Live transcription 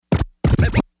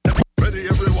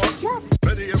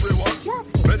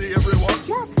Ready everyone?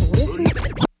 Just listen.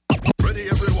 Ready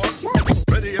everyone?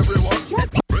 Ready everyone?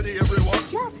 Ready everyone?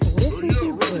 Just listen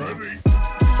to this.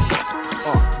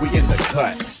 We in the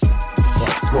cut.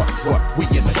 What? We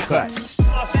in the cut.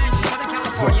 Los Angeles, Southern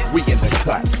California. We in the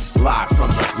cut. Live from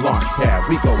the launch pad.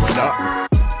 We going up.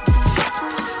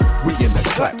 We in the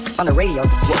cut. On the radio.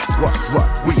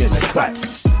 What? We in the cut.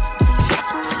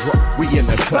 We in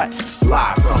the cut.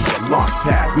 Live from the launch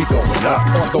pad, we going up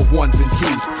on the ones and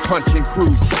twos, punching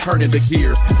crews, turning the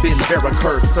gears. Then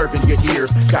Veracruz serving your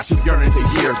ears, got you yearning to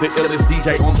hear the illest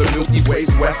DJ on the Milky Way's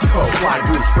West Coast. Fly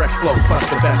blues, fresh flows, plus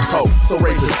the best host. So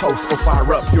raise a toast or fire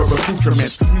up your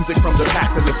accoutrements. Music from the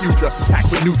past and the future,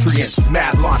 packed with nutrients.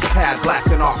 Mad launch pad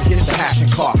blasting off, hit the hash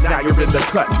and cough. Now you're in the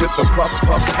cut with the puff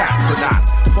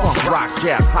astronauts. Funk, rock,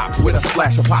 jazz, hop with a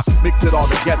splash of pop. Mix it all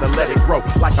together, let it grow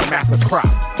like a massive crop.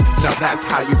 Now that's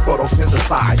how you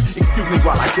photosynthesize. Excuse me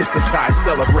while I kiss the sky,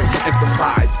 celebrate and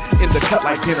emphasize. In the cut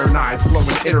like dinner knives, blowing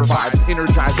inner vibes.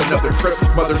 Energize another trip,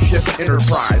 mothership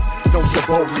enterprise. Known to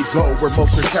boldly go where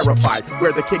most are terrified.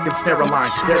 Where the kick and snare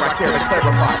line, there I care to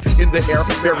clarify. In the air,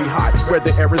 very high, where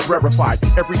the air is rarefied.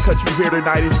 Every cut you hear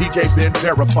tonight is DJ Ben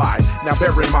verified. Now bear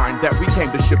in mind that we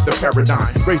came to shift the paradigm.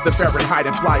 Raise the Fahrenheit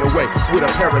and fly away with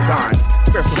a paradigms.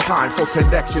 Spare some time for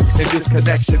connections and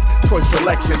disconnections. Choice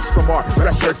selections from our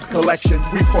record collection.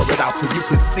 We pour it out so you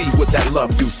can see what that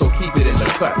love do. So keep it in the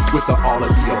cut with the all of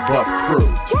the above crew.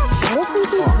 Just listen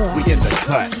to this. We in the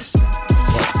cut.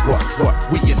 What?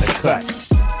 We in the cut.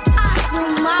 I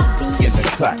bring my beat. In the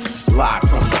cut. Live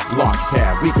from the launch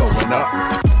pad. We going up.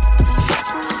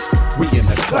 We in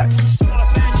the cut.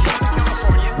 Los Angeles, Southern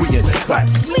California. We in the cut.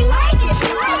 We like it.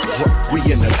 We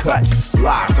in the cut.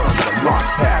 Live from the launch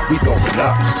pad. We going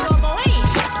up. Well, boys,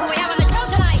 what we have on the show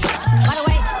tonight. By the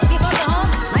way, you folks at home,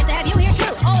 nice to have you here too.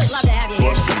 Always love to have you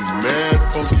here. Busting mad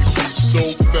funky beats so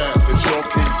fat that y'all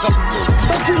can't help it.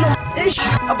 Don't you know this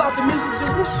about the music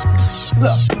business?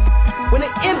 Look, when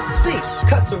an MC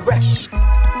cuts a record,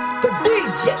 the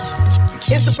DJ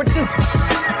is the producer.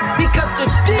 Because the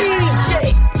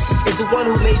DJ is the one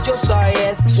who made your sorry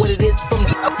ass what it is from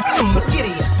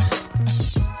Gideon.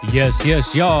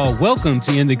 Yes, y'all. Welcome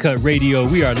to In the Cut Radio.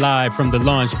 We are live from the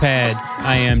launch pad.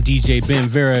 I am DJ Ben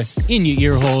Vera in your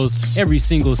ear holes every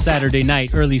single Saturday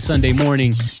night, early Sunday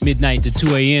morning, midnight to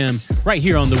 2 a.m., right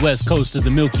here on the west coast of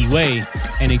the Milky Way.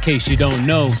 And in case you don't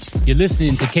know, you're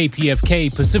listening to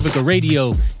KPFK Pacifica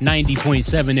Radio,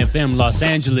 90.7 FM Los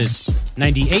Angeles,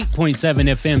 98.7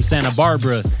 FM Santa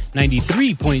Barbara,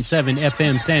 93.7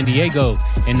 FM San Diego,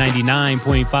 and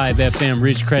 99.5 FM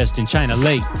Ridgecrest and China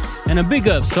Lake. And a big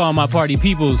ups to all my party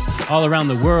peoples all around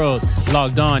the world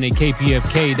logged on at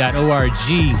kpfk.org.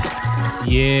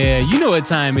 Yeah, you know what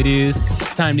time it is.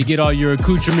 It's time to get all your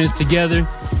accoutrements together.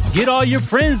 Get all your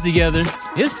friends together.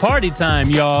 It's party time,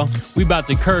 y'all. We about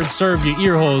to curb serve your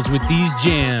ear holes with these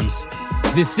jams.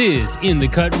 This is In the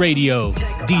Cut Radio.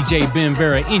 DJ Ben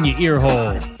Vera in your ear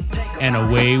hole. And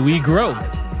away we grow.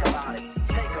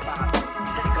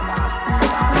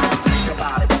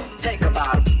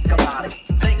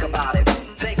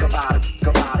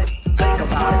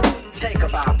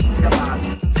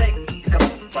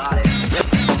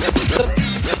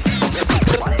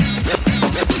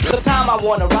 I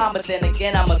wanna rhyme, but then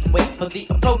again I must wait for the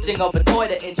approaching of a toy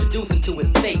to introduce him to his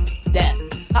fate, death.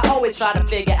 I always try to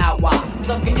figure out why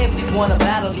some MCs wanna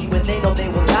battle me when they know they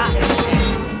will die in the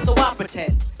end. So I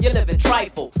pretend you're living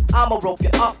trifle. I'ma rope you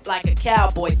up like a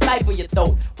cowboy, stifle your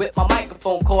throat with my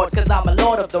microphone cord, cause I'm a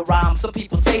lord of the rhyme. Some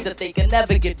people say that they can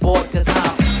never get bored, cause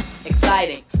I'm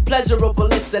exciting, pleasurable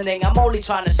listening. I'm only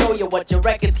trying to show you what your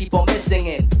records keep on missing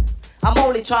in. I'm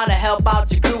only trying to help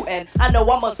out your crew, and I know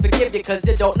I must forgive you cause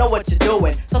you don't know what you're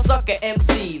doing. So sucker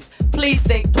MCs, please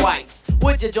think twice.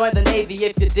 Would you join the Navy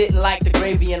if you didn't like the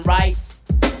gravy and rice?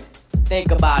 Think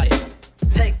about it.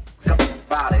 Think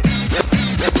about it.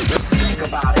 Think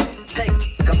about it. Think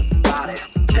about it.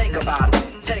 Think about it.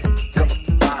 Think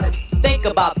about it. Think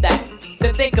about that.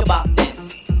 Then think about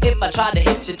this. If I tried to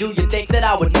hit you, do you think that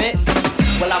I would miss?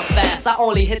 Well, I'm fast. I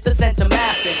only hit the center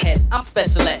mass and head. I'm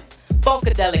special ed.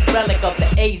 Funkadelic relic of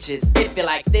the ages. If you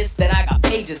like this, then I got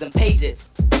pages and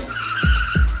pages.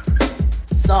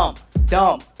 Some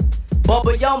dumb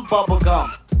bubble yum bubble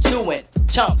gum chewing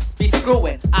chumps be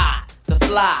screwing. The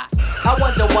fly. I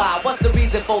wonder why. What's the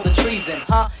reason for the treason?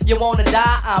 Huh? You wanna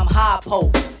die? I'm high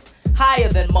post, higher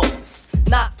than most.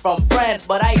 Not from France,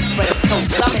 but I eat French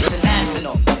toast. I'm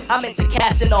international. I'm into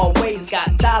cash and always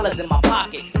got dollars in my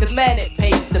pocket. Cause man, it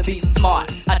pays to be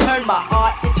smart. I turn my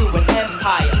art into an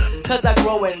empire. Cause I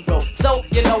grow and grow. So,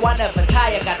 you know I never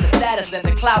tire. Got the status and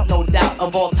the clout, no doubt,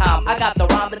 of all time. I got the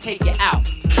rhyme to take you out.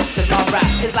 Cause my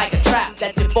rap is like a trap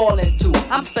that you fall into.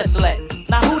 I'm special ed.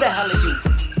 Now who the hell are you?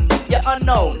 You're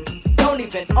unknown. Don't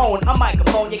even own a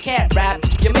microphone. You can't rap.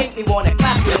 You make me wanna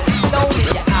clap you with a stone in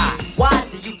your eye. Why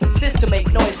do you persist to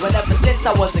make noise when ever since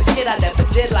I was a kid I never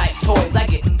did like toys? I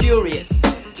get furious,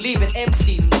 leaving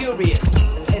MCs curious.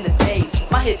 In the days,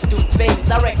 my hits do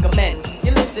phase. I recommend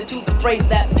you listen to the phrase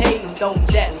that pays. Don't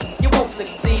jest, you won't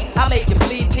succeed. I make you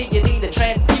bleed till you need a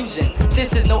transfusion.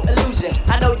 This is no illusion.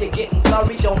 I know you're getting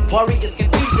blurry. Don't worry, it's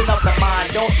confusion of the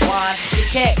mind. Don't whine, you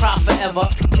can't cry forever.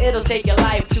 It'll take your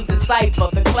life to decipher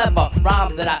the clever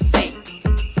rhymes that I say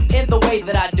in the way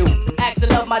that I do.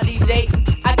 Action of my DJ,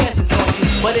 I guess it's on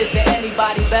you. But is there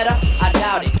anybody better? I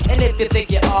doubt it. And if you think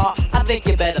you are, I think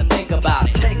you better think about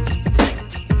it. Think about it.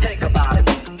 Think about it.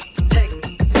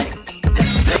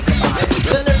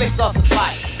 The lyrics are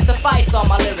suffice on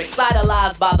my lyrics,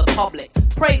 idolized by the public,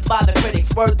 praised by the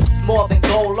critics, worth more than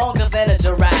gold, longer than a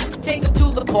giraffe. Take them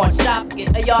to the pawn shop,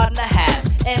 get a yard and a half,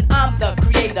 and I'm the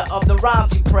creator of the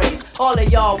rhymes you praise. All of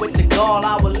y'all with the gall,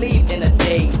 I will leave in a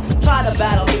daze. Try to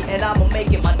battle me and I'ma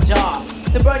make it my job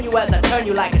to burn you as I turn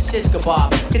you like a shish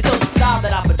kebab. Cause the style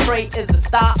that I portray is the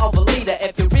style of a leader.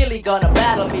 If you're really gonna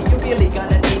battle me, you're really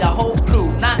gonna need a whole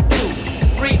crew, not 2,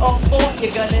 3 or 4,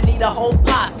 you're gonna need a whole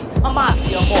posse. A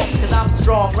mossy or more, cause I'm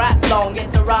strong, rap long,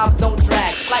 yet the rhymes don't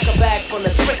drag. Like a bag full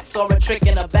of tricks or a trick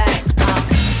in a bag. I'm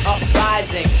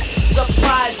uprising,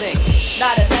 surprising,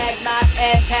 not a nag, not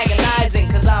antagonizing.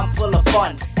 Cause I'm full of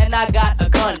fun, and I got a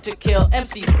gun to kill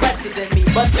MCs fresher than me,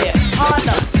 but they're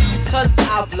honor. Cause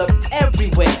I've looked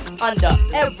everywhere, under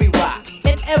every rock,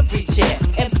 in every chair.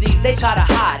 MCs, they try to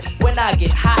hide when I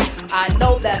get hot. I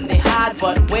know that they hide,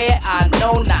 but where I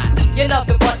know not. You're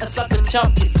nothing but a sucker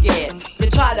chump, you're scared. You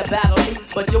tried to battle me,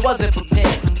 but you wasn't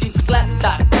prepared. You slept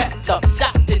up, crept up,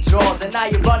 shot the drawers, and now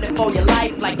you're running for your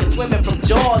life like you're swimming from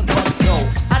jaws. But no,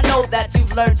 I know that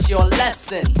you've learned your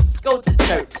lesson. Go to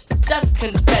church, just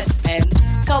confess and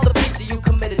tell the preacher you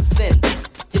committed sin.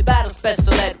 You battled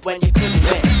special ed when you couldn't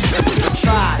win. You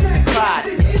tried, you cried,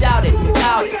 you shouted, you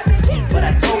pouted, but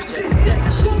I told you, you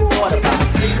should have thought about it.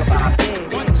 Think about it.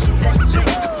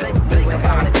 Think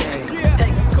about it.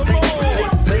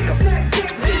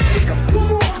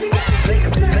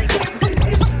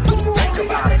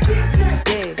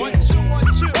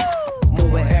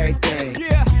 Moving everything.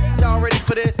 Y'all ready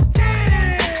for this?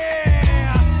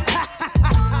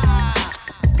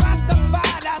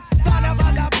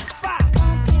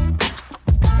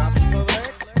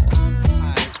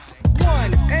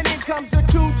 Comes the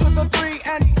 2 to the 3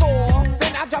 and 4.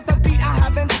 Then I drop the beat I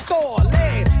have in store.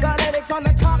 Lay the lyrics on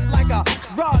the top like a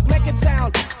rug. Make it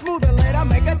sound smooth and later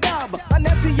make a dub.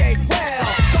 Enunciate well,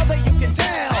 so that you can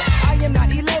tell I am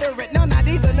not illiterate, no, not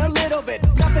even a little bit.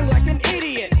 Nothing like an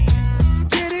idiot.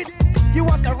 Get it? You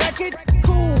want the record?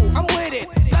 Cool, I'm with it.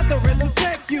 Let the rhythm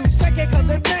take you. Shake it cause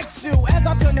it makes you. As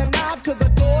I turn the knob to the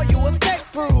door, you escape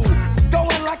through.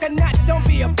 Going like a gnat, don't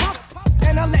be a pup.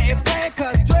 And I let it play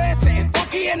cause dress ain't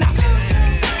funky enough.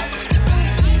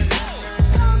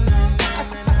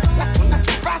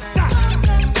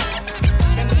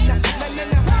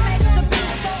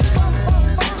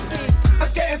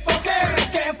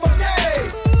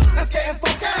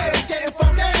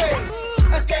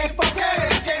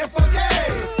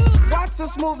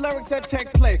 Smooth lyrics that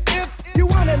take place. If you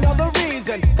want another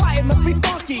reason why it must be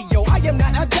funky, yo, I am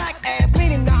not a jackass,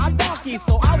 meaning not a donkey,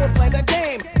 so I will play the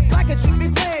game like it should be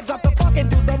played. Drop the funk and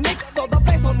do the mix, so the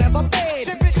bass will never fade.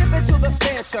 Ship it to the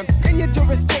station in your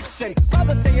jurisdiction.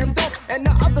 Brothers say I'm dope, and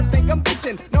the others think I'm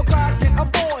bitching. No crowd can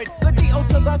avoid the D.O.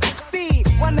 to the C.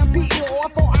 When I'm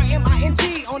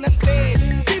P.E.O.F.O.I.M.I.N.G. on the stage.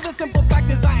 See the simple fact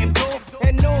is I am dope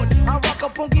and known. I rock a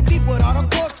funky beat without a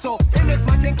chord, so in this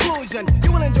my conclusion,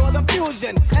 you will enjoy the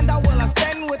fusion, and I will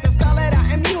ascend with the style that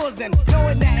I am using.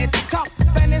 Knowing that it's tough,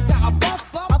 finish not a buff.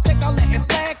 I think I'll let it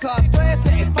play, cause threads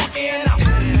ain't funky enough.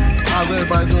 How's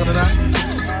everybody doing tonight?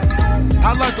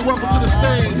 I'd like to welcome to the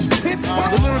stage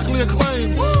the lyrically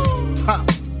acclaimed.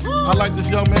 I like this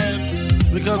young man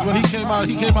because when he came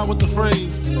out with the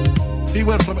phrase, he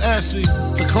went from ashy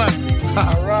to classy.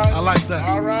 All right. I like that.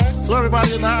 All right. So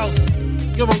everybody in the house,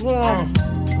 give a warm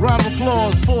round of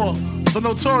applause for the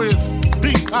Notorious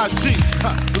B.I.G.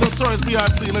 The Notorious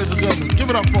B.I.G., ladies and gentlemen. Give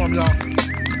it up for him, y'all.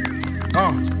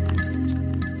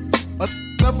 I've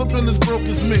never been as broke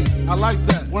as me. I like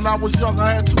that. When I was young,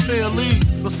 I had 2 pair of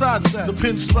leads. Besides that, the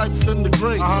pinstripes and the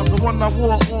gray. The one I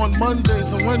wore on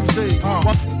Mondays and Wednesdays.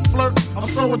 While flirt, I'm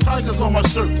sewing tigers on my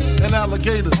shirt and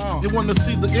alligators. You want to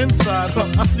see the inside?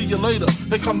 I see you later.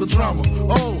 Here come the drama.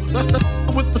 Oh, that's the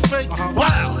with the fake.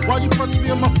 Wow, why you punch me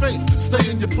in my face? Stay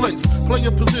in your place, play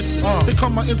your position. Here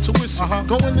come my intuition.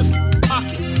 Go in this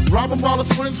pocket. Rob him while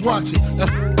his friends watching.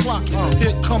 Clocking.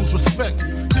 Here comes respect.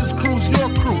 His crew's your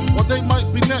crew, or they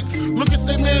might be next. Look at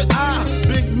they man,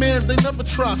 big man, they never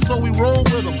try, so we roll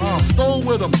with them, stole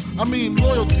with them. I mean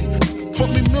loyalty. Put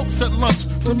me milks at lunch,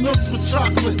 the milks with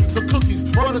chocolate, the cookies,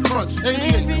 butter crunch,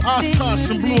 88, Oshkosh,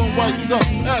 and blue and white duck.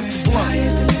 Ask the blunt. Sky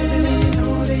is the limit, and you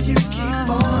know that you keep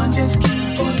on, just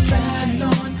keep on pressing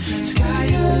on. Sky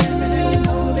is the limit, and you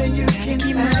know that you can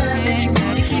keep on what you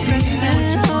want, keep pressing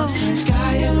what you want.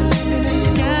 Sky is the limit, and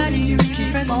you know that you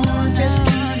keep on, just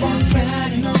keep on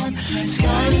pressing on.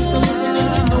 Sky is the limit,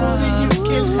 and you know that you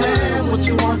can have what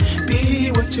you want,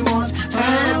 be what you want,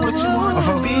 have what you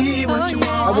want, be what you want.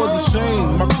 I was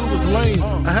ashamed, my crew was lame.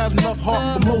 I had enough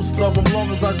heart for most of them, long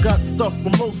as I got stuff for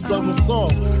most of them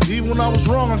solved. Even when I was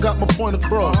wrong, I got my point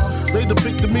across. They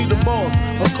depicted me the boss.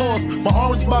 Of course, my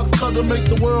orange box cutter make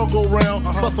the world go round.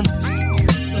 Plus some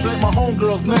ain't my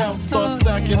homegirls now. Start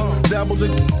stacking, dabbled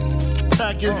in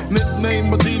packing. Nickname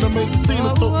Medina, make the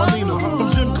scenes, took my Nina.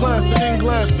 From gym class to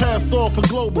English, passed off for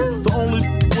global. The only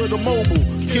with a mobile.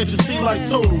 Can't you see like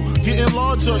total? Getting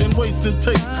larger in waist and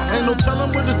taste. Ain't no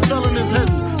telling where this felon is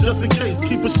heading. Just in case,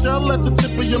 keep a shell at the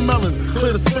tip of your melon.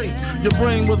 Clear the space. Your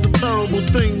brain was a terrible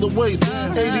thing to waste.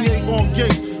 88 on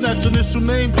gates, snatch initial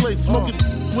nameplates, smoking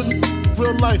with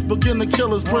real life. Begin to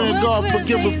kill us, praying God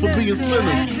forgive us for being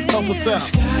sinners. Help us out.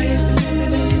 Sky is the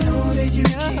limit, and you know that you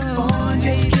keep on,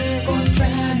 just keep on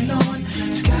pressing on.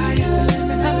 Sky is the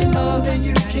limit, and you know that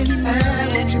you can have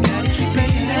what you want, be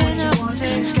what you want.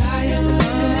 Sky is the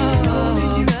limit, and you know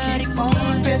that you keep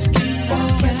on, just keep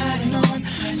on pressing on.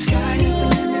 Sky is the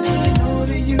limit, and you know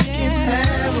that you can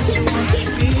have what you want,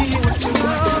 be what you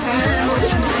want, have what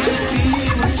you want, be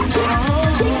what you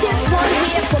want. Keep this one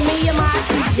here for me and my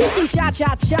DJ. Can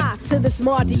cha-cha-cha to this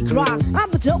Mardi Gras.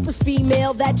 I'm the dopest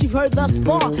female that you've heard thus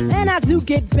far. And I do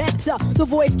get better, the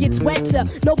voice gets wetter,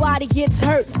 nobody gets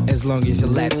hurt. As long as you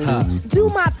let her do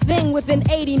my thing with an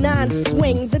 89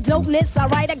 swing. The dopeness, I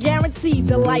write, I guarantee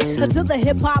delight. Until the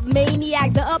hip-hop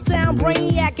maniac, the uptown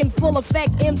brainiac in full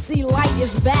effect, MC Light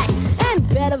is back. And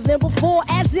better than before,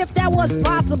 as if that was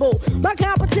possible. My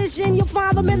competition, you'll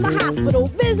find them in the hospital.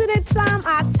 Visiting time,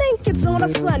 I think it's on a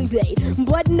Sunday.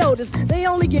 But notice, they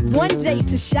only get one day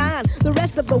to shine. The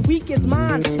rest of the week is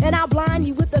mine. And I'll blind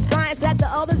you with the science that the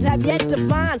others have yet to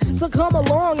find. So come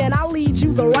along and I'll lead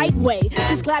you the right way.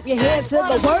 Just clap your hands to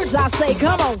the words I say.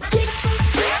 Come on. Kick,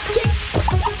 kick,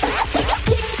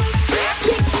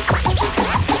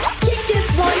 kick this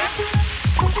one.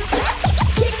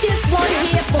 Kick this one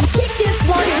here for, kick this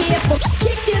one here for,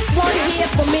 kick this one here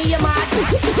for me and my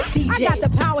DJ. I got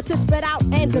the power to spit out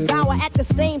and devour at the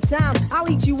same time. I'll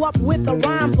eat you up with a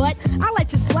rhyme, but I'll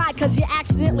let you slide cause you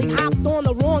accidentally hopped on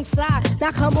the wrong side.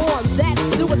 Now come on, that's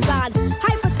suicide.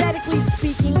 Hypothetically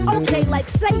speaking, okay, like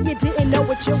say you didn't know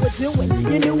what you were doing.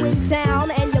 You're new in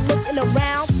town and you're looking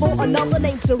around for another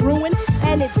name to ruin.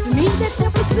 And it's me that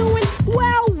you're pursuing?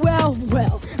 Well, well,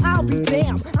 well, I'll be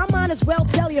damned. I might as well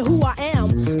tell you who I am.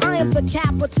 I am the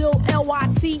capital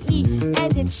L-Y-T-E,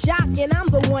 and it's shocking. I'm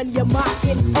the one you're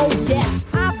mocking. Oh yes,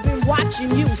 I've been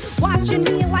watching you, watching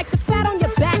me, and like the fat on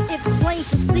your back, it's plain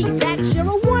to see that you're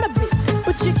a wannabe.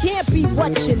 But you can't be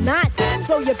what you're not,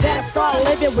 so you better start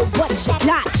living with what you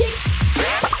got.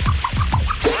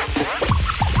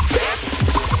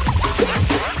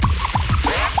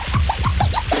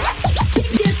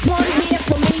 This one here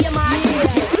for me and my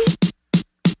DJ.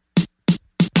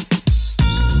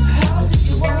 How do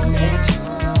you want it?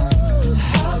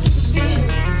 How do you feel?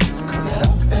 Coming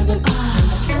up as a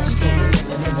cash game,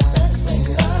 living in the best thing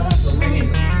of the real.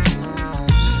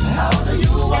 How do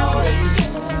you want it?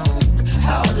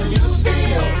 How do you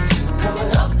feel?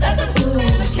 Coming up as a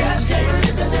cash game,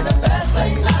 living in the best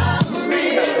thing of the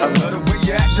real. I love the way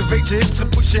you activate your hips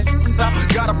and push it out.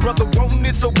 Got a brother wanting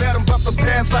it so bad I'm about to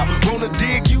pass out. Wanna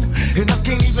dig you, and I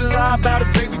can't even lie about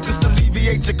it, baby. Just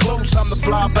alleviate your clothes, I'm the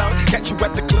fly about it. Catch you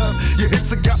at the club, your hips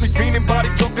have got me feeling. Body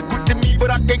talking quick to me, but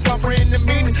I can't comprehend the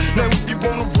meaning. Now if you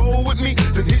wanna roll with me,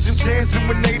 then here's your chance.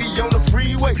 Doing 80 on the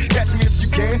freeway, catch me if you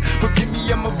can. Forgive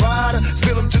me, I'm a rider,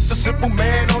 still I'm just a simple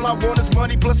man. All I want is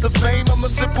money plus the fame, I'm a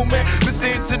simple man. Mr.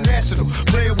 International,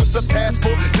 player with a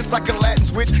passport, just like a Latin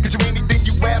switch. Get you anything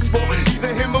you ask for,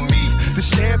 either him or me. The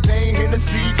champagne,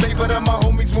 Hennessy, favorite of my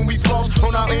homies when we floss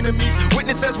on our enemies.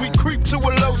 Witness as we creep to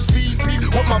a low speed.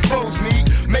 Peep what my foes need.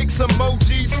 Make some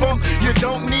emojis for you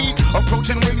don't need.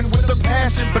 Approaching women with a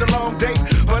passion, but a long day.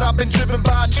 But I've been driven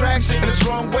by attraction in a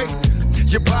strong way.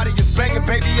 Your body is banging,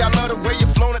 baby. I love the way you're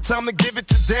flowing. Time to give it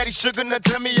to Daddy Sugar. Now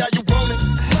tell me how you want it.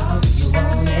 How do you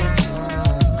want it?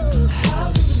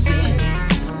 How do you feel?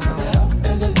 Coming up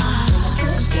as a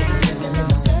cash game, living in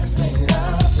the best thing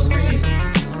of the real.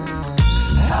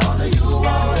 How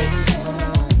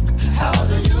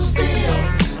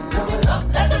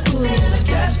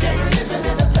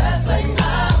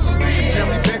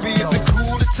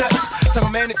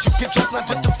that you can trust, not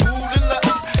just a fool in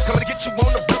lust. Coming to get you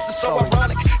on the bus, it's so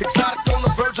ironic. Exotic on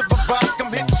the verge of erotic. I'm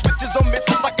hitting switches on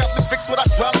misses like I've been fixed with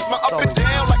hydraulics. My up and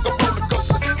down like a roller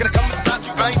coaster. Can I come inside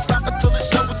you? I ain't stopping till the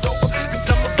show is over.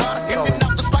 Cause I'm erotic, in and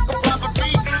out just like a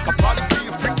robbery. I'll probably be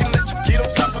a freak and let you get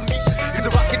on top of me. Cause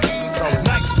the rockin' these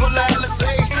nights full of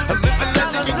LSA. A living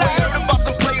legend, you ain't heard about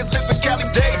them players living Cali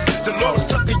days. Dolores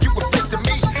Tucker, you were fake to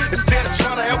me. Instead of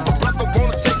trying to help a brother,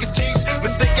 wanna take his G's.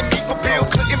 Mistaking me for Bill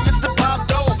Clinton, Mr. Bob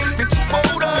Dole. You're too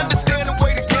old to understand the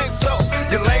way the game's so.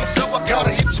 You're lame, so I gotta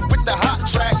hit you with the hot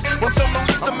tracks. Once I'm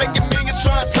Lisa making millions,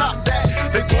 try and top that.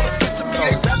 They wanna sit to me,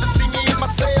 they rather see me in my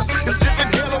cell. It's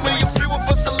living hell when you feel with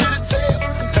us a little tail.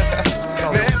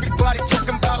 Now everybody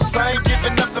talking about us, I ain't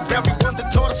giving up the very one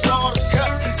that taught us all to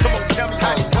cuss. Come on, tell me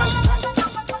how you want it.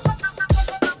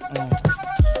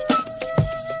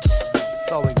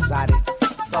 So exotic,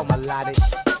 so melodic.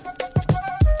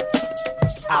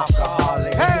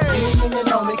 Alcoholic. Hey! If you see me and you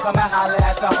know me, come and holler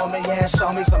at your homie and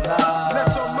show me some love.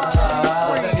 Let your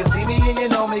mind if you see me and you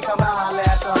know me, come and holler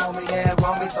at your homie and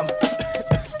roll me some.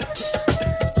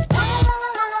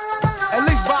 At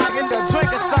least buying the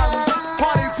drink or something.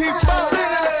 Party people.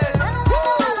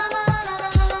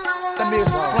 Let me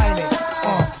explain it.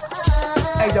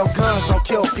 Hey, yo, guns don't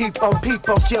kill people,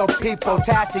 people kill people.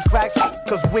 Taxi cracks,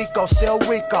 cause Rico still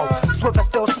Rico. Swift is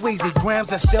still Sweezy,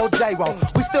 Grams is still J-Ro.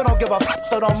 We still don't give a fuck,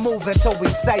 so don't move until we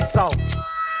say so.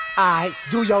 Alright,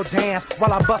 do your dance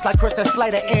while I bust like Christian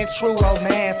Slater in True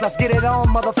Romance. Let's get it on,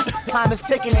 motherfucker. Time is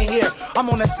ticking in here. I'm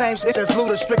on the same shit as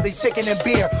Luda, strictly chicken and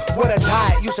beer. With a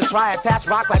diet, you should try it. Task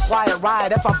rock like Quiet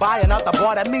Riot. If I'm buying out the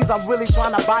bar, that means I'm really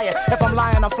trying to buy it. If I'm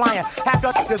lying, I'm flying. Half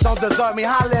your niggas don't deserve me.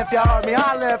 Holla if y'all heard me.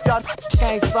 Holla if y'all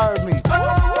can't serve me.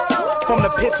 From the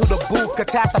pit to the booth,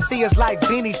 catastrophe is like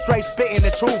Beanie, straight spitting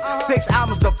the truth. 6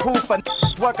 albums to proof, and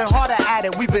working harder at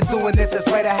it. We've been doing this since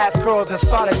Raider has girls and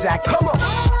starter jackets. Come on.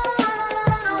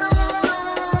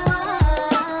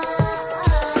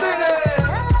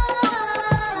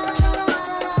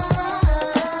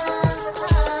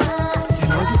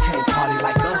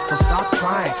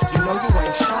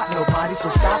 So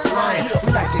stop lying.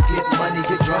 We like to get money,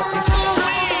 get drunk, and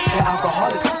the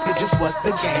alcoholics get just what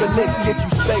the game. The Knicks get you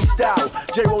spaced out.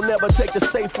 J will never take the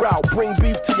safe route. Bring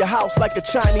beef to your house like a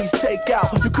Chinese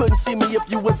takeout. You couldn't see me if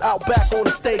you was out back on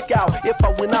a stakeout. If I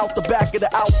went out the back of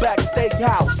the Outback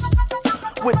Steakhouse.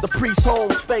 With the priest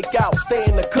homes fake out, stay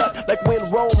in the cut like when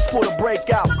Rome's pull a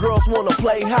breakout. Girls wanna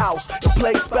play house and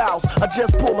play spouse. I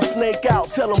just pull my snake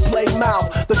out, tell them play mouth.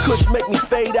 The kush make me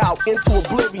fade out into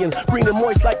oblivion. Green and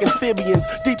moist like amphibians,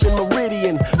 deep in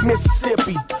Meridian,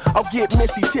 Mississippi. I'll get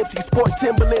Missy tipsy, sport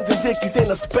Timberlands and Dickies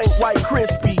in a spank white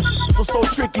crispy. So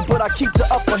tricky, but I keep the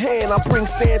upper hand. I bring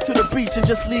sand to the beach and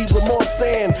just leave with more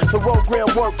sand. The program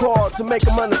work hard to make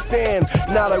them understand.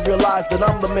 Now they realize that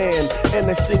I'm the man, and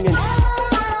they're singing.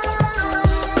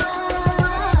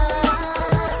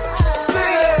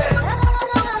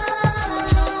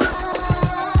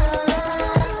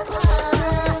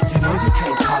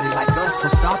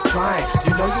 Trying.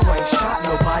 You know you ain't shot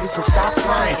nobody, so stop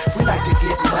lying. We like to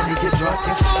get money, get drunk,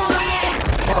 and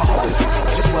alcoholics,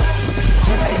 just what?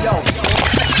 Hey yo.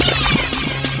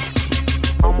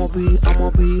 I'ma be, I'ma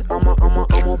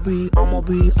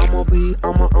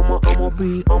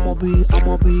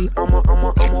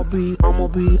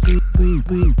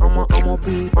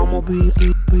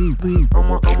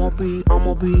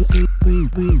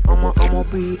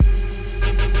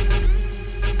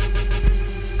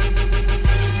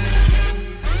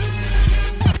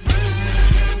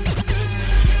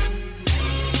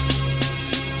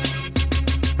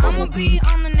be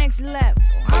on the next level.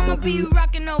 I'ma be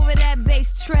rocking over that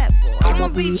bass treble. I'ma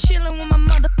be chilling with my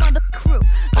mother crew.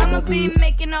 I'ma be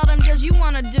making all them deals you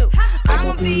wanna do.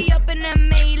 I'ma be up in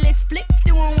them A-list flicks,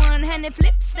 doing one-handed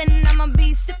flips, and I'ma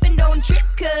be sipping, don't trip,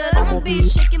 cause I'ma be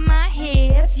shaking my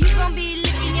hips. You gon' be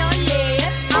licking your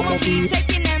lips. I'ma be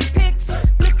taking them pics,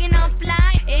 looking all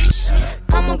fly-ish.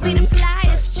 I'ma be the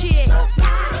flyest chick.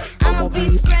 I'ma be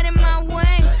spreading my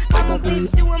wings. I'ma be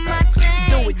doing my thing.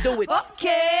 Do it.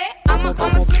 Okay. I'ma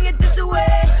swing it this way.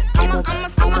 I'ma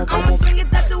swing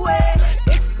it that way.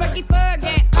 It's Frankie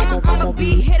Fergie. I'ma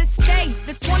be here to stay.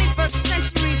 The 21st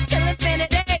century till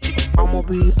infinity. I'ma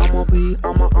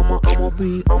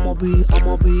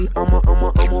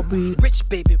be rich,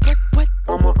 baby. What?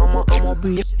 I'ma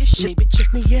be this shit, baby.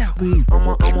 Check me out.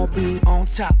 I'ma be on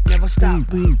top, never stop.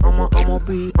 I'ma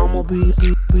be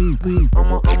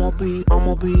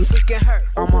freaking hurt.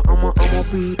 I'ma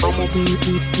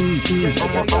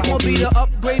be the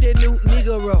upgraded new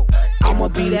Negro. I'ma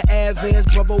be the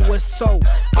advanced brother with soul.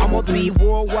 I'ma be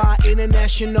worldwide,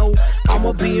 international.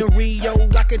 I'ma be in Rio,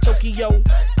 rockin' Tokyo.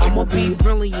 I'ma be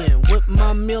brilliant with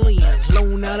my millions.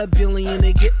 Loan out $1 billion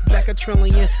to get back $1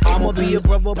 trillion. I'ma be a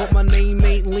brother, but my name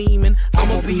ain't Lehman.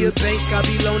 I'ma be a bank, I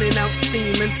be loaning out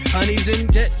semen. Honey's in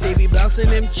debt, they be bouncing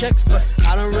them checks, but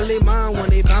I don't really mind when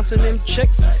they bouncing them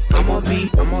checks. I'ma be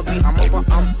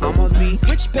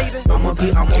rich, baby. I'ma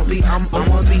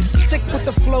be sick with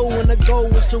the flow, and the goal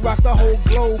is to rock the whole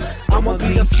globe. I'ma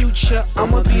be the future,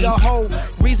 I'ma be the whole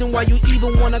reason why you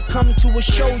even wanna come to a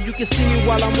show. You can see me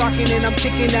while I'm rocking and I'm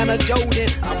kicking down a dough. Then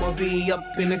I'ma be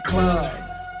up in the club,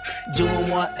 doing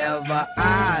whatever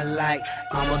I like.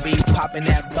 I'ma be popping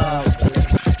that bubble,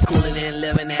 cooling and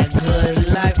living that good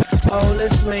life. Oh,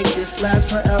 let's make this last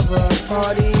forever.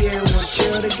 Party and we'll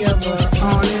chill together.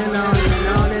 On and on and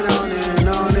on and on and on and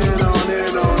on and on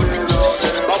and on.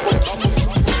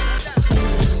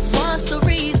 What's the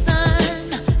reason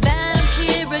that I'm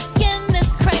here again?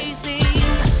 It's crazy.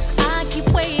 I keep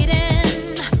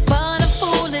waiting, but I'm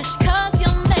foolish 'cause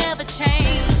you'll never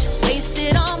change.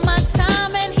 Wasted all my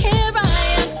time and here I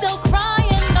am still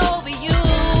crying over you.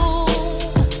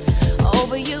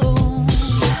 Over you.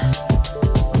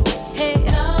 Hey,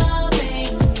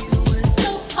 loving you is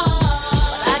so hard.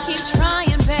 But I keep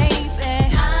trying, baby.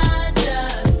 I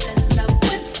just end up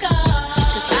with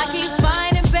scars. 'Cause I keep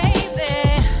fighting, baby.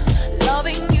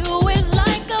 Loving you is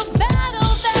like a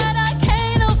battle that I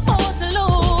can't afford to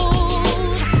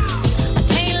lose. I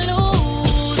can't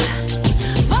lose.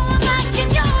 But I'm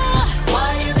asking you, why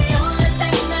you the only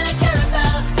thing that I care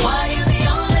about? Why you the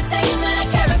only thing that I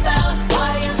care about? Why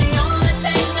you the only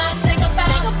thing I think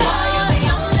about? Why you the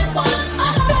only one?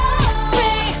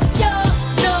 Baby, you're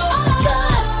no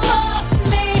good for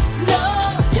me, no.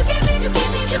 You give me the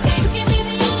only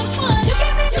one. You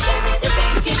give me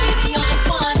the only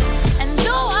one. And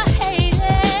though I hate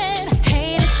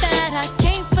it that I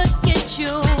can't forget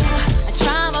you. I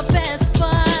try my best,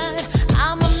 but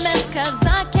I'm a mess 'cause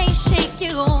I can't shake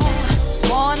you.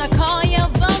 Wanna call you,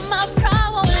 but my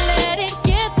pride won't let it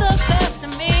get the best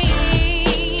of me.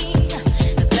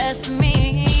 The best of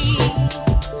me.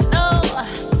 No,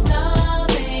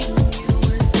 loving you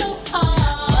is so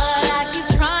hard. But I keep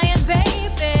trying,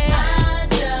 baby. I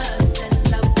just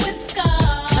end up with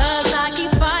scars. 'Cause I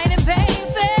keep fighting,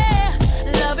 baby.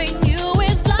 Loving you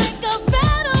is like a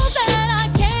battle that I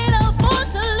can't afford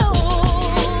to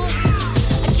lose.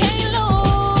 I can't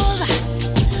lose.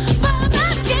 But I'm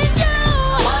asking you,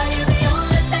 why you the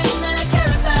only thing that I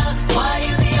care about? Why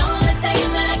you the only thing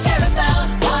that I care about?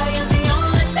 Why you the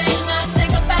only thing I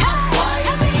think about? Why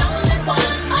you the only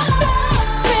one?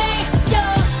 Baby,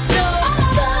 you're no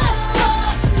good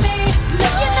for me,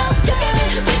 no. You give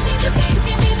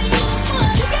me the only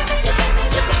one. You give me the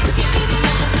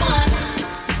only one.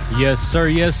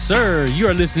 Yes, sir. You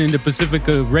are listening to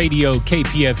Pacifica Radio,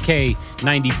 KPFK,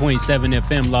 90.7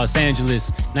 FM Los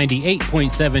Angeles,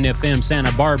 98.7 FM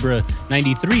Santa Barbara,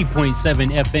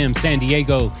 93.7 FM San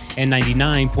Diego, and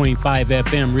 99.5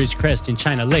 FM Ridgecrest and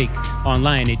China Lake.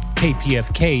 Online at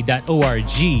kpfk.org.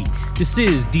 This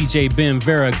is DJ Ben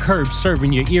Vera Curb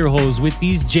serving your ear holes with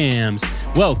these jams.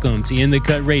 Welcome to In the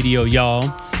Cut Radio,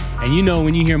 y'all. And you know,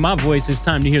 when you hear my voice, it's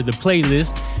time to hear the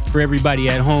playlist for everybody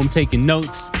at home taking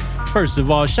notes. First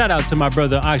of all, shout out to my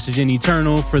brother Oxygen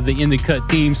Eternal for the In the Cut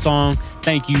theme song.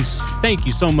 Thank you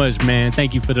so much, man.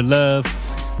 Thank you for the love.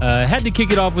 Had to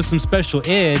kick it off with some special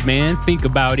ed, man. Think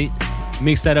about it.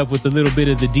 Mix that up with a little bit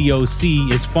of the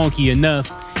DOC, It's Funky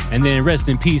Enough. And then rest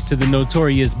in peace to the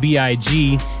Notorious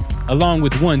B.I.G. along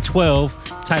with 112.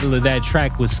 Title of that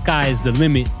track was Sky's the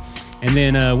Limit. And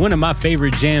then one of my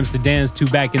favorite jams to dance to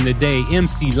back in the day,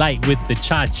 MC Light with the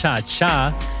Cha Cha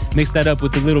Cha. Mix that up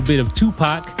with a little bit of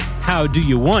Tupac, How Do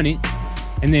You Want It?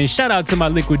 And then shout out to my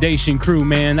Liquidation crew,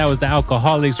 man. That was the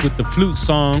Alcoholics with the Flute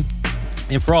song.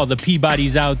 And for all the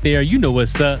Peabodys out there, you know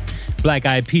what's up. Black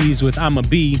Eyed Peas with I'ma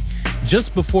Be.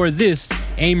 Just before this,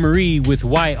 A. Marie with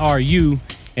Why Are You?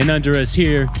 And under us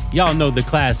here, y'all know the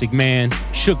classic, man.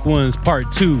 Shook Ones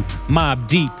Part 2, Mobb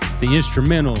Deep, the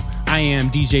instrumental. I am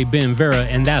DJ Ben Vera,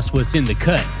 and that's what's in the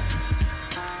cut.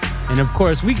 And of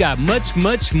course, we got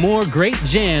much more great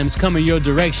jams coming your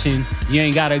direction. You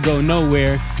ain't gotta go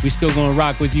nowhere. We still gonna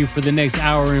rock with you for the next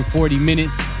hour and 40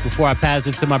 minutes before I pass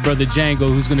it to my brother Django,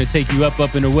 who's gonna take you up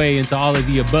and away into all of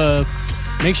the above.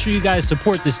 Make sure you guys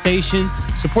support the station.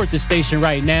 Support the station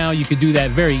right now. You can do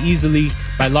that very easily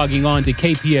by logging on to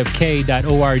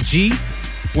kpfk.org.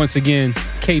 Once again,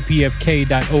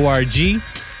 kpfk.org.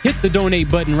 Hit the donate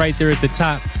button right there at the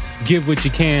top. Give what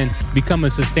you can. Become a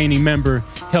sustaining member.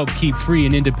 Help keep free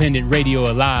and independent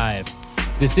radio alive.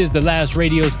 This is the last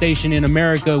radio station in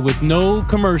America with no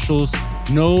commercials,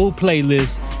 no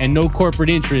playlists, and no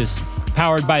corporate interests.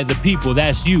 Powered by the people,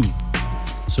 that's you.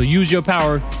 So use your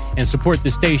power and support the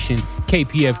station,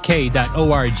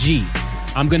 kpfk.org.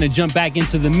 I'm going to jump back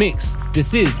into the mix.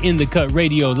 This is In The Cut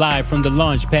Radio, live from the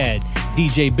launch pad.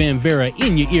 DJ Ben Vera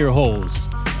in your ear holes.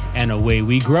 And away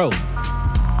we grow.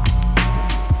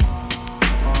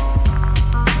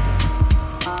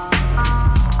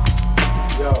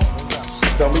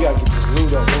 Yo, we gotta get this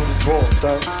loot up. Loot is born,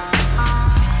 son.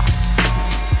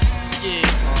 Yeah.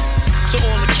 To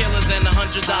all the killers and the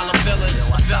 $100 billers.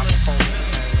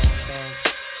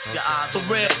 For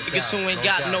real, niggas who ain't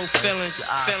got no feelings.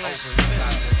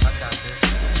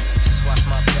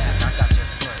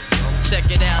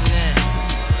 Check it out now.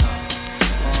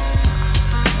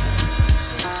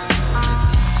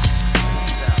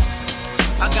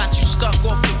 I got you stuck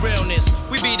off the realness.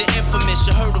 We be the infamous,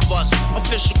 you heard of us.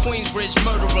 Official Queensbridge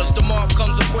murderers. The mob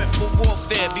comes equipped for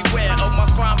warfare. Beware of my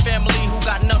crime family who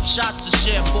got enough shots to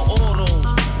share for all those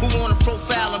who wanna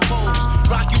profile and pose.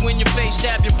 Rock you in your face,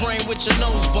 stab your brain with your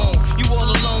nose bone. You all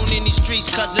alone in these streets,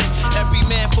 cousin. Every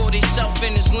man for theyself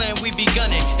in his land, we be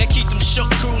gunning. And keep them shook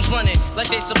crews running like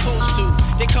they supposed to.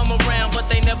 They come around, but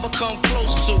they never come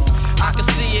close to. I can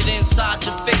see it inside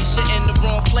your face, you're in the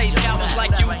wrong place. Cowards like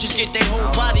you just get their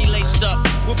whole body laced up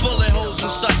with bullet holes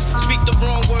and such. Speak the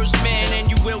wrong words, man,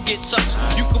 and you will get touched.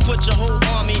 You can put your whole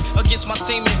army against my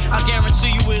team, and I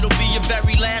guarantee you it'll be your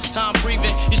very last time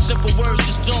breathing. Your simple words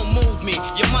just don't move me.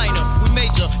 You're minor, we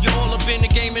major. You're all up in the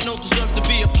game and don't deserve to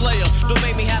be a player. Don't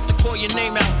make me have to call your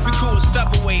name out. Your crew is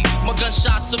featherweight. My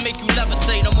gunshots will make you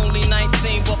levitate. I'm only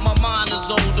 19, but my mind is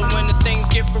older. When the things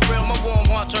get for real, my warm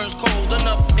heart turns cold.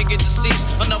 Another nigga deceased,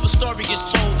 another story gets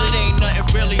told. It ain't nothing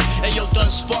really. And yo, done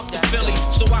sparked the Philly,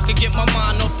 so I could get my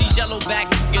mind off these yellow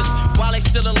back niggas. While they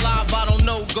still alive, I don't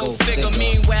know. Go figure.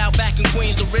 Meanwhile, back in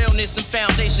Queens, the realness and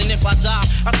foundation. If I die,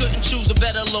 I couldn't choose a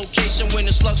better location. When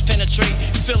the slugs penetrate,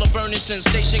 you feel a burning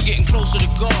sensation, getting closer to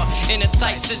God in a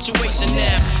tight situation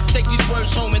now. Take these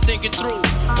words home and think it through,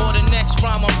 or the next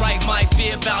rhyme I write might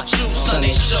be about you. Son,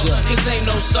 they shook, cause ain't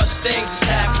no such things as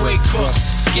halfway crooks.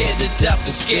 Scared to death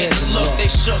and scared to look, they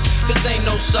shook, cause ain't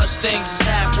no such things as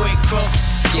halfway crooks.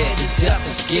 Scared to death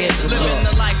and scared to look. Living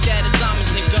the life that is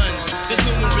diamonds and guns. There's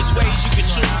numerous ways you can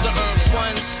choose to earn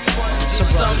funds.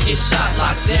 Some get shot,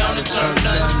 locked down, and turn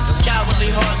nuns. Cowardly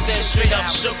hearts and straight up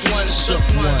shook ones.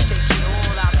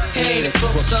 He ain't a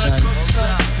crook, son.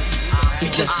 He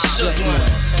just a shook one.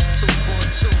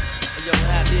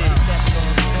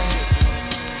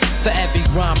 For every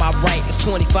rhyme I write, it's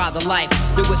 25 to life.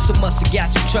 There was so much to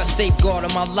gas you trust, safeguard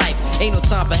of my life. Ain't no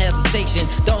time for hesitation,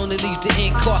 that only leads to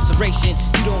incarceration.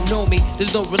 You don't know me,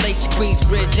 there's no relation.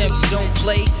 Queensbridge, MC don't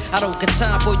play. I don't got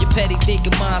time for your petty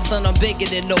thinking, mind, son, I'm bigger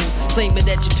than those. Claiming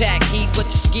that you pack heat, but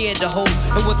you're scared to hold.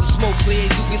 And once the smoke clears,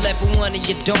 you be left with one and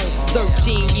you don't.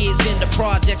 13 years in the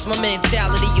projects, my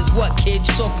mentality is what, kid?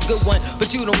 You talk a good one,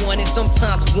 but you don't want it.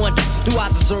 Sometimes I wonder, do I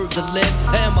deserve to live?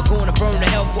 Or am I gonna burn to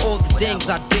hell for all the things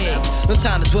I did? No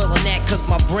time to dwell on that, cause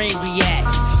my brain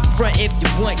reacts. Front if you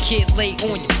want, kid, lay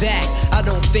on your back. I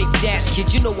don't fake jazz,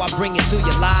 kid, you know I bring it to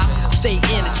your life. Stay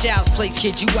in a child's place,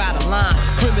 kid, you out of line.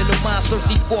 Criminal minds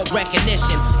thirsty for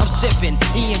recognition. I'm sipping,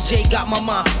 E&J got my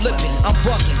mind flipping. I'm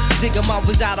bucking, digging my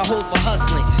ways out of hole for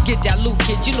hustling. Get that loot,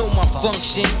 kid, you know my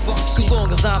function. Cause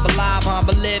long as I'm alive,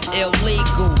 I'm a live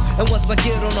illegal. And once I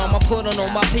get on them, I put on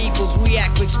all my peoples.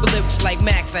 React with lyrics like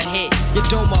Max, I hit your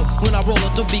dome up. When I roll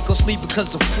up the beat, go sleep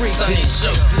because I'm free. Son, they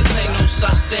shook, cause ain't no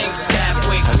such thing as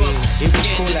halfway crooks.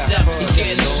 Scared to death,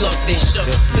 scared to look, they shook.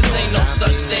 Cause ain't no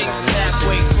such thing as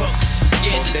halfway crooks.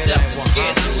 Scared to death,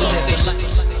 scared to look, they shook.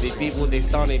 The people, they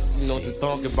started, to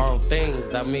talk about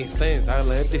things that make sense. I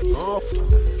let the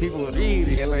people read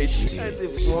it and like, shit, get the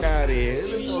fuck out of here.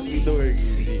 What the fuck you doing?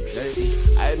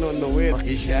 I don't know where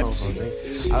he shot man.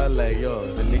 I was like,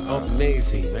 yo, the nigga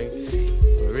amazing, man.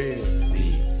 For real.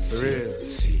 For real.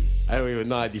 I don't even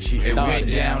know how this shit started. It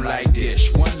went down like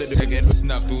this. One little nigga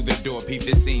snuck through the door, peeped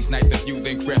the scene, sniped a few,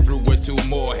 then crept through with two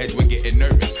more. Heads were getting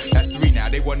nervous. That's 3 now,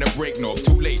 they wanna break north.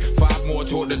 Too late, 5 more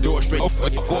toward the door, straight for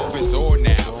the office. Or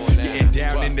now, getting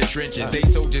down in the trenches. They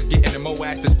soldiers getting the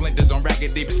moax, the splinters on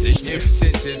raggedy positions.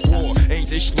 Since it's war, ain't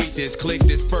this sweet, this click,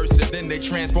 this person. Then they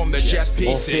transform the chess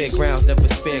pieces. On fairgrounds, never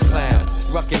spare clowns.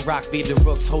 Ruck and rock, be the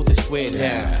rooks, hold the square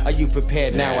down. Are you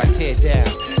prepared now? I tear down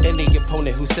any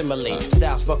opponent who simulate.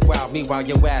 Styles buck wild, meanwhile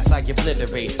your ass I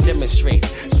obliterate. Demonstrate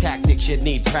Tactics should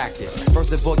need practice.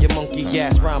 First of all, your monkey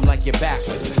ass rhyme like you're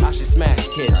backwards. I should smash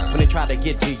kids when they try to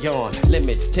get beyond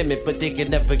limits. Timid, but they can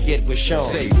never get with Sean.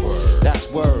 Say word. That's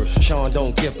word. Sean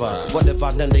don't give up. What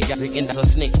about none of y'all in the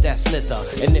snakes that slither?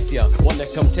 And if you wanna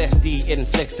come test the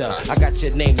inflictor, I got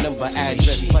your name, number,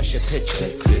 address, plus your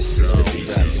picture. This is the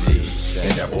BCC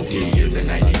and Double D in the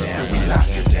 99. We lock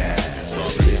it down.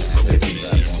 This is the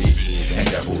BCC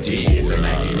and Double D in the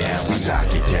 99. We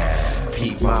lock it down.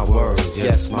 Keep my words,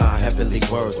 yes, my heavenly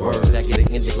words that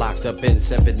get locked up in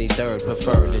 73rd,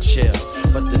 prefer to chill,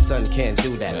 but the sun can't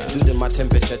do that. Due to my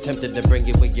temperature, tempted to bring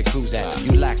you where your cruise at.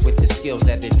 You lack with the skills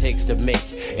that it takes to make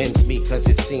ends meet, cause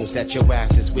it seems that your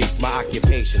ass is weak. My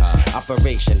occupation's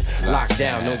operation,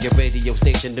 lockdown on your radio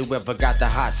station. Whoever got the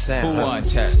hot sound. Who on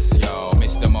test, y'all?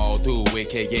 Mr. Muldu,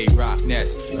 aka Rock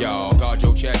Nest, y'all. Guard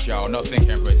your chest, y'all. Nothing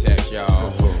can protect y'all.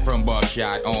 From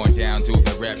buckshot on down to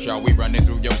the rep, y'all. We running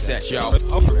through your set, y'all.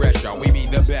 Over rest, y'all. We be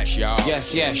the best, y'all.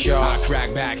 Yes, yes, y'all. I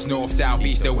crack backs north, south,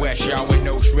 east, and west, y'all. With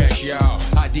no stress, y'all.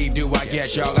 How deep do I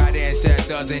get, y'all? Got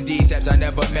ancestors and D-sets I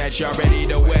never met, y'all. Ready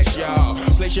to west, y'all.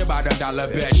 Place your bottom dollar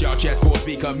bet, y'all. Chessboards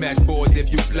become mess boards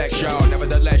if you flex, y'all.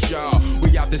 Nevertheless, y'all.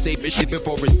 We out to save this shit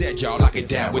before it's dead, y'all. Lock it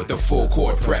down with the full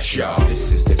court press, y'all.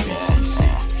 This is the BCC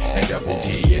and Double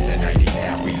D in the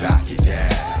 99. We lock it down.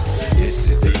 This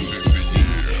is the BCC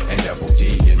and Double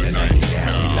D in the 99.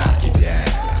 We lock it down.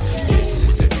 This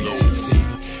is the BCC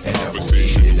and Double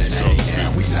D in the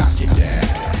 99. We lock it down.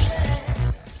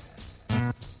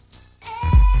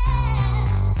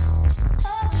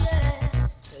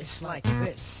 It's like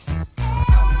this.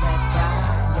 I'm that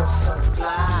guy, you're so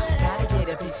fly. Gotta get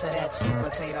a piece of that sweet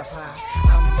potato pie.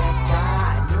 I'm that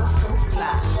guy, you're so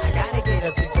fly. I gotta get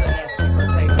a piece of that sweet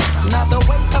potato pie. Now the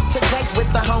way up to date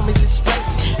with the homies is straight.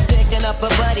 Picking up a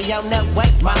buddy on that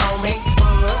weight, my homie.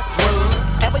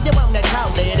 Ever you wanna call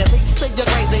it, a piece to your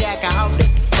crazy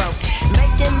alcoholics, folk.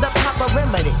 Making the proper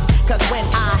remedy, cause when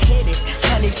I hit it,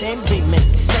 honey's envy me.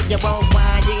 Say you won't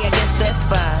wine, yeah, I guess that's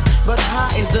fine. But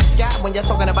high is the sky when you're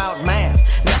talking about mass.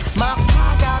 Now, my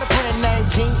pie got a friend named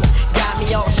Gene. Got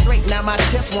me all straight, now my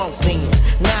tip won't bend.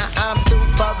 Now I'm through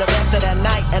for the rest of the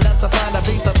night, unless I find a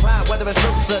piece of pie, whether it's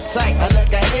loose or tight.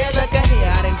 Look at here,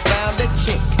 I done found a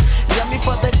chick. Yummy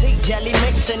for the tea, jelly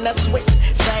mix and a switch.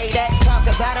 Say that talk,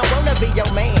 cause I don't wanna be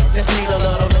your man. Just need a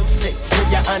little music, do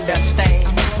you understand?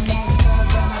 I'm all messed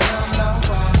up and I don't know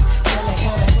why. Feeling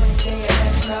kinda freaky and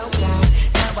that's no lie.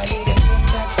 Now I need a chick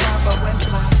that's proper and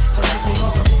fly to make me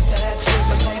off a piece of that sweet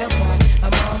potato pie.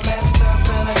 I'm all messed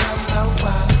up and I don't know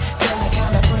why. Feeling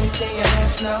kinda freaky and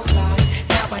that's no lie.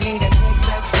 Now I need a chick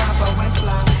that's proper and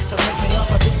fly to make me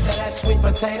off a piece of that sweet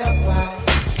potato pie.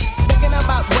 Thinking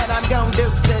about what I'm gonna do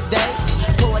today.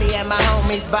 40 and my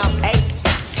homies about 8.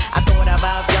 I thought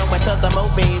about going to the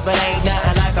movies, but ain't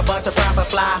nothing like a bunch of proper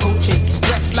fly hoochies.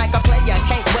 Dressed like a player,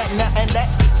 can't wear nothing less.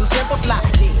 So simple fly,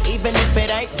 yeah, even if it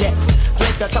ain't jets.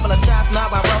 Drink a couple of shots, now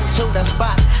I roll to the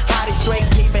spot. Hottie straight,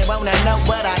 keep it, wanna know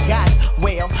what I got.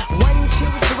 Well, 1, 2,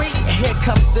 3, here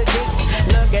comes the D.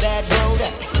 Look at that road.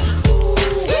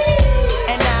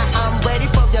 And now I'm ready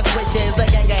for your switches. I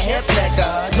gang a hip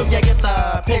liquor. Do you get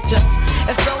the picture?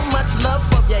 And so much love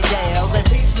for your yells. And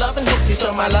peace, love, and hoochies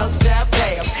so my love tap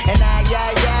pals. And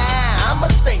I'ma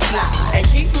stay fly. And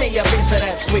keep me a piece of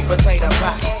that sweet potato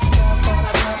pie.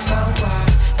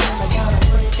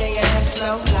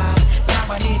 Now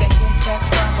I need a chick that's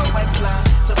proper and fly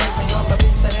to make me off a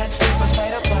piece of that sweet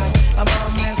potato pie. I'm all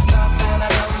messed up and I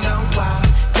don't know why.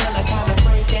 Feeling kinda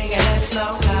freaky and that's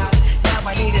no lie. Now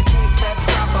I need a chick that's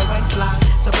proper and fly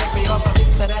to make me off a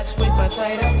piece of that sweet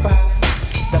potato pie.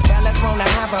 The fellas wanna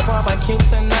have a barbecue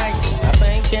tonight. I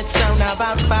think it's on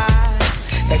about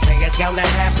 5. They say it's gonna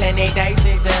have plenty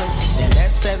Daisy Dukes, and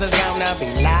that says it's gonna be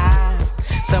live.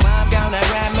 So I'm gonna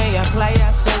grab me a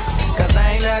player suit, cause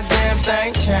ain't a damn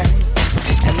thing changed.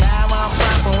 And now I'm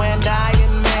proper and I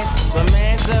admit, but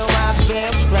man do I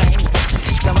feel strange.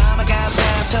 So I'ma go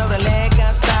down to the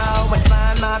liquor store and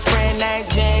find my friend named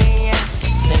Gene.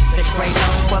 6 straight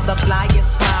home for the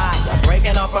flyest pie. I'm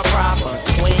breaking off a proper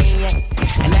twin.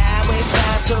 And now it's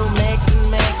time to mix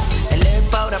and look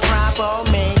for the proper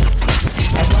mix.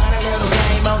 And run a little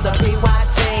game on the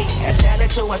PYT and tell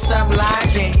it to us something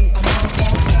like it. I'm all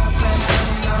messed up and I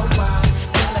don't know why.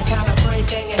 Feeling kinda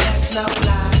freaky and that's no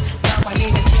lie.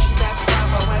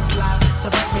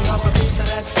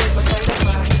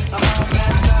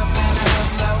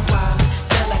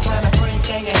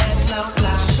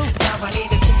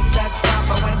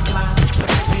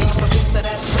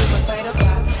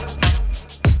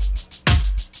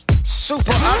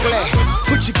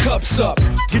 your cups up,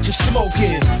 get your smoke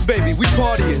in. Baby, we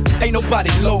partying, ain't nobody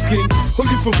loking. Who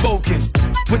you provoking?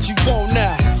 What you want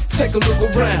now? Take a look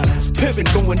around, it's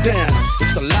pimpin' going down.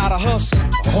 It's a lot of hustle,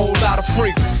 a whole lot of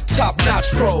freaks.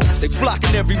 Top-notch pros, they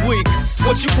flocking every week.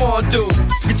 What you wanna do?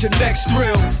 Get your next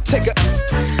thrill. Take a...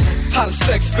 How does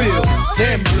sex feel?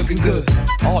 Damn, you looking good.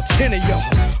 All 10 of y'all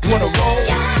wanna roll?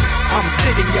 I'm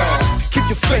digging y'all. Keep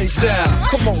your face down.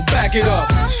 Come on, back it up.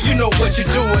 You know what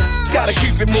you're doing. Gotta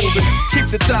keep it moving.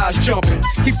 Keep the thighs jumping.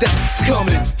 Keep that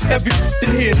coming. Every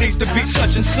in here needs to be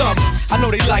touching something. I know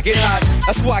they like it hot.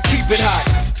 That's why I keep it hot.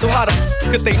 So how the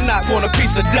could they not want a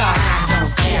piece of dime? I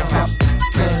don't care,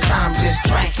 cause I'm just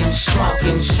drinking,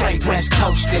 smoking, straight west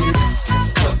coasting.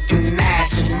 Putting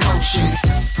ass in motion.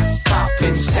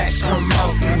 Popping, sex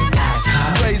promoting.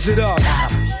 Raise it up.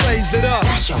 Raise it up.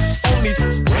 Only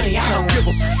really, I don't give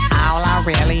a. All I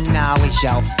really know is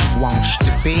yo wants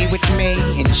to be with me,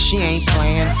 and she ain't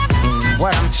playing. And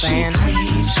what I'm saying, she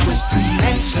creeps with me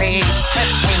and sleeps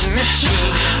between the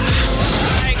sheets.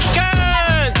 Hey,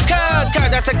 cut,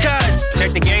 that's a cut.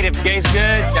 Check the gate. If the gate's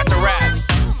good, that's a wrap.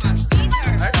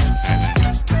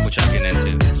 What y'all getting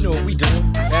into? You know what we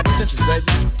doing? Bad intentions, baby.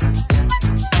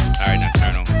 All right,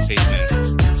 Nocturnal. Peace, man.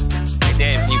 Hey,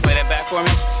 Dave, can you play that back for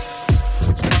me?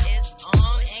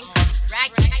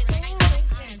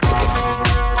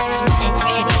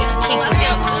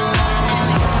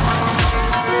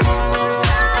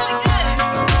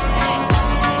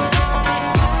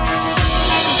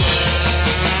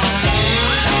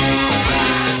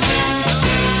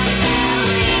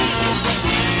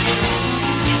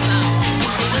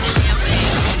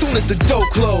 Soon as the door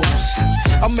close,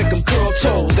 I make them curl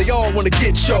toes. They all wanna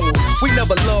get chose. We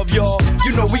never love y'all,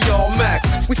 you know we all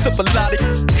max. We sip a lot of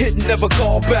hit and never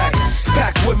call back.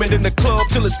 Pack women in the club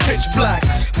till it's pitch black.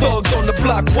 Thugs on the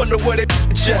block wonder where they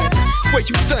at. Where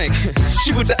you think?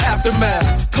 She with the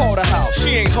aftermath. Call the house,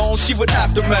 she ain't home, she with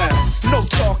aftermath. No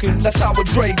talking, that's how a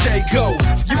Dre day go.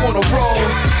 You wanna roll?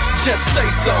 Just say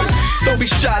so. Don't be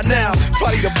shy now,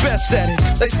 probably the best at it.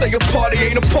 They say a party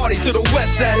ain't a party till the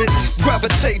West at it.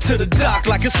 Gravitate to the dock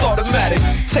like it's automatic.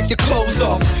 Take your clothes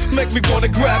off, make me wanna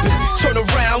grab it. Turn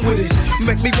around with it,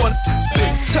 make me want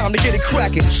it. Time to get it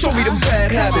cracking, show me them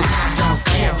bad habits. I don't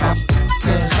care,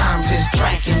 cause I'm just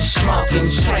drinking, smoking,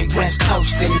 straight west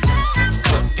coasting.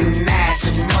 Putting ass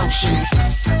in motion,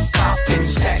 popping,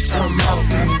 sex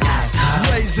promoting.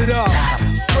 Raise it up,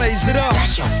 raise it up.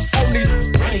 Only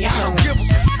really, I don't give a.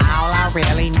 All I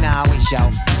really know is yo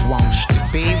wants to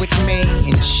be with me,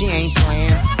 and she ain't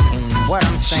playing. And what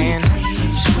I'm saying, she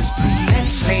creeps with me and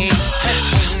sleeps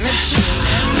between the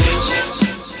sheets.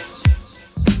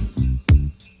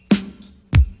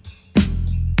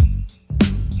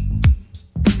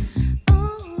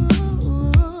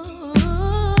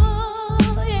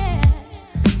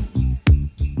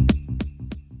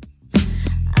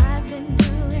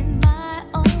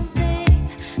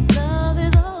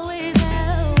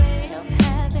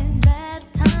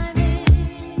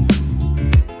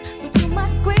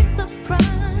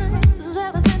 Surprise,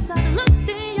 ever since I looked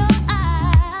in your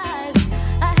eyes,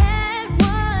 I had one.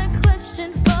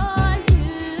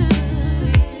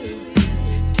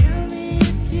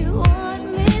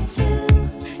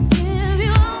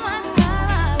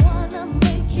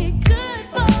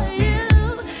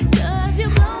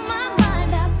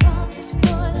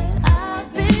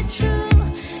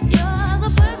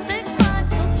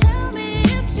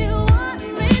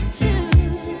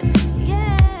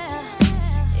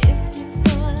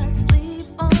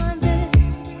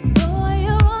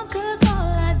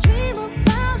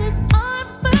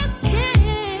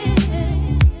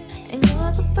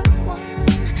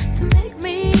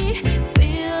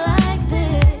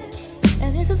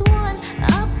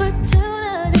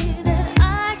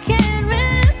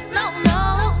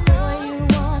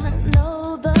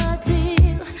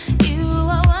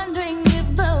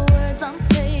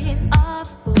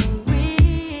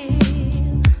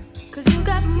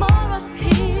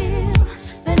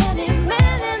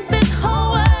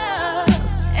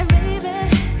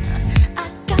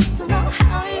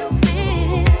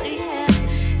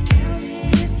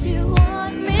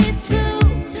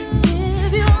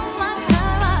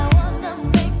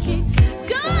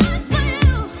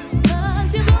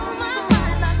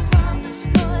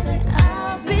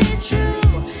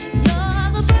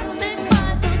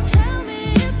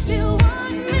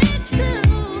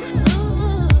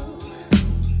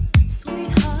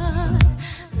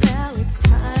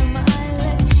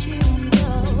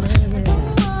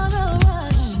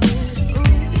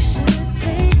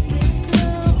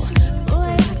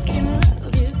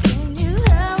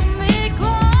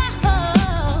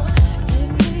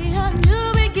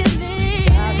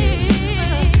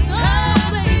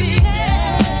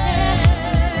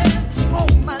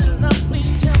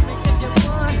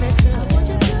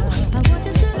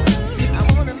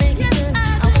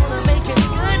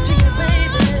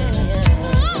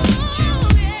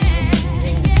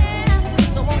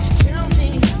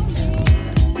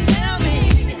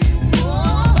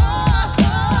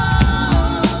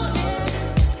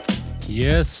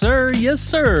 Yes, sir. Yes,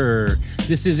 sir.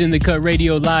 This is In the Cut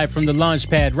Radio live from the launch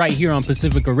pad right here on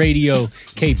Pacifica Radio,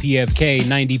 KPFK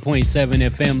 90.7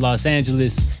 FM Los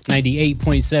Angeles, 98.7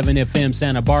 FM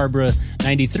Santa Barbara,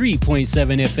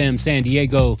 93.7 FM San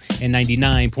Diego, and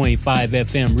 99.5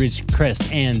 FM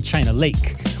Ridgecrest and China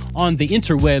Lake. On the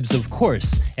interwebs, of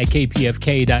course, at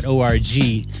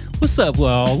kpfk.org. What's up,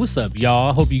 well? What's up,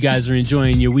 y'all? Hope you guys are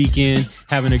enjoying your weekend,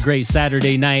 having a great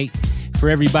Saturday night. For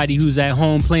everybody who's at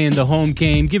home playing the home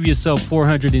game, give yourself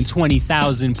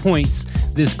 420,000 points.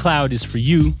 This cloud is for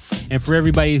you. And for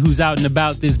everybody who's out and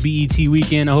about this BET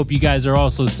weekend, I hope you guys are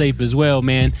also safe as well,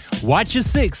 man. Watch your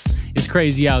six. It's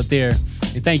crazy out there.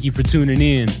 And thank you for tuning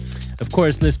in. Of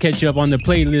course, let's catch you up on the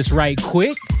playlist right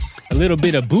quick. A little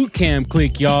bit of boot camp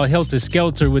click, y'all. Helter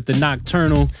Skelter with the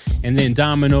Nocturnal, and then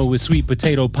Domino with Sweet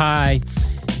Potato Pie.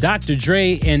 Dr.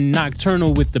 Dre and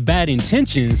Nocturnal with the Bad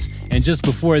Intentions. And just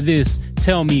before this,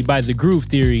 Tell Me by The Groove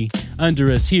Theory. Under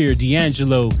us here,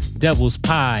 D'Angelo, Devil's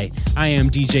Pie. I am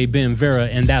DJ Ben Vera,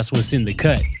 and that's what's in the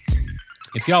cut.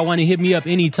 If y'all want to hit me up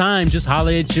anytime, just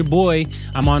holler at your boy.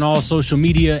 I'm on all social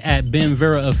media at Ben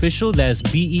Vera Official. That's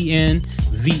BenVera,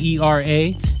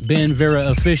 Ben Vera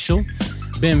Official.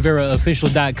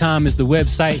 BenVeraOfficial.com is the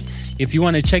website. If you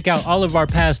want to check out all of our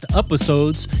past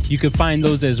episodes, you can find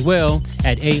those as well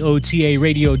at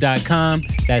AOTARadio.com.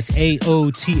 That's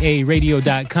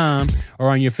AOTARadio.com. Or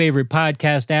on your favorite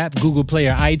podcast app, Google Play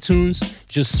or iTunes.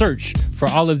 Just search for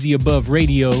All of the Above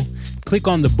Radio. Click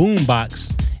on the boom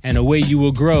box, and away you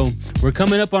will grow. We're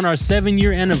coming up on our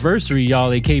 7-year anniversary,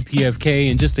 y'all, at KPFK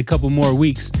in just a couple more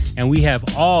weeks. And we have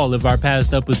all of our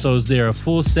past episodes there, a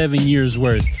full 7 years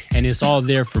worth. And it's all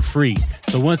there for free.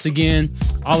 So once again,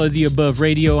 All of the Above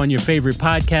Radio on your favorite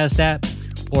podcast app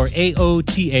or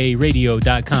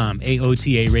AOTARadio.com,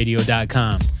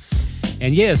 AOTARadio.com.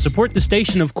 And yeah, support the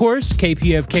station, of course.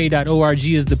 KPFK.org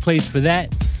is the place for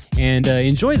that. And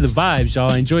enjoy the vibes,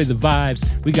 y'all. Enjoy the vibes.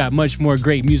 We got much more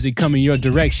great music coming your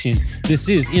direction. This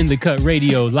is In the Cut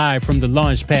Radio, live from the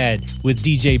launch pad with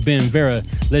DJ Ben Vera.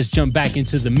 Let's jump back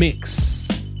into the mix.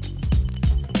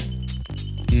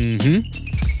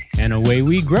 And away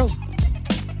we grow.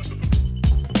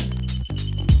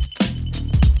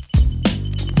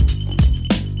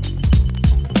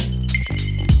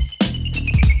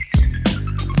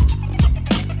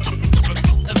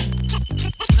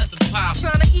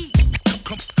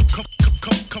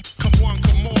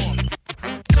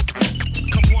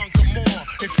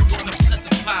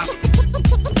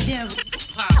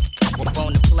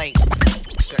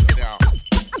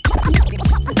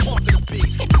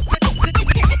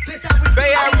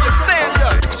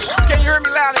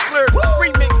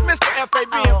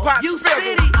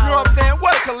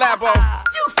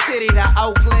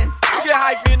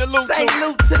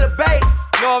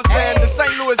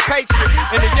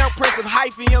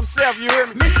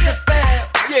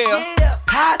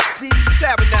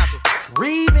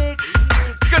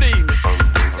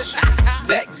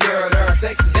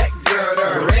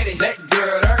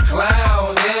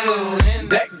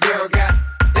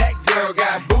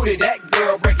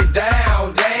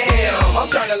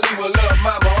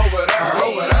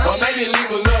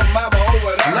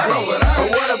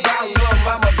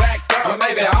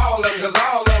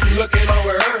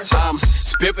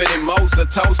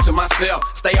 Toast to myself,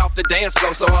 stay off the dance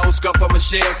floor so I don't scuff up my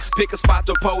shells. Pick a spot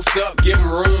to post up, give them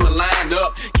room to line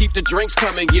up. Keep the drinks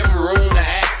coming, give them room to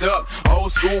act up.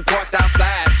 Old school parked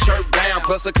outside, chirp down.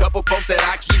 Plus a couple folks that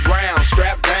I keep round,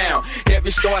 strapped down.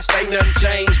 Every score stay nothing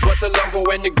changed but the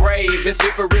logo and the grave. It's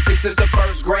been horrific since the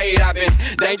first grade. I've been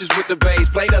dangerous with the bass,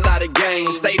 played a lot of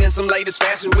games. Stayed in some latest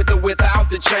fashion with or without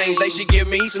the change. They should give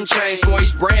me some change for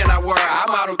each brand I wear.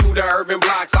 I'm out through the urban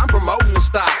blocks, I'm promoting the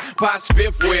stock. Pot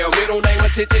spiff well, middle name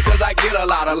attention cause I get a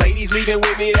lot of ladies leaving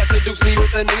with me that seduce me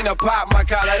with the Nina Pop. My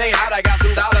collar they hot, I got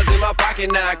some dollars in my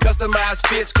pocket now. Customized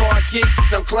fits, car kick,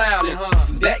 I'm clowning.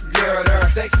 That girl there,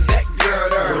 sexy, that girl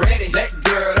there, ready, that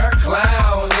girl there,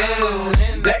 clowning.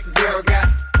 That girl got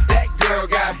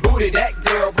booty, that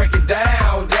girl break it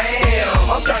down,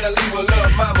 damn. I'm trying to leave a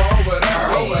little mama over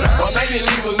there, or maybe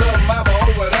leave a little mama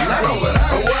over there.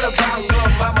 But what about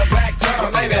little mama back there?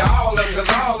 Maybe all of them,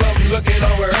 cause all of them looking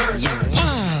over her.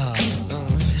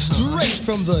 Straight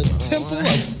from the temple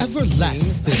of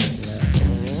everlasting.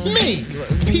 Me,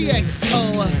 PXO,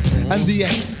 and the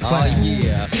X-Clan.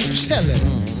 Chillin',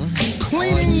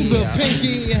 cleaning the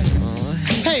pinky.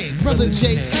 Hey, Brother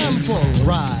J, time for a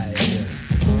ride.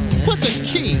 Put the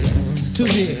key to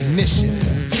the ignition.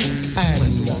 And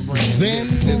then...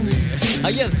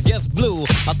 Yes, Blue,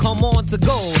 I come on to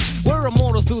gold. We're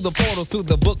immortals through the portals, through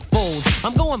the book folds.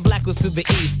 I'm going backwards to the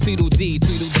east, Tweedledee,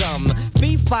 Tweedledum.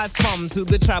 Fee, fi, fum to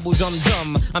the tribal drum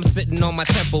drum. I'm sitting on my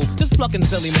temple, just plucking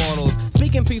silly mortals.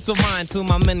 Speaking peace of mind to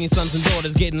my many sons and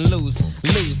daughters getting loose.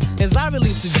 As I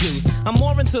release the juice, I'm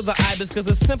more into the ibis cause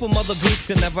a simple mother goose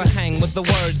can never hang with the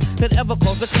words that ever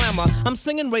cause a clamor. I'm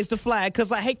singing raise the flag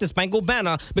cause I hate the spangled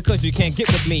banner. Because you can't get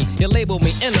with me, you label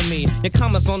me enemy. Your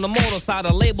comments on the mortal side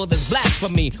are labeled as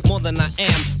blasphemy. More than I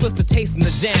am, plus the taste in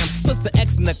the jam, plus the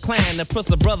X in the clan, and plus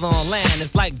the brother on land.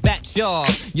 It's like that, y'all,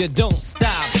 you don't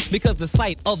stop. Because the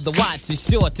sight of the watch is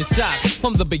sure to shock.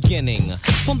 From the beginning,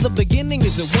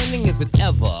 is it winning, is it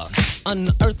ever?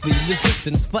 Unearthly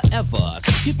resistance forever.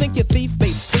 You think your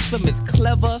thief-based system is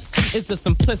clever? It's a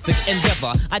simplistic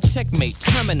endeavor. I checkmate,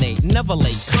 terminate, never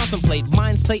late, contemplate.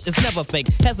 Mind state is never fake,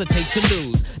 hesitate to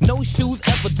lose. No shoes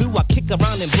ever do, I kick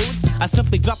around in boots. I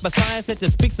simply drop a science that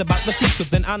just speaks about the future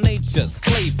within our nature's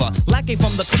flavor. Lacking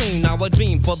from the clean, now a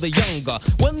dream for the younger.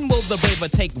 When will the braver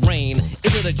take reign?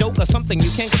 Is it a joke or something you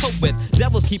can't cope with?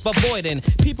 Devils keep avoiding,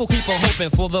 people keep on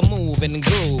hoping for the move and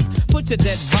groove. Put your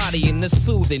dead body in the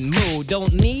soothing mood.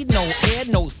 Don't need no air,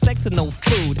 no sex, and no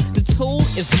food. The tool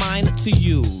is mine to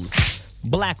use.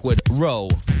 Blackwood Row.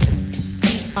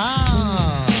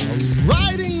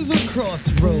 Riding the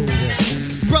crossroad.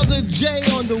 Brother J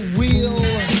on the wheel.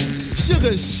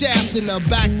 Sugar Shaft in the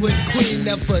back with Queen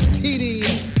Nefertiti.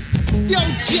 Yo,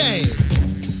 Jay,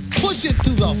 push it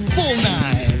to the full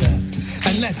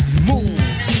 9 and let's move.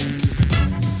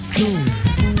 Zoom.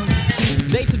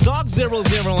 Day to dark, 0,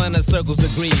 0, and a circle's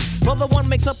degrees. Brother one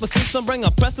makes up a system, bring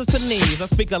oppressors to knees. I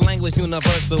speak a language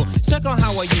universal, check on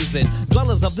how I use it.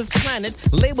 Dwellers of this planet,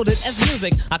 labeled it as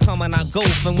music. I come and I go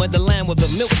from where the land where the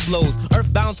milk flows.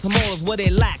 Earthbound tomorrows where they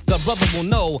lack, a brother will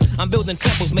know. I'm building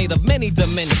temples made of many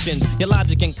dimensions. Your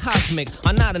logic and cosmic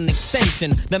are not an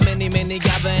extension. The many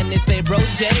gather and they say, bro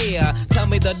J, tell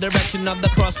me the direction of the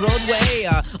crossroad way.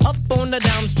 Up on the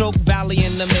downstroke valley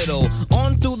in the middle.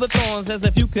 On through the thorns as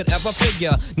if you could ever figure.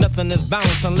 Nothing is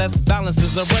balanced unless balance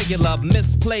is irregular.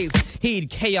 Misplaced, heed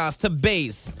chaos to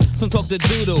base. Some talk to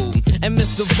doodle and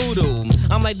Mr. Voodoo.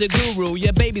 I'm like the guru,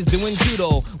 your baby's doing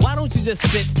judo. Why don't you just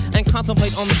sit and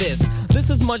contemplate on this?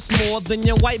 This is much more than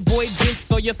your white boy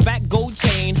disc or your fat gold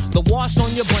chain. The wash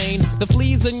on your brain, the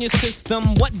fleas in your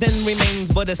system. What then remains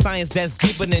but a science that's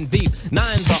deeper than deep?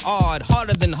 Nines are odd,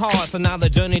 harder than hard. So now the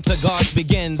journey to God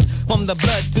begins. From the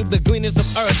blood to the greenness of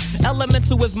earth.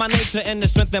 Elemental is my nature and the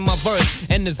strength in my birth.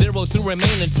 And the 0 to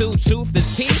remain until truth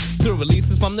is key to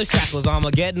releases from the shackles.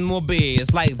 Armageddon will be.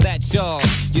 It's like that, y'all.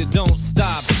 You don't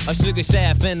stop. A Sugar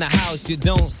Shaft in the house. You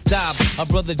don't stop. A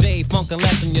Brother J Funk and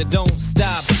lesson. You don't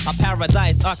stop. A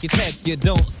Paradise Architect. You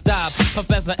don't stop.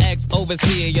 Professor X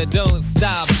Overseer. You don't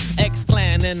stop. X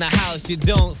Clan in the house. You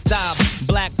don't stop.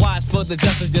 Black Watch for the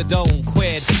justice. You don't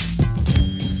quit.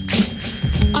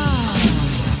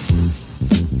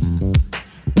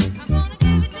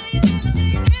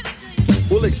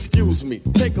 Well, excuse me,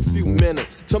 take a few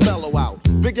minutes to mellow out.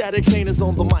 Big Daddy Kane is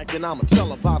on the mic and I'ma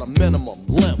tell about a minimum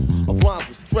length of rhymes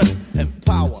with strength and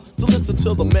power. So listen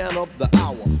to the man of the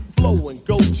hour. Flow and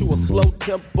go to a slow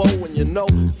tempo and you know,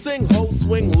 sing ho,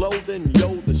 swing low, then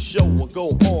yo, the show will go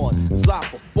on as I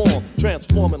perform,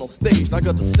 transforming on stage like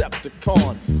a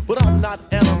Decepticon. But I'm not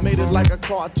animated like a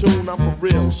cartoon, I'm for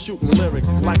real, shooting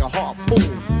lyrics like a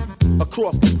harpoon.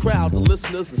 Across the crowd, the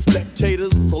listeners and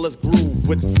spectators, so let's groove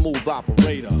with the smooth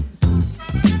operator.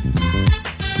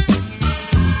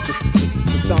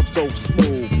 Just sound so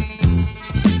smooth.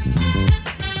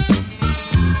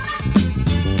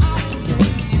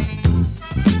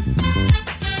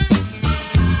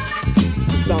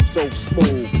 Just sound so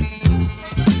smooth.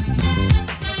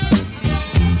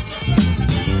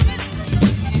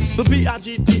 The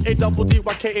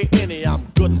B-I-G-D-A-double-D-Y-K-A-N-E, I'm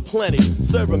good and plenty,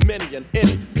 serving many and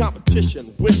any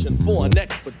competition, wishing for an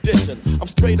expedition. I'm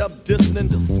straight up dissing and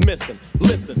dismissing.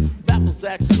 Listen, battles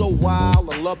act so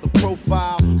wild, I love the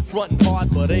profile, frontin'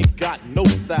 hard but ain't got no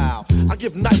style. I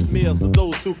give nightmares to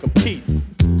those who compete.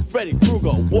 Freddy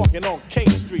Krueger walking on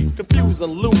King Street, confuse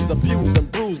and lose, abuse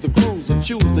and bruise the grooves, and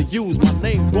choose to use my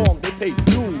name wrong, they pay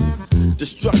dues.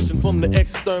 Destruction from the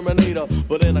exterminator,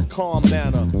 but in a calm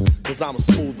manner, cause I'm a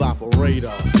smooth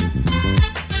operator.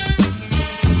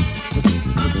 Just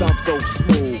sound so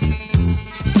smooth.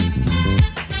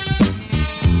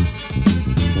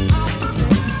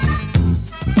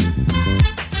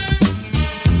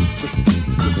 Just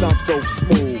sound so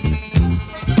smooth.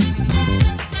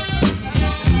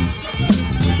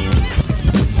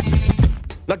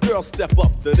 Now girl, step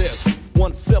up to this.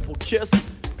 One simple kiss,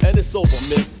 and it's over,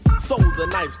 miss. Sold a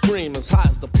nice dream, as high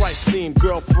as the price seemed.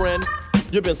 Girlfriend,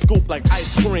 you've been scooped like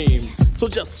ice cream. So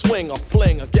just swing or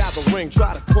fling, or gather ring,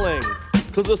 try to cling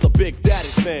cause it's a Big Daddy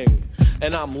thing.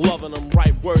 And I'm loving them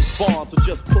right words born, so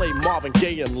just play Marvin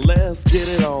Gaye and let's get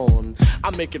it on.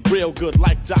 I make it real good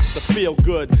like Dr.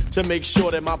 Feelgood to make sure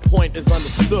that my point is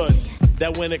understood.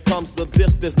 That when it comes to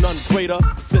this, there's none greater.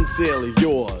 Sincerely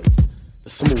yours, the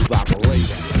smooth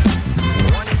operator.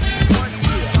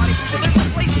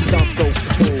 You sound so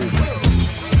smooth.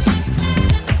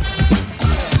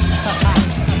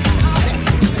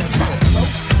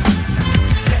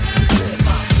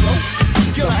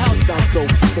 Your house sounds so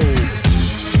smooth.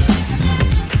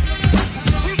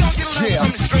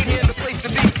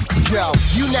 Yo,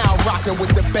 you now rockin'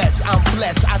 with the best. I'm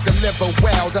blessed, I deliver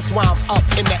well. That's why I'm up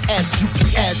in the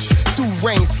SUPS. Through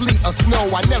rain, sleet, or snow,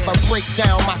 I never break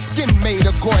down. My skin made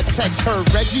of Gore-Tex.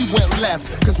 Heard Reggie went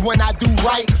left. Cause when I do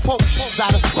right, pokes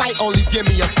out of spite, only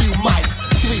give me a few mics.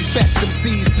 3 best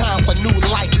MCs, time for new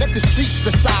light. Let the streets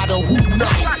decide on who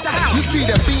nice. You see,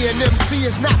 the being MC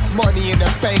is not money in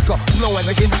the bank or blowing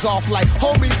against off like,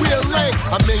 homie, we're lame.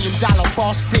 $1 million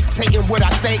boss dictating what I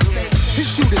think.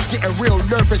 His shooters getting real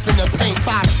nervous in the paint.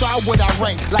 5-star would I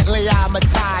rank like Leah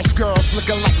Mataj. Girls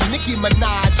looking like Nicki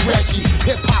Minaj, Reggie.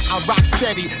 Hip hop, I rock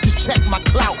steady. Just check my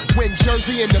clout. When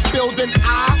Jersey in the building,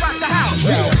 I rock the house.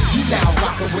 Yo, you now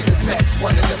rockin' with the best,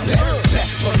 one of the best.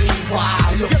 Best believe why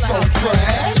I look so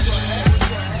fresh.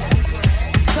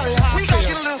 Tell you how I feel.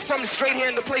 Get a little something straight here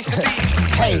in the place to be.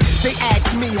 Hey, they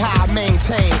ask me how I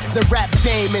maintain the rap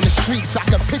game in the streets. I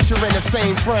can picture in the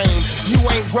same frame. You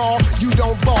ain't raw, you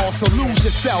don't ball, so lose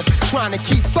yourself. Trying to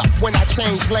keep up when I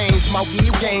change lanes. My weed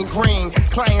gain green.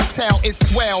 Clientele is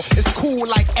swell. It's cool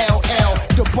like LL.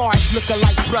 The bars looking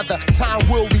like brother. Time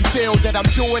will reveal that I'm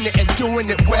doing it and doing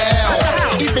it well.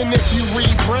 Even if you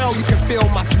read Braille, you can feel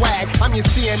my swag. I'm your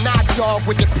CNI dog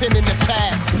with the pen in the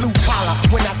pad. Blue collar.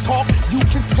 When I talk, you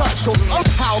can touch on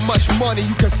how much money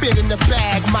you can fit in the bag.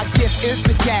 My gift is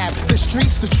the gab, the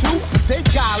streets the truth. They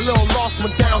got a little lost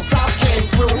when down south came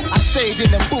through. I stayed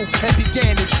in the booth and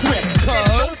began to trip,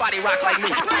 cause nobody rock like me.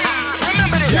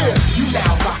 Remember this. Yeah, you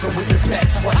now rockin' with the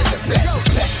best, one of the best.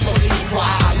 Best believe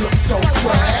why I look so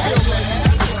fresh.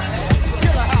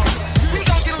 We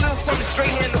gon' get a little something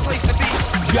straight here in the place to be.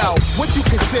 Yo, what you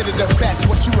consider the best?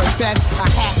 What you invest?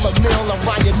 $500,000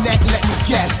 around your neck, let me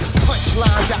guess.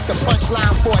 Punchlines after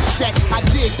punchline for a check. I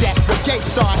did that, but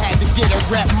Gangstar had to get a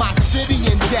rep. My city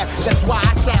in depth, that's why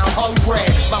I sound hungry.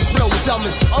 My flow dumb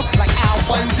as like Al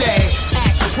Bundy.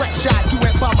 Ask Stretch, I do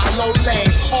it by my low lane.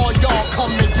 All y'all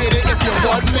come to get it if you're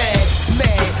one man.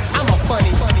 Man, I'm a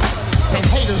funny. And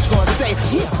haters gonna say,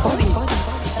 yeah, funny.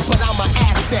 But I'm an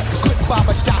asset, good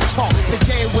barbershop talk. The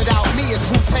game without me is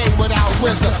Wu-Tang without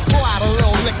Wizard. Pour out a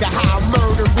little liquor, how I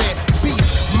murder it. Beef,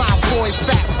 my boys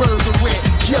fat burger it.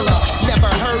 Killer, never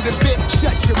heard of it?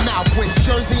 Shut your mouth. When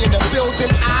Jersey in the building,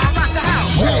 I rock the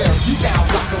house. Yeah, you now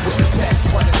rockin' with the best,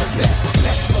 one of the best.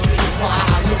 Best believe why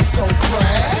I look so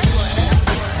fresh.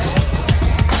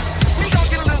 We gon'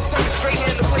 get a little something straight here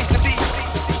in the place to be.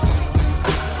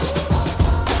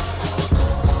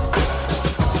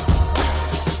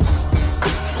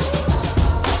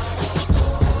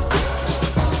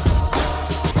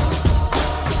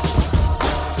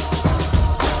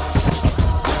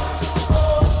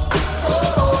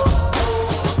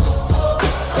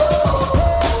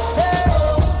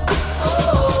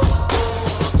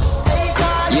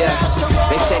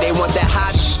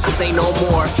 Say no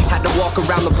more. Had to walk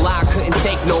around the block, couldn't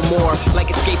take no more. Like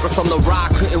escaper from the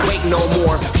rock, couldn't wait no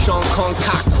more. Sean Kong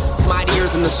cock, mightier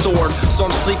than the sword. So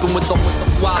I'm sleeping with the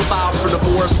Wi-Fi for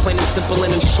divorce. Plain and simple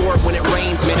and in short. When it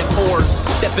rains, man, it pours.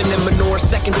 Stepping in manure,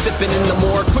 second sipping in the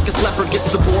more. Quickest leopard gets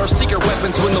the boar. Secret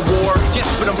weapons win the war. Yes,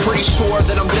 but I'm pretty sure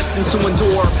that I'm destined to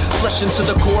endure. Flesh into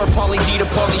the core, Pauly D to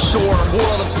Pauly Shore.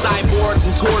 World of cyborgs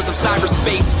and tours of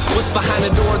cyberspace. What's behind the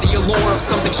door? The allure of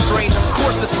something strange. Of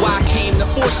course, that's why I came. The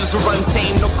forces are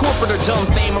untamed. No corporate or dumb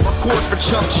fame. I record for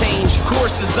chump change.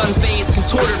 Course is unfazed,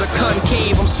 contorted or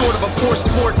concave. I'm sort of a poor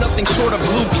sport, nothing short of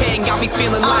Liu Kang. Got me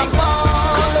feeling like I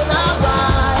fall and I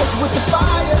rise with the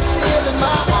fire still in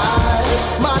my eyes.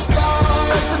 My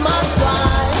scars and my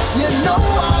stride. You know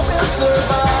I will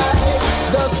survive.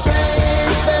 The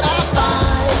strength that I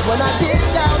find when I dig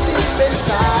down deep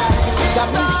inside got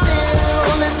me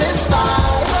still in this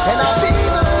fight, and I'll be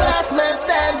the last man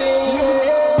standing.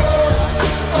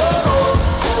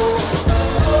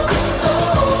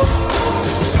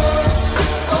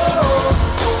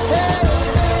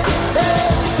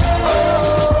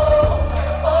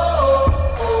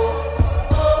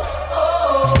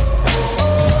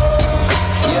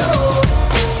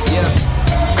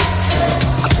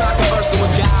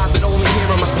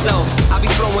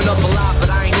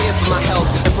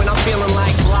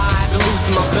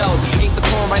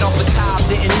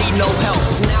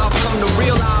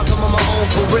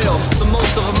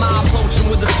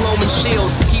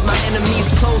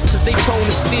 cause they prone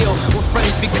to steal. When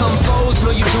friends become foes, know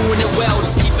you're doing it well.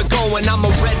 Just keep it going, I'm a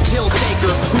red pill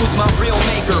taker. Who's my real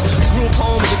maker? Group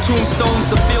homes or tombstones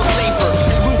to feel safer.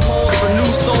 Loopholes for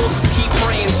new souls, just keep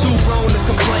praying. Too prone to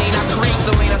complain, I create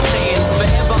the lane I stay in.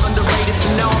 Forever underrated, so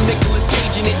now I'm Nicolas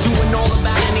Cage in it. Doing all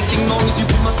about anything long as you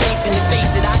put my face in it.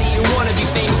 Face it, I didn't wanna be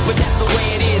famous, but that's the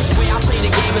way it is. The way I play the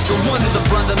game is the wonder the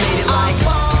brother made it like. I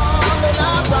fall and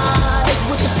I rise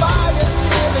with the fire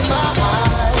still in my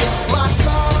eyes. My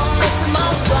scars and my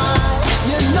stride,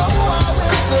 you know I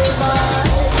will survive.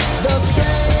 The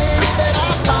strength that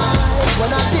I find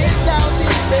when I dig down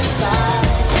deep inside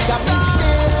got me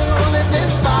still in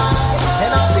this fight,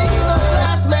 and I'll be the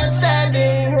last man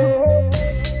standing.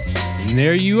 And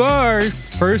there you are.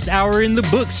 First hour in the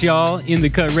books, y'all. In the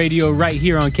Cut Radio right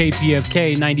here on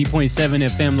KPFK 90.7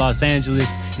 FM Los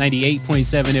Angeles,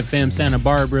 98.7 FM Santa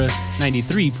Barbara,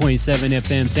 93.7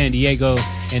 FM San Diego,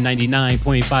 and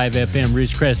 99.5 FM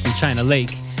Ridgecrest and China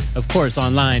Lake. Of course,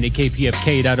 online at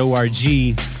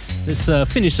kpfk.org.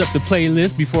 Let's finish up the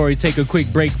playlist before we take a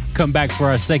quick break, come back for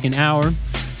our second hour.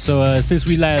 So since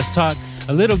we last talked,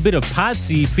 a little bit of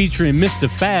Potsy featuring Mr.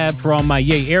 Fab for all my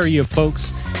Yay Area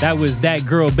folks. That was That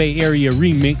Girl Bay Area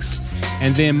remix.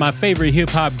 And then my favorite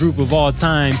hip-hop group of all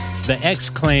time, the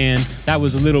X-Clan. That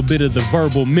was a little bit of the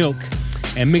Verbal Milk.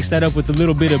 And mixed that up with a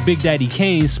little bit of Big Daddy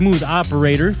Kane, Smooth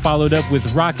Operator, followed up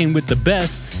with Rockin' with the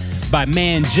Best by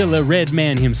Mangilla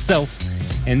Redman himself.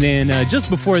 And then just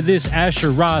before this,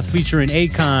 Asher Roth featuring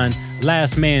Akon,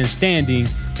 Last Man Standing.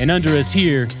 And under us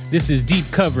here, this is Deep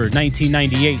Cover,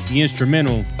 1998, the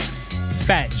instrumental,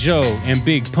 Fat Joe and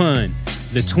Big Pun,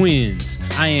 the Twins.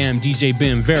 I am DJ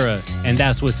Ben Vera, and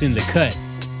that's what's in the cut.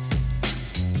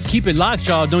 Keep it locked,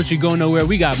 y'all. Don't you go nowhere.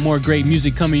 We got more great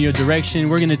music coming your direction.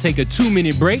 We're going to take a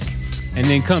 2-minute break and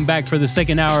then come back for the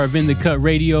second hour of In the Cut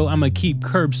Radio. I'm going to keep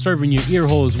curb serving your ear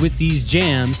holes with these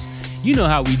jams. You know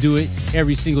how we do it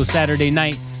every single Saturday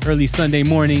night, early Sunday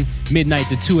morning, midnight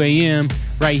to 2 a.m.,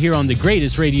 right here on the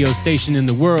greatest radio station in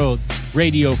the world,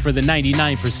 radio for the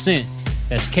 99%.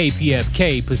 That's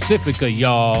KPFK Pacifica,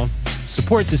 y'all.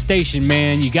 Support the station,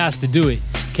 man. You got to do it.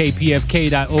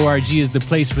 KPFK.org is the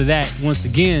place for that. Once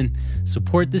again,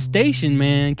 support the station,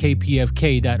 man.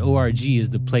 KPFK.org is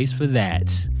the place for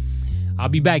that. I'll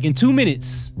be back in 2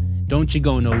 minutes. Don't you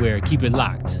go nowhere. Keep it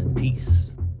locked. Peace.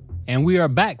 And we are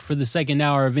back for the second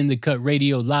hour of In the Cut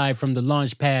Radio, live from the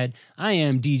launch pad. I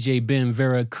am DJ Ben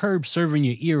Vera, curb serving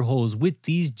your ear holes with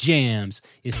these jams.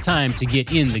 It's time to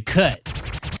get in the cut.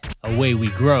 Away we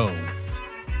grow.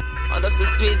 Oh, that's a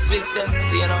sweet, sweet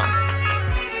sentence, you know.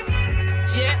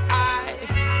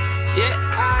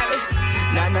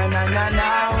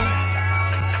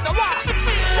 Now. So what?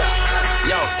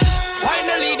 Yo.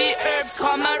 Finally the herbs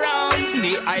come around.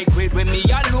 The high grade when me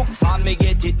a look for me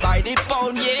get it by the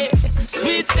pound, yeah.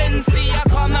 Sweet sensei a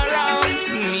come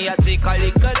around. Me a take a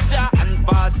little jar and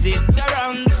pass it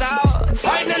around. So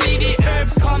finally the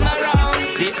herbs come around.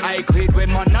 The high grade when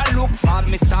man a look for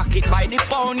me stock it by the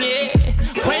pound, yeah.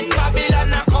 When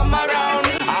Babylon a come around,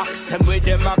 ask them where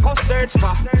them a go search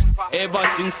for. Ever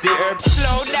since the herbs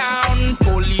slow down,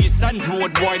 police and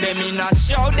road boy them in a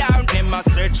showdown. Them a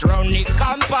search round the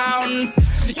compound.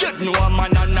 You know a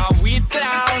man and a weed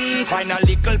clown. Find a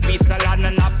little piece of land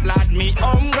and a plant me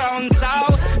home ground. So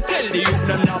tell the youth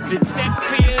them not fit set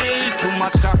feel. Too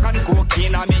much crack and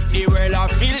cocaine I make the world a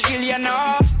feel ill, you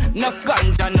know. Enough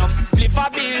ganja, enough spliff a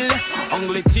bill.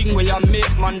 Only thing where you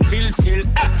make man feel still.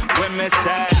 When me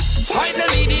say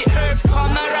finally the herbs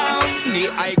come around. The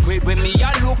high grade when me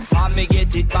a look for me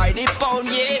get it by the pound,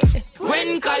 yeah.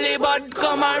 When Calibut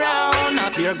come around,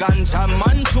 a pure ganja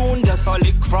man tune, just a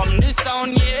lick from the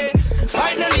sound, yeah.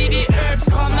 Finally the herbs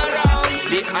come around.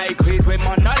 The high grade when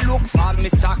man a look for me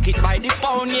stock it by the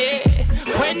pound, yeah.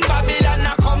 When Babylon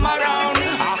a come around,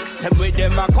 ask them where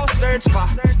them a go search for.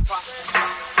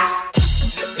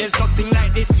 There's nothing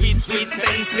like this sweet, sweet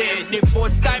sensei. The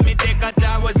first time me take a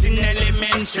job was in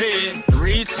elementary.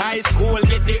 Reach high school,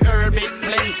 get the herb it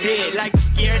plenty. Like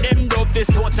scare them dope, this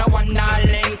watch a $1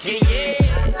 lanky, yeah.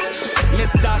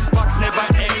 Mr. Spock's never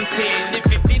empty. The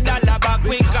 $50 bag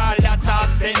we call that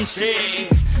half century.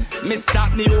 Me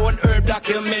start me own herb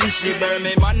documentary. Burn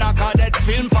me man I call that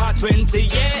film for 20,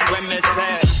 yeah. When me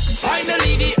say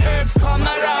finally the herbs come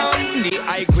around. The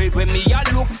high grade when me a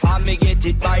look for me get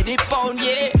it by the pound,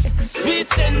 yeah. Sweet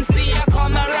sensei a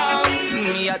come around.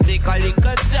 Me a take a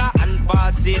little jar and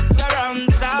pass it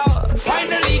around. So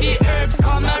finally the herbs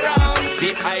come around.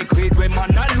 The high grade when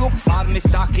man a look for me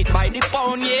stock it by the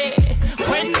pound, yeah.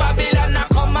 When Babylon a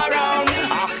come around,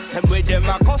 ask them where them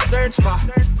a go search for.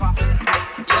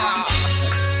 Yeah.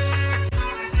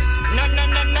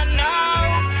 No.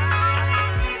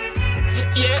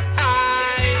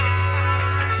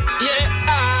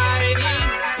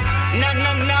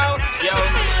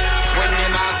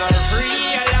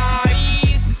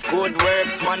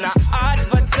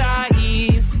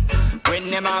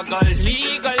 them a go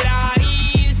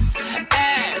legalize.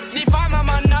 The farmer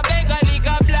man a beg a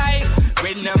legal fly.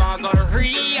 When them a go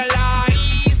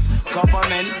realize,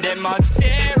 government them a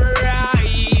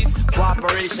terrorize,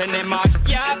 cooperation them a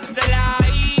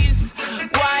capitalize.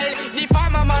 While the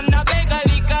farmer man a beg a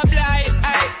legal fly.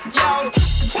 Yo,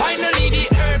 finally the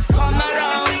herbs come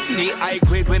around. The high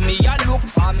grade when me a look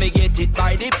for, me get it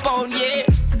by the pound, yeah.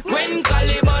 When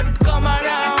Calibut come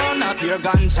around, a pure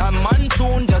ganja man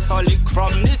tune, just a lick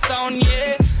from the sound,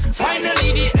 yeah.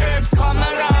 Finally the herbs come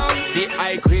around. The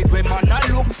high grade when man a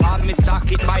look for, me stock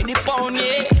it by the pound,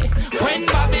 yeah. When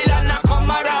Babylon a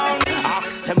come around,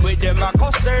 ask them where them a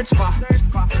go search for.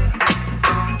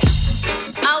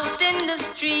 Out in the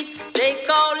street, they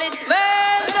call it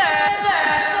murder.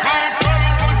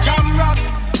 Jam rock,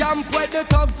 camp where the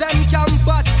thugs them camp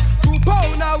at. 2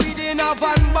 pounder within a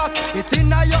van back. It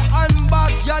inna your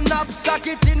handbag, your knapsack,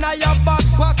 it inna your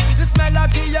backpack. The smell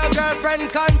of your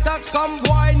girlfriend contact. Some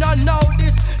boy not know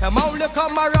this. Them only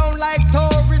come around like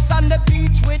tourists on the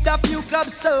beach with a few club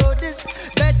sodas,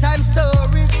 bedtime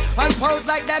stories, and pose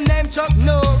like them name Chuck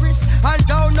Norris. And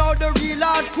don't know the real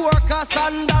hardcore, cause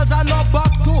sandals are no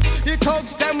back to. The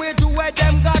thugs them we do where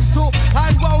them got to,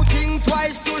 and won't think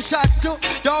twice to shot to.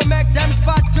 Don't make them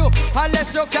spot you,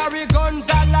 unless you carry guns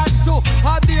a lot to.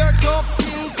 A beer tough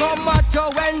king come at you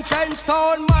when trench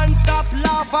town man stop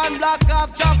laugh and block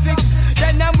off traffic.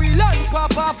 Then them we learn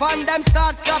pop off and them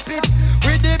start chop it.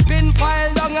 With the pin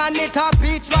file long and it a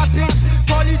beat rapid.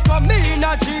 Police come in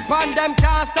a jeep and them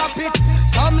can't stop it.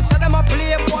 Some say them a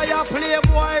playboy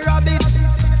rabbit.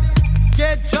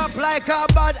 Get dropped like a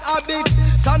bad habit.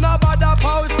 So no bother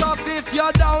post off if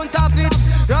you don't have it.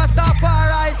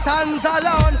 Rastafari stands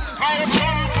alone.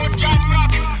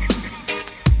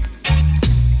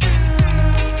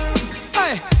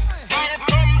 Hey.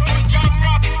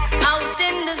 Out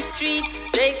in the street,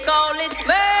 they call it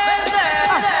murder.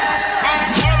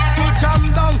 To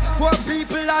jam down, poor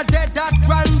people are dead at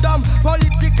random.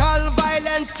 Political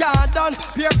violence can't done.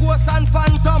 Pure ghosts and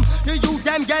phantom. The youth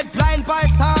them get blind by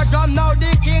stardom. Now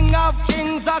the king of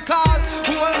kings are called.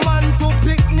 Whole man to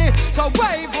pick me. So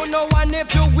wave on no one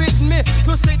if you with me.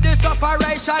 To see this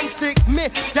operation sick me.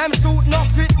 Them suit no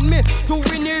fit me. To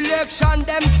win election,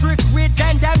 them trick with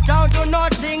them down to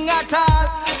nothing at all.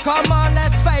 Come on,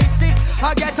 let's face it.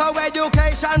 I get our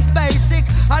education's basic.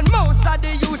 And most of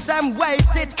the youth them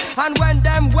waste it. And when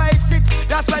them waste it,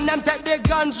 that's when them take the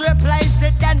guns, replace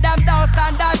it. Then them don't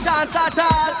stand a chance at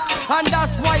all. And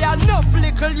that's why enough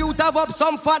little youth have up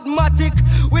some fatmatic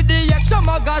with the extra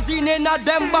magazine in a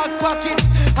them back pocket.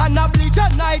 And a bleach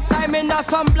at night time in a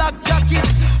some black jacket.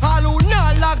 All who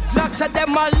not lock glocks said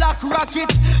them a lock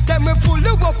rocket. Them we fully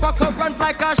up a current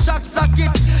like a shock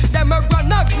socket. Them we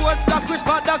run a road block which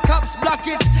but the cops block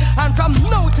it. And from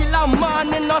now till a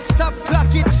morning no stop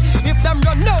clock it. If them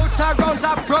run out of rounds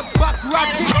a broke back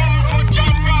ratchet.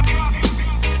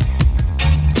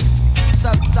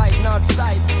 South side, north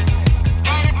side.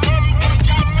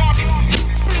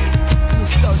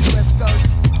 East coast, west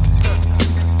coast.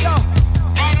 Yo.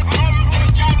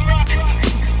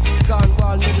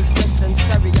 Cornwall, Middlesex and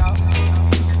Surrey, yo.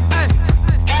 Hey.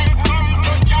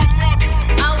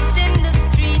 Out in the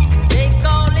street, they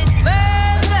call it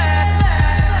murder.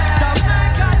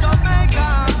 Jamaica, Jamaica.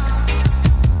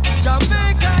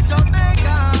 Jamaica,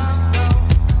 Jamaica.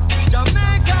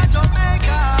 Jamaica,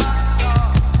 Jamaica.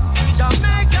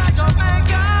 Jamaica,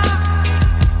 Jamaica.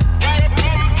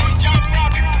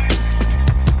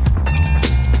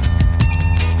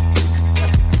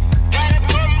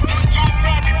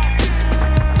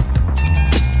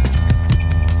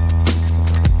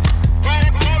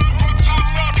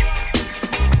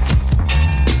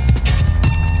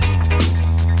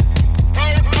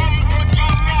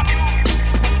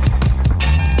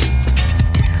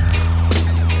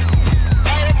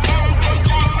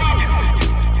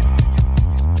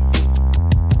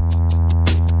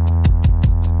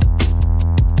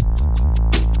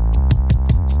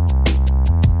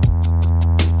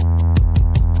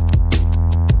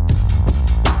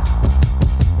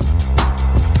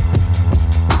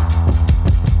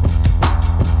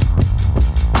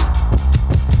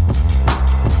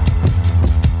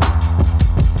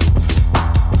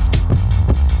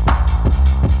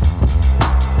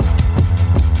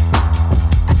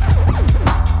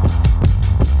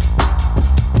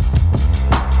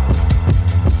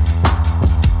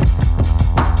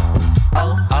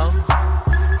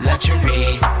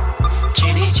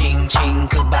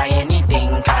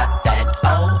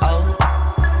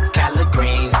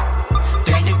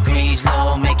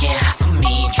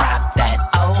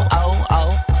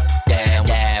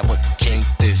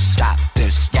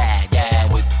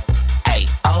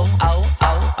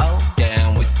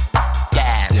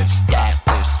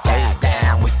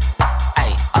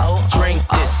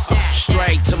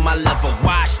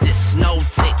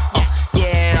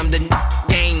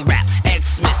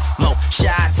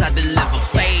 deliver.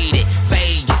 Faded,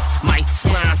 Vegas might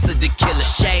sponsor the killer.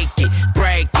 Shake it,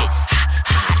 break it,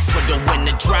 hot for the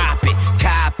winner. Drop it,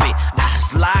 cop it.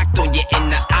 Eyes locked on your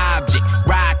inner object.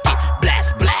 Rock it,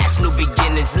 blast, blast. New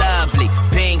beginnings, lovely.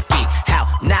 Pinky, how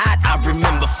not? I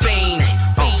remember fiending.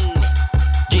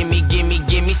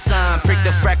 Gimme some. Prick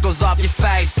the freckles off your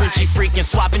face. Frenchy freaking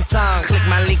swapping tongue. Click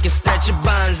my link and stretch your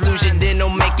buns. Lose your then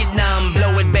don't make it numb.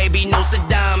 Blow it, baby, no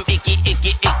Saddam. Icky,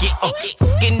 icky, icky.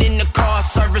 Getting in the car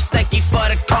service. Thank you for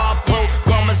the carpool.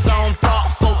 Chromosome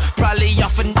thoughtful. Probably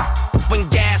off when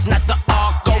gas, not the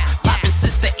arco. Poppin'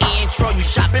 sister intro. You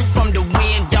shopping from the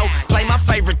window. Play my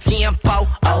favorite tempo.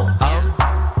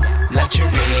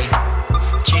 Luxury.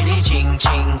 Chitty ching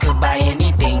ching. Could buy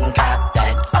anything. Cop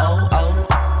that.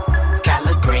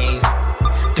 Greens,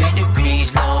 3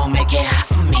 degrees low, make it hot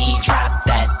for me. Drop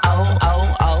that,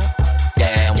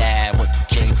 yeah, with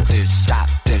check this, stop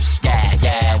this,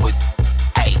 yeah, with,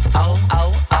 hey, down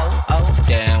with,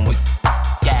 down with,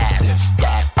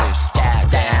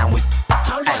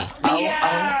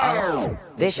 hey,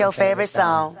 This your favorite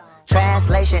song.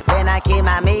 Translation, ven aquí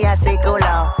mami así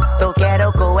culo. Tú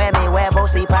quiero que mi huevo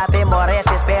si papi mores.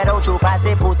 Espero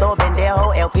chupase puto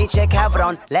pendejo el pinche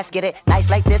cabrón. Let's get it nice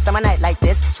like this, I'm a night like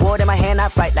this. Sword in my hand, I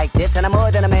fight like this. And I'm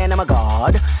more than a man, I'm a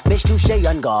god. Bitch, touche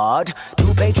on guard.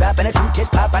 Two-pay trap and a two-tits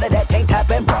pop out of that tank top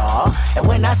and bra. And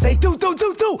when I say do,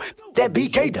 that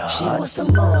BK does. She wants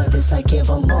some more of this, I give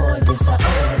her more of this, I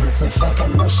owe this. In fact, I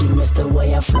know she missed the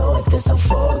way I floored this. I'm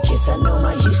focused, I know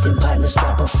my Houston partners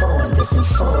drop a 4 in this and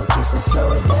focus and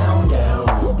slow it down.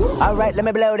 Alright, let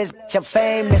me blow this bitch, I'm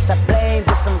famous, I blame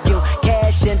this on you.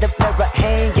 Cash in the mirror,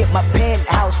 hang it, my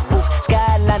penthouse roof.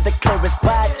 Skyline the clearest,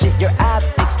 watch it, your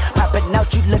optics popping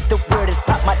out, you look the weirdest.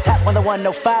 Pop my top on the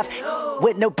 105,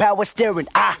 with no power steering,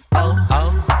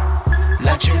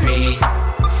 luxury.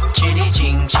 Chitty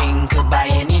ching ching, could buy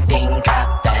anything,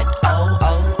 cop that,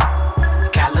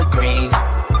 collard greens,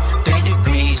 3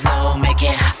 degrees low, make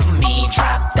it hot for me,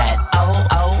 drop that,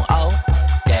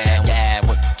 yeah,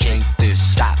 with check this,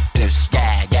 stop this,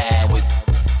 yeah, with,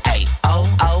 hey, down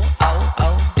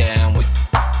with,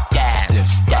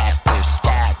 this,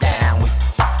 down with,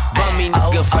 bummy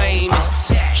nigga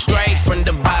famous, straight from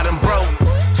the bottom, broke,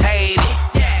 hate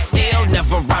it, still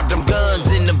never robbed them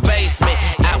guns in the basement,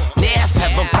 out there,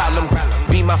 have a problem,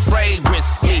 be my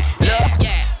fragrance, me love,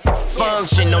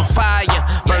 function on fire,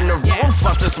 burn the roof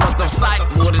off this month of sight,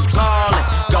 what is calling,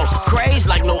 go crazy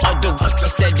like no other,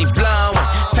 steady blowing,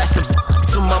 pass the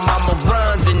to my mama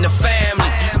runs in the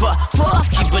family, but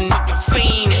keep a nigga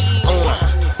fiending,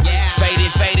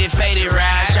 faded,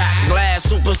 ride, shot glass,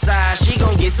 super size, she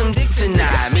gon' get some dick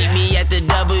tonight, meet me at the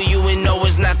W and no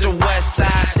it's not the west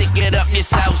side, stick it up your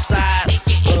south side,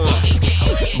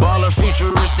 baller,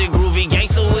 futuristic, groovy,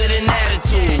 gangster with an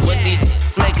attitude, what these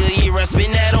make a year, I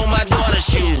spin that on my daughter's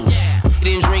shoes,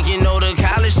 then drinking, all the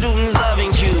college students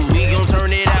loving Q, we gon'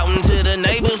 turn it out until the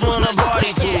neighbors wanna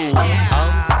party too,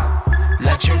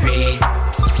 luxury,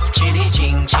 chitty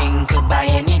ching ching, could buy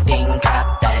anything,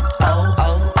 cop that,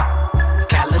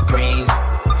 collard greens,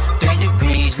 3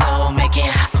 degrees low, make it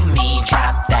hot for me,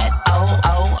 drop that,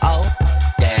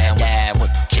 yeah,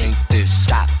 with check this,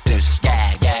 stop this,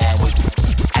 yeah, with,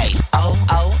 hey,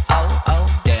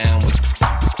 down with, this,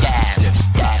 down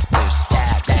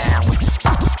with,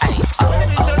 hey, When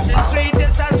we touch the street,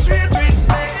 it's a straight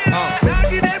respect. Now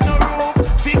give them no room,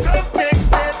 pick up, take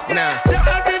step.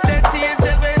 Just bring the tea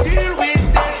until we deal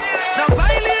with them. Now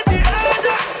violate the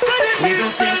order, so they we do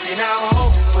things in our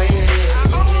own way.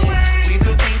 We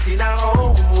do things in our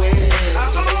own way.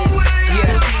 We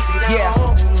do things in our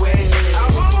own way.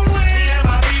 Me and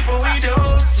my people, we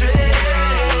don't stray.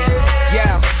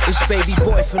 Yeah, it's baby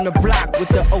boy from the block with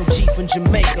the OG from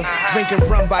Jamaica. Drinking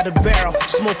rum by the barrel,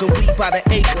 smoking weed by the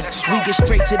acre. We get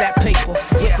straight to that paper,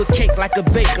 whip a cake like a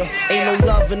baker. Ain't no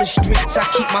love in the streets, I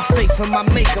keep my faith in my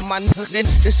maker. My nigga,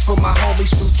 this for my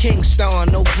homies from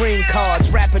Kingston. No green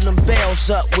cards, wrapping them bells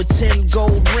up with 10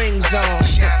 gold rings on.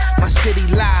 My city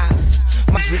live.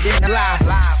 My city live,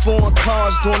 foreign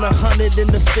cars doing 100 in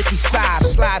the 55.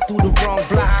 Slide through the wrong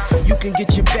block, you can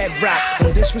get your bed rocked.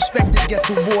 Don't disrespect the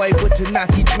ghetto boy with the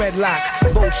Nazi dreadlock.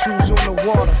 Boat shoes on the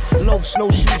water, loaf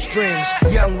snowshoe strings.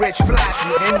 Young, rich,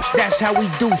 flashy, and that's how we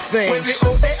do things. When we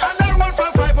out there on the road for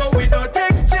 5, but we don't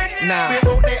take check. Nah. We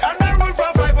out there on the road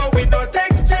for 5, but we don't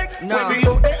take check. Nah. When we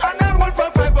out there on the road for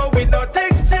 5, but we don't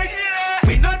take check.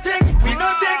 We don't take.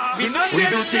 We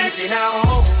do things in our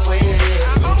own way.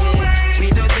 We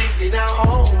do things in our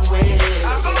own way. We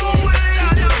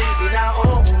do things in our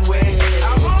own way.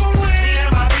 Me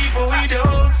and my people, we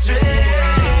don't stray.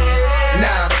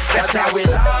 Nah, that's how we.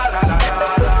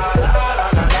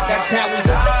 That's how we.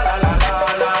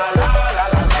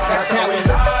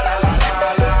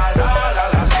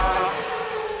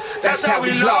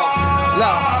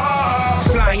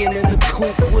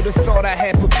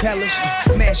 had propellers.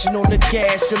 Mashing on the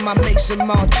gas in my Mason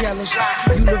Margielas.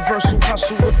 Universal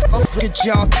hustle, what the fuck did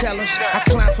y'all tell us? I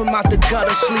climbed from out the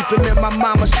gutter, sleeping in my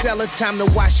mama's cellar. Time to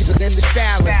wash it in the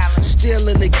stylin'. Still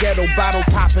in the ghetto, bottle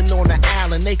popping on the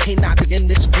island. They can't knock it in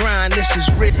this grind, this is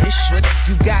British.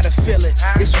 You gotta feel it.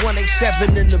 It's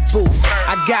 187 in the booth.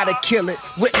 I gotta kill it.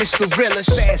 Witness the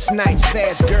realest. Fast nights,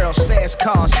 fast girls, fast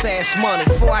cars, fast money.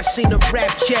 Before I seen a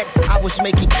rap check, I was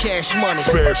making cash money.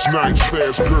 Fast nights,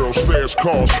 fast girls, fast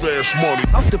cars, fast money.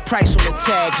 Off the price on the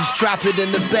tag, just drop it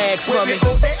in the bag for me.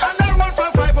 They under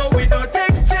 155, but we don't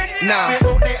take check. Nah.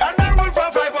 They under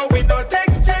 155, but we don't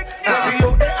take check. They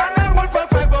under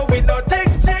 155, but we don't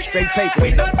take check. Straight paper.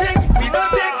 We don't take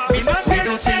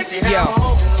checks in our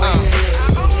own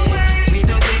way. We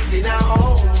do things in our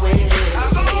own way. We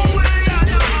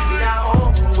do things in our own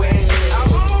way.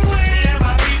 And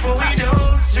my people, we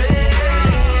don't stray.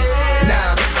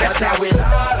 Nah, that's how we. That's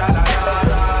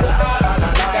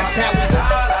how we.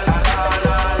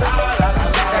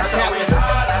 That's how we.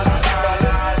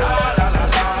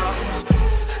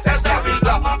 That's how we.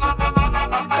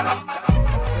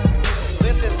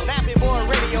 This is Nappy Boy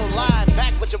Radio Live,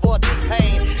 back with your boy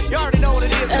T-Pain. You already know what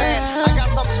it is, man. I got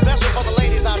something special for the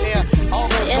ladies out here, all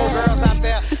those little girls out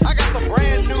there. I got some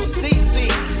brand new CC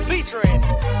featuring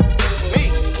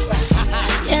me.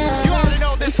 You already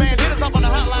know this, man. Hit us up on the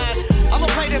hotline. I'm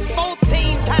gonna play this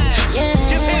 14 times.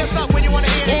 Just hit us up when you wanna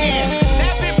hear it again.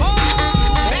 Nappy Boy,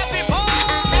 Nappy Boy,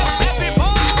 Nappy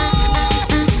Boy.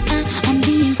 I'm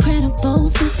the incredible,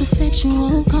 super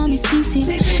sexual, call me Cece.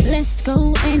 Let's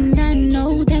go, and I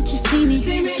know that you see me.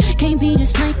 Can't be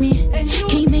just like me,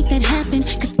 can't make that happen,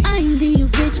 cause I'm the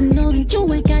original, and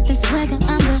you ain't got that swagger.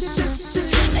 I'm the,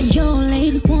 now your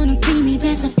lady wanna be me,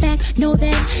 that's a fact, know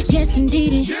that, yes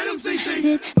indeedy.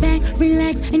 Sit back,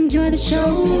 relax, enjoy the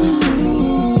show.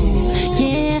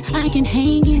 Yeah, I can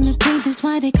hang in the paint, that's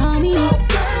why they call me.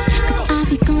 Cause I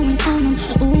be going on them,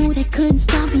 ooh, they couldn't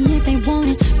stop me if they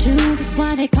wanted to, that's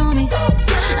why they call me.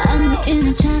 I'm the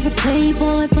energizer,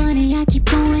 playboy bunny, I keep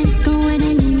going,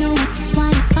 and you know it, that's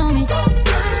why they call me.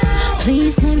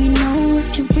 Please let me know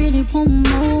if you really want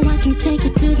more, I can take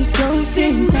it to the floor,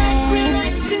 sit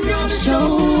back,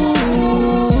 show.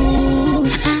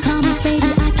 Call me baby,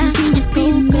 I can be the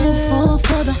beating metaphor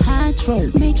for the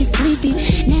hydro, make you sleepy.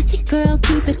 Nasty girl,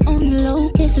 keep it on the low,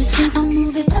 it's a sin. I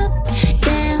move it up,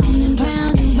 down, and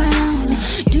round,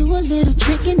 do a little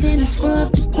trick and then I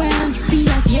scrub the ground. You be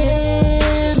like, yeah,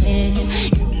 man,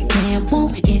 damn,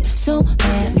 want it so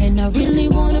bad, and I really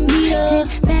wanna meet up.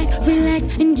 Sit back, relax,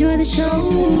 enjoy the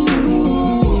show.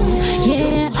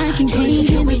 Yeah, I can hang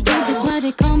in the dark, that's why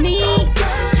they call me.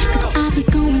 Cause I be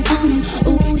going on them,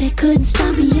 ooh, they couldn't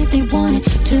stop me if they wanted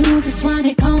to, that's why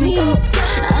they call me.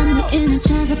 I'm the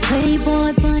energizer,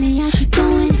 playboy bunny, I keep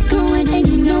going, and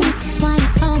you know it, that's why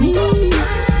they call me.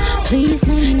 Please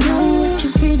let me know if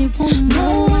you really want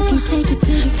more, I can take it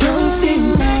to the floor,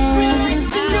 sit back,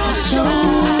 show.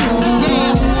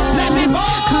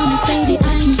 Call me baby, I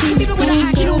can be the With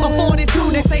an IQ of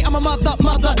 42, they say I'm a mother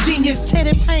genius.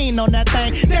 Teddy Payne on that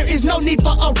thing. There is no need for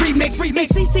a remix.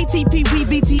 CCTP, we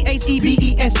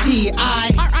BTHEBESTI.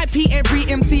 RIP every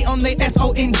MC on the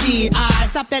SONGI.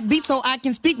 Stop that beat so I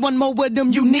can speak one more with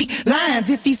them unique lines.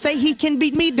 If he say he can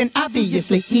beat me, then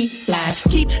obviously he lied.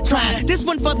 Keep trying. This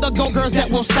one for the go girls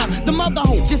that won't stop. The mother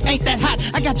hoe just ain't that hot.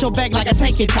 I got your back like a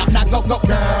tank top. Now go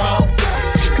girl.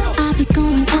 Cause I be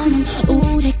going on them,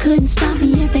 ooh, they couldn't stop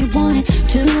me if they wanted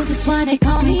to, that's why they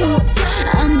call me.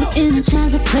 I'm the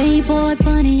energizer, playboy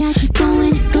bunny, I keep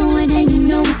going, and you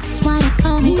know it, that's why they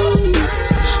call me.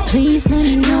 Please let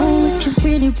me know if you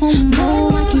really want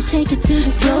more, I can take it to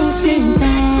the floor, sit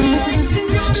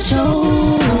back, show.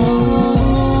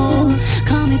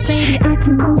 Call me baby, I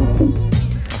can move.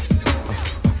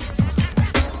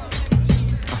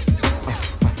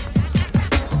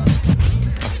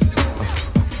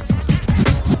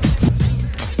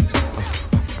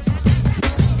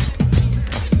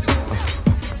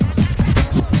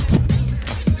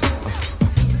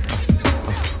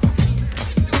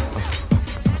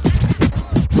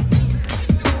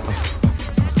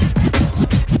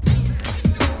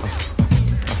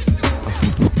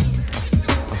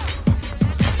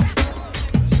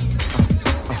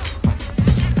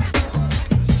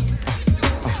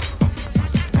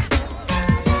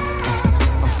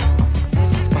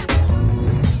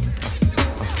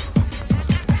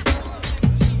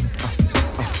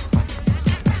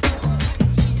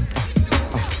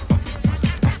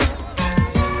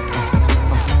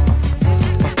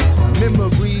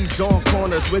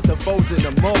 With the foes and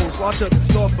the moles, walk to the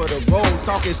store for the rolls,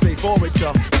 talking straightforward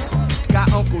to.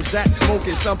 Got Uncle Zach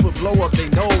smoking, some put blow up their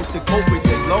nose to cope with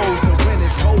their lows. The winning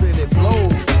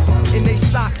blows. In they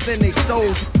socks and they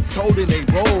soles, holding they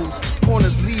rolls.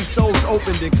 Corners leave souls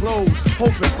opened and closed,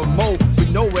 hoping for more with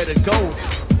nowhere to go.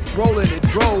 Rolling in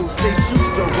droves, they shoot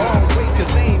the wrong way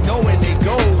cause they ain't knowing they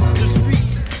goes. The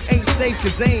streets ain't safe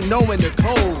cause they ain't knowing the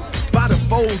code. By the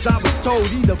foes I was told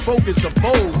either focus or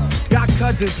fold. Got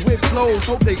cousins with flows,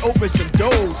 hope they open some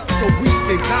doors so we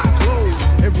can cop clothes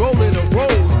and roll in the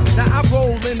rolls. Now I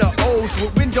roll in the O's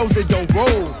with windows that don't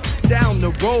roll. Down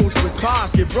the roads where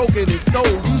cars get broken and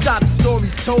stole. These are the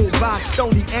stories told by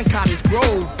Stony and Cottage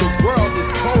Grove. The world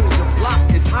is cold, the block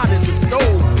is hot as a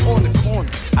stove on the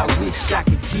corners. I wish I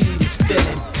could give this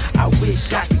feeling. I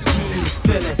wish I could give this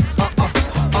feeling.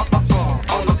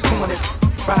 On the corners,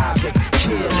 robbing,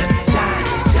 killing, dying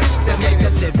just to make a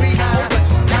living. We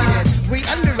overstated, we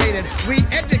underrated, we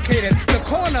educated. The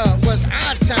corner was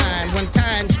our time when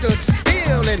time stood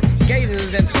still in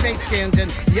gators and snakeskins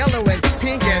and yellow and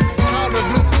pink and powder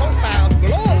blue profiles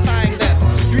glorifying the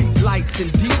street lights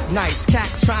and deep nights.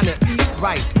 Cats trying to eat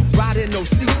right, riding those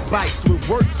seat bikes with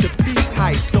work to feed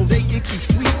heights so they can keep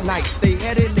sweet nights. They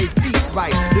head and they feet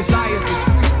right. Desires of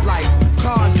street life,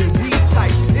 cars and weed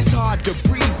types. It's hard to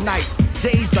breathe nights.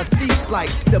 Days are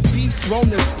thief-like. The beasts roam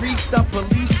the streets. The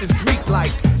police is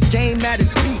Greek-like. Game at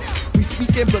its peak. We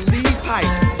speak and believe hype.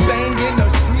 Bang in the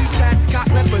streets. Hats got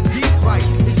left for deep right.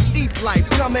 It's steep life.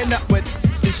 Coming up with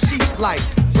the sheep life.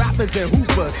 Rappers and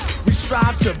hoopers. We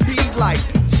strive to be like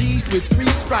G's with 3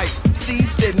 stripes.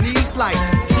 C's that need light.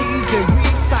 G's and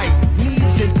weed sight.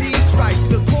 Needs and B strike.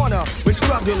 The corner with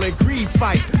struggle and greed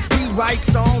fight. We write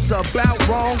songs about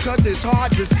wrong cause it's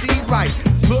hard to see right.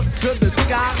 Look to the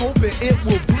sky hoping it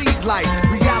will bleed like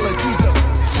reality's a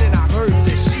bitch and I heard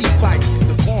that she bites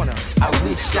the corner. I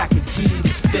wish I could give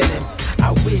this feeling.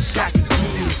 I wish I could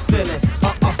give this feeling.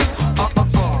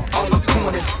 On the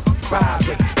corners,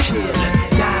 robbing, killing,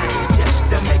 dying just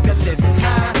to make a living.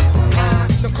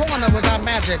 The corner was our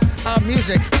magic, our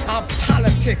music, our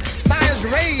politics. Fires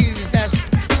raised as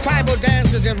tribal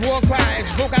dances and war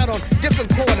cries broke out on different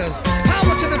corners.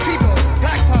 Power to the people,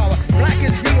 black power, black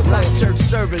is beautiful. Black church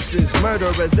services,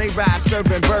 murderers, they ride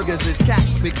serving burgers. It's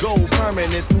cats with gold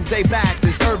permanents, move they bags,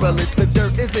 it's herbalists. The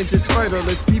dirt isn't just fertile,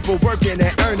 it's people working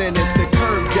and earning. It's the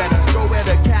curve getters, go where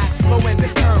the cats flow and the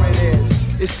current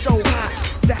is. It's so hot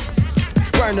that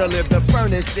burner live, the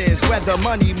furnace is where the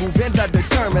money move and the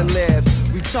determined live.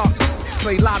 We talk,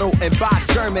 play lotto and buy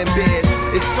German beers.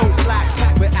 It's so black,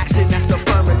 packed with action that's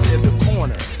affirmative. The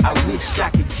corner. I wish I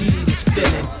could give this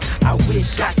feeling. I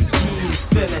wish I could give this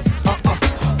feeling.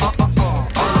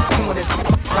 On the corners,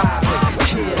 robbing,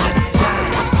 killing,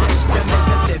 dying just to make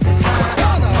a living.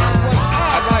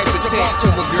 I typed a text to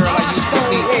a girl I used to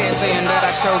see, saying that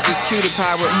I chose this cutie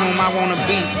pie with whom I wanna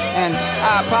be. And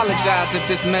I apologize if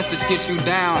this message gets you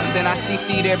down. Then I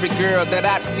CC'd every girl that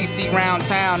I'd CC round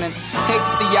town. And hate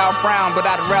to see y'all frown, but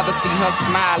I'd rather see her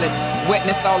smiling.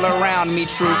 Wetness all around me,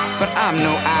 true, but I'm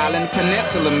no island.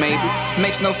 Peninsula, maybe.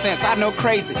 Makes no sense, I know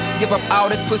crazy. Give up all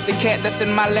this pussy cat that's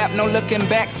in my lap, no looking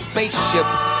back.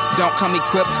 Spaceships don't come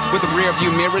equipped with rear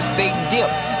view mirrors. They dip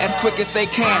as quick as they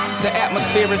can. The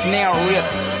atmosphere is now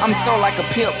ripped. I'm so like a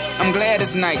pimp. I'm glad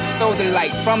it's night. So the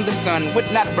light from the sun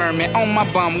would not burn me on my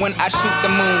bum when I shoot the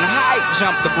moon. High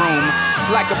jump the broom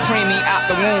like a preemie out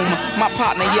the womb. My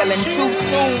partner yelling too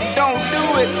soon. Don't do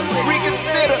it.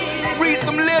 Reconsider. Read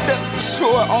some litter.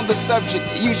 Sure on the subject.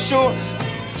 You sure?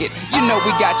 You know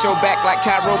we got your back like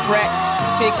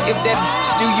chiropractic. If that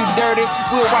do you dirty,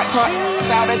 we'll wipe her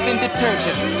out as in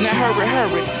detergent. Now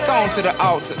hurry, go on to the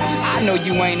altar. I know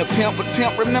you ain't a pimp, but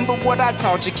pimp, remember what I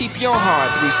taught you. Keep your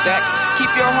heart, 3 stacks. Keep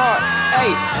your heart,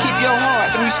 hey, keep your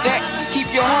heart, 3 stacks.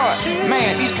 Keep your heart,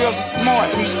 man, these girls are smart.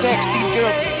 3 stacks, these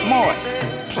girls are smart.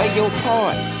 Play your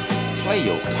part. Play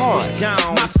your part.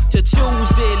 To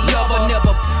choose it, lover,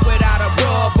 never without a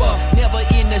rubber. Never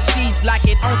in the sheets like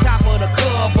it on top of the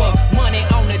cover. Money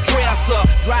on the dresser,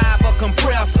 drive a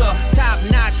compressor. Top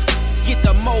notch, get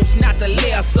the most, not the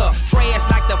lesser. Trash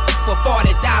like the for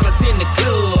 $40 in the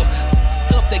club.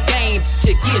 Up the game,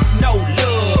 she gets no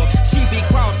love. She be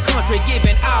cross country,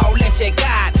 giving all that she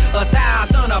got.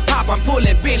 1,000 a pop, I'm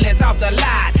pulling Bentleys off the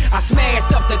lot. I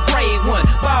smashed up the gray one,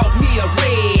 bought me a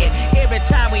red. Every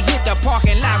time we hit the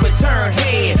parking lot, we turn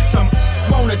head. Some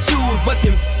wanna choose, but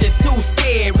them just too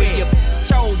scary. You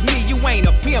chose me, you ain't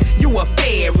a pimp, you a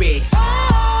fairy.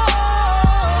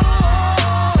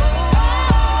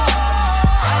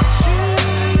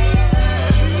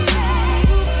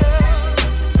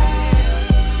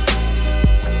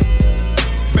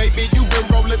 Baby, you been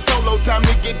rolling solo, time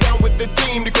to get down with the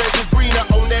team. The grass is greener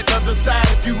on that other side.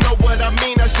 If you know what I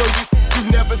mean, I show you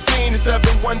you've never seen. The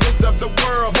 7 wonders of the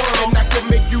world. And I can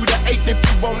make you the 8th if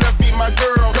you wanna be my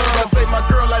girl. Cause I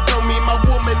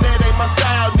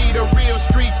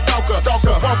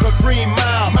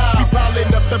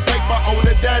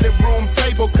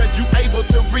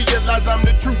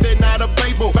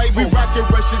rockin'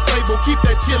 Russian sable, keep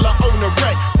that chiller on the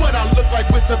rack. But I look like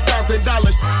with $1,000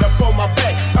 up on my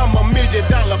back. I'm $1 million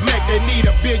Mac, they need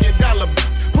 $1 billion.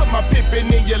 Put my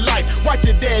pimpin' in your life, watch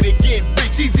your daddy get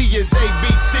rich. Easy as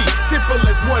ABC, simple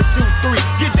as 1, 2, 3.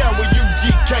 Get down with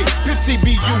UGK, Pimp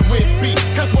CBU with B.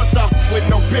 Cause what's up with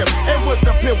no pimp, and what's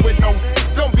a pimp with no?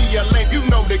 Don't be a lame, you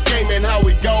know the game and how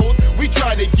it goes. We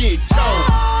try to get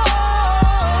Jones.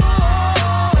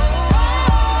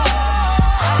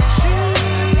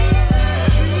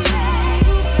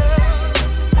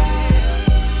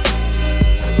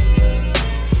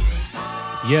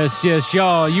 Yes, yes,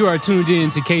 y'all. You are tuned in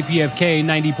to KPFK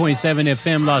 90.7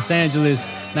 FM Los Angeles,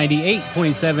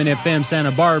 98.7 FM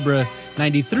Santa Barbara,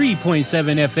 93.7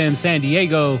 FM San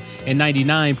Diego, and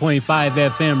 99.5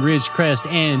 FM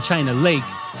Ridgecrest and China Lake.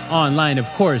 Online, of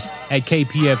course, at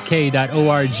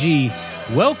kpfk.org.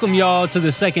 Welcome, y'all, to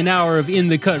the second hour of In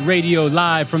the Cut Radio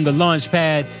live from the launch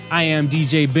pad. I am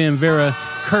DJ Ben Vera,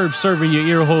 curb serving your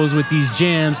ear holes with these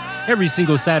jams every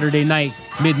single Saturday night,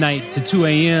 midnight to 2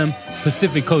 a.m.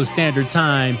 Pacific Coast Standard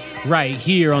Time, right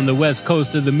here on the west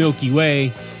coast of the Milky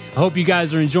Way. I hope you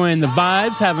guys are enjoying the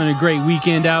vibes, having a great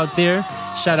weekend out there.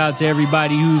 Shout out to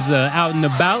everybody who's out and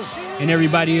about, and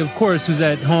everybody, of course, who's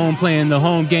at home playing the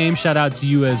home game. Shout out to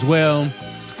you as well.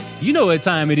 You know what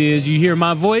time it is. You hear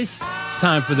my voice? It's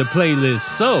time for the playlist.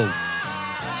 So,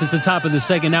 since the top of the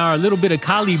second hour, a little bit of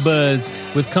Kali buzz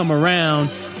with Come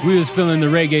Around. We was feeling the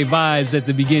reggae vibes at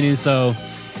the beginning, so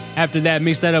after that,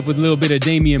 mix that up with a little bit of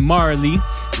Damian Marley.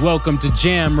 Welcome to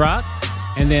Jam Rock.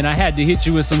 And then I had to hit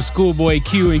you with some Schoolboy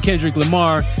Q and Kendrick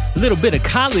Lamar. A little bit of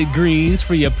collard greens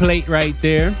for your plate right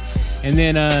there. And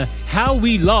then How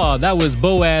We Law, that was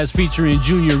Boaz featuring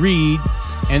Junior Reed.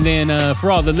 And then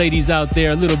for all the ladies out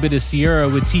there, a little bit of Sierra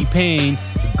with T-Pain.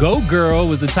 Go Girl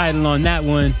was the title on that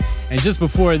one. And just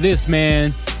before this,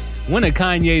 man, one of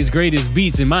Kanye's greatest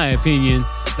beats, in my opinion,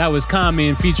 that was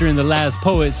Common featuring The Last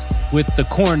Poets with The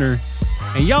Corner.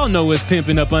 And y'all know what's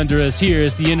pimping up under us here.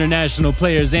 It's the International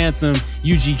Players Anthem,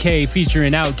 UGK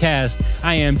featuring Outkast.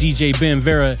 I am DJ Ben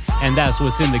Vera, and that's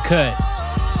what's in the cut.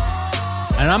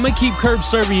 And I'm gonna keep curb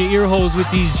serving your ear holes with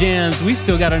these jams. We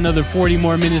still got another 40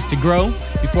 more minutes to grow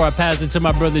before I pass it to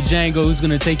my brother Django, who's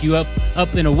gonna take you up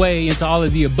and away into all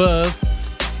of the above.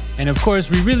 And of course,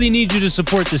 we really need you to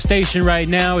support the station right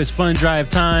now. It's fund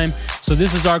drive time. So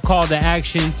this is our call to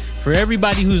action. For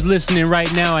everybody who's listening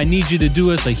right now, I need you to do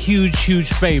us a huge, huge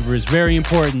favor. It's very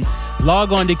important.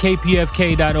 Log on to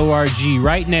kpfk.org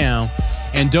right now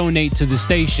and donate to the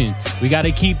station. We got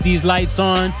to keep these lights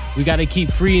on. We got to keep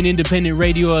free and independent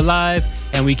radio alive.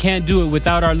 And we can't do it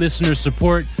without our listener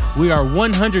support. We are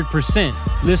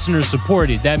 100% listener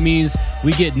supported. That means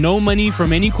we get no money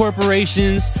from any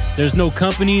corporations. There's no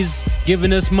companies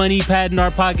giving us money, patting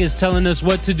our pockets, telling us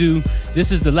what to do.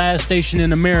 This is the last station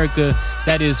in America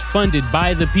that is funded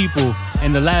by the people,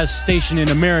 and the last station in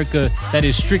America that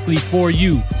is strictly for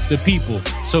you, the people.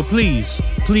 So please,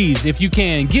 if you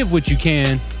can, give what you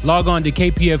can. Log on to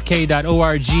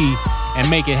kpfk.org and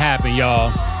make it happen,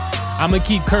 y'all. I'm gonna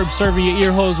keep curb serving your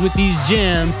ear holes with these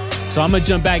jams, so I'm gonna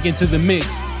jump back into the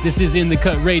mix. This is In the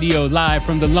Cut Radio live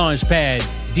from the launch pad.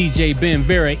 DJ Ben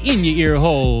Vera in your ear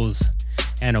holes.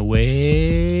 And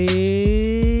away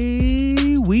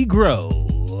we grow.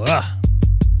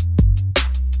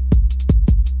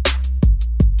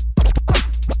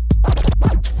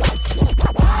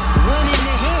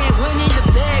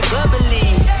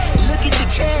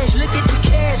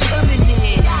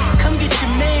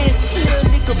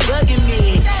 Bugging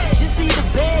me, just see the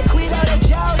bag, quit all that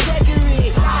jaw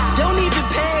jackery. Don't even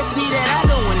pass me that, I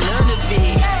don't want none of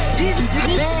it. These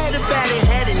niggas mad about it,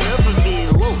 had enough of it.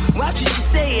 Whoa, watch what you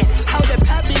say, how that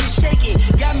poppin' and shaking.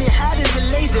 Got me hot as a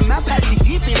laser, my posse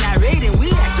deep and irate.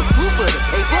 We act a fool for the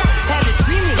paper, had a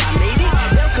dream and I made it.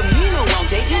 El Camino won't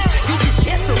take this, you just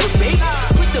can't so bait.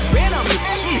 Put the bread on me,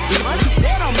 shit, much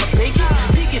bet on my bacon.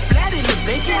 Big it flat in the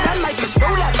bacon, I might just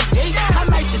roll out today. I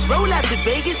might just roll out to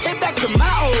Vegas, head back to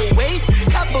my old ways.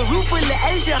 Cop a roof full of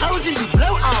Asian hoes and we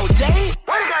blow all day.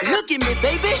 Look at me,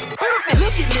 baby.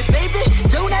 Look at me, baby.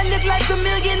 Don't I look like $1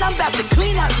 million? I'm about to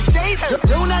clean out the safe.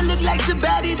 Don't I look like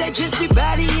somebody that just be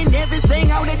bodying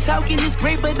everything? All that talking is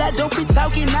great, but I don't be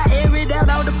talking. I air it out.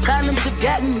 All the problems have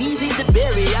gotten easy to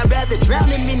bury. I'd rather drown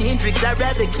him in Hendrix. I'd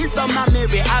rather kiss on my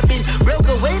mirror. I've been broke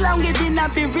way longer than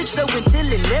I've been rich, so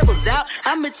until it levels out,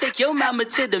 I'ma take your mama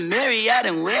to the Marriott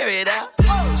and wear it out.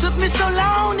 Took me so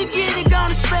long to get it,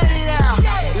 gonna spread it out.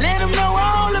 Let them know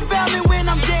all about me when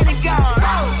I'm dead and gone.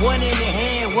 One in the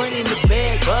hand, one in the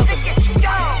bag, bubbling.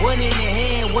 One in the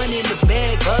hand, one in the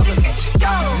bag, bubbling.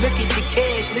 Look at the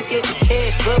cash,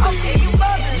 bubbling.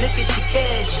 Look at the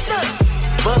cash.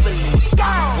 bubbly.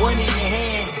 One in the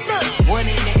hand, one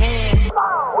in the hand.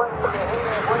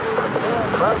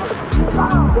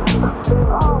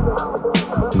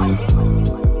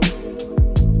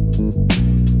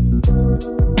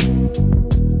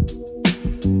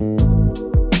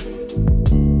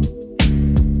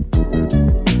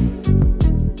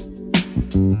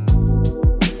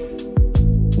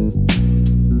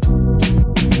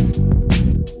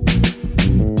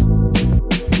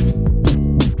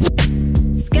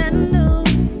 Scandal,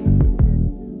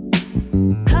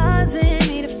 causing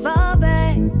me to fall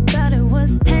back. Thought it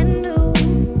was handled.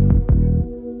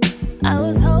 I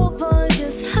was hopeful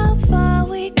just how far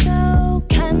we go.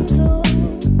 Cancel.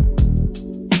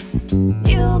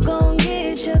 You gon'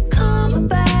 get your karma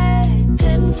back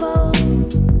tenfold.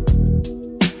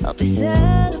 I'll be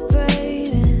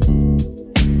celebrating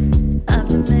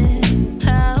optimist.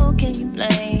 How can you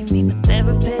blame me? My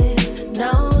therapist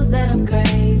knows that I'm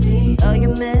crazy. Oh,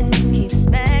 your mess keeps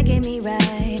smacking me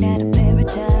right out of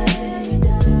paradise.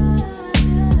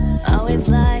 Always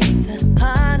like the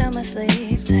heart on my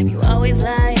sleeve type. You always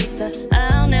like the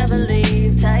I'll never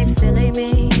leave type. Silly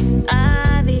me.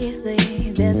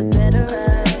 Obviously, there's a better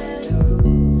ride.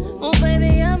 Oh,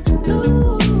 baby, I'm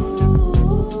through.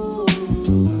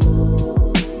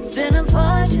 It's been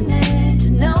unfortunate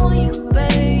to know you,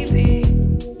 baby.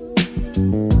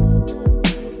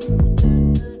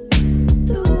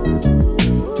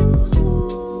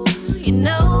 You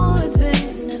know it's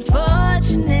been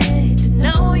unfortunate to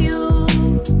know you,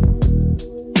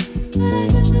 but I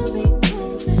guess you'll be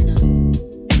moving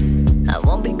on. I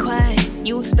won't be quiet.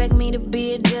 You expect me to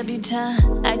be a debutante.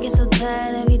 I get so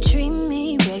tired of you treating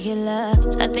me regular.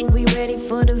 I think we ready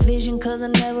for the vision, cause I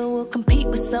never will compete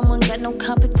with someone, got no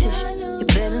competition. You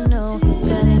better know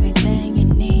that everything you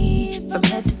need from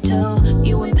head to toe,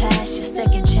 you went past your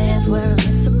second chance, we're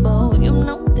invincible. You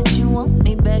know that you want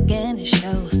me back and it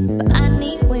shows, but I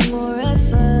need way more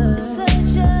effort. It's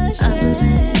such a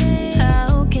shame.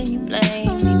 How can you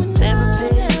blame me? My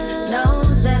therapist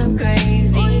knows that I'm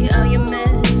crazy. Oh, your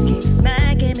mess keeps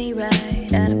smacking me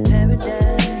right out of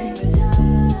paradise.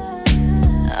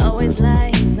 I always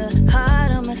like the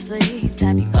heart on my sleeve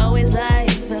type. You always like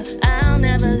the I'll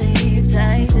never leave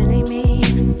type. Silly me.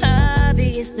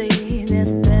 Obviously,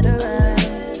 there's a better ride.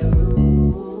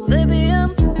 Baby,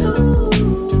 I'm through.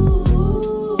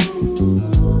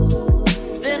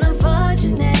 It's been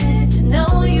unfortunate to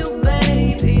know you,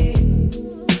 baby.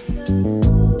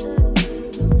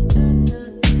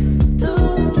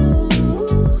 Through.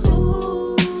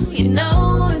 You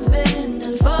know it's been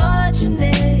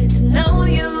unfortunate to know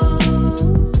you,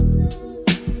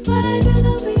 but I guess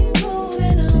I'll be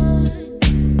moving on.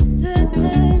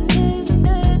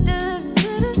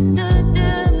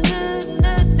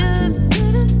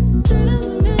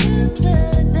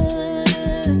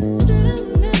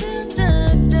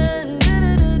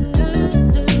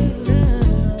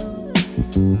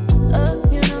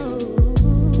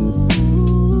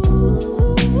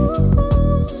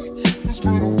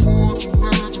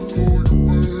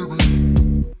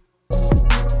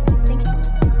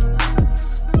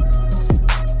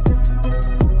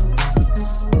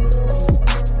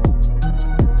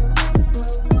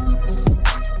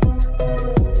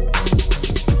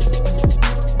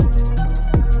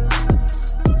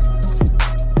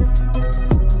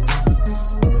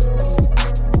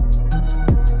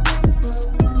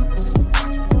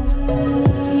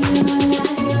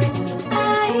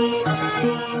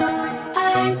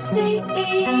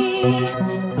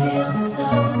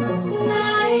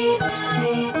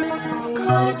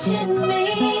 Scorching me,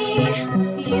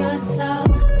 you're so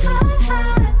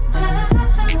hot.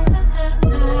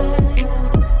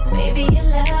 Baby, your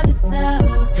love is so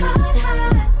hot.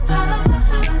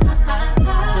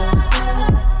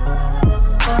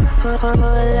 Full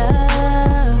of.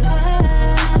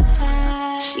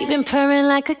 She been purring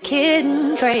like a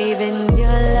kitten, craving your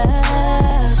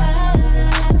love.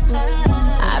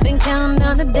 I've been counting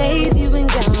down the days you've been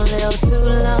gone a little too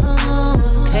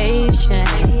long. Patient.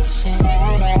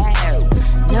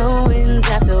 No wins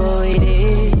after what we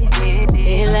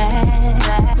did last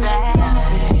time.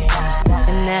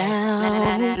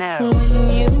 And now when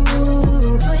you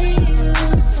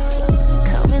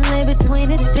come and lay between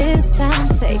it this time,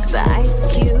 take the ice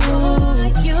cube.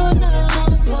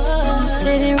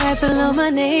 Sitting right below my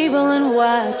navel and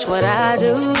watch what I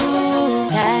do.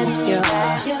 That's your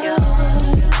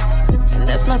and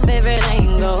that's my favorite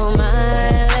angle.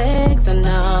 My legs are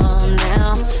numb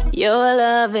now. Your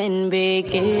loving be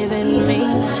giving me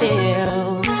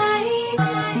chills.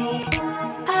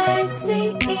 I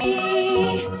see,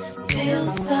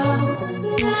 feels so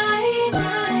nice,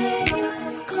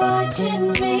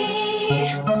 scorching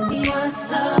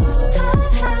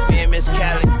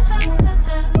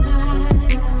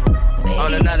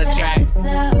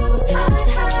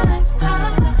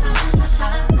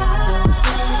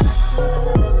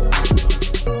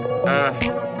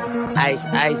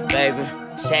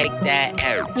shake that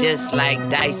air. Just like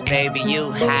dice, baby,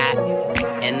 you hot.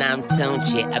 And I'm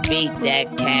Tunchi, I beat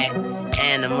that cat.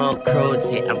 Animal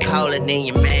cruelty, I'm colder than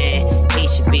your man. He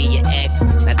should be your ex.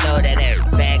 Now throw that ass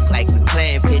back like we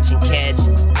playing pitch and catch.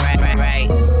 Right.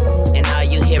 And all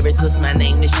you hear is what's my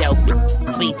name to show.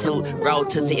 Sweet tooth, roll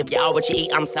to see if you all what you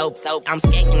eat. I'm soap. I'm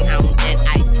skating home in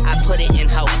ice. I put it in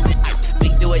hope. We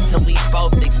do it till we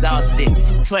both exhausted.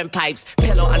 Twin pipes,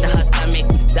 pillow under her stomach.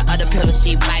 The other pillow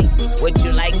she bite. Would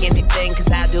you like anything?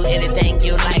 Cause I'll do anything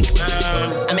you like.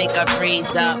 I make her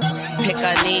freeze up, pick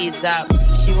her knees up.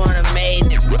 She want a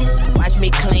maid, watch me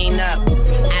clean up.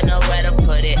 I know where to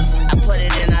put it. I put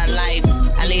it in her life.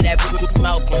 I leave that bitch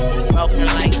smoking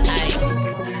like ice.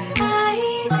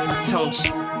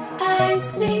 Tunchi. I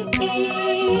see,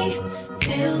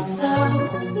 feels so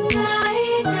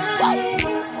nice,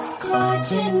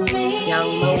 scorching me. Young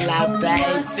moolah, baby.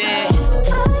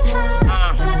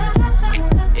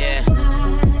 Yeah.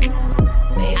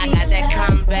 I got that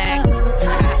comeback.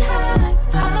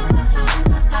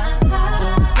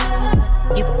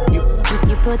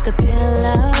 You put the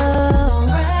pillow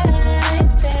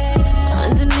right there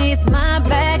underneath my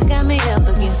back, got me up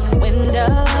against the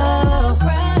window.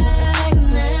 Right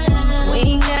now, we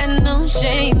ain't got no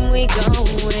shame, we go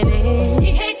with it.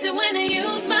 He hates it when I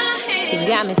use my hands. He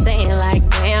got me saying like,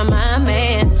 damn, my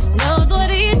man knows what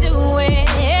he's doing.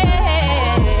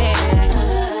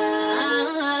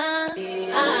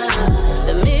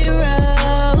 The mirror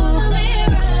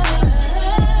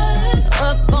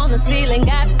up on the ceiling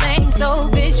got things so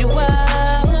visual.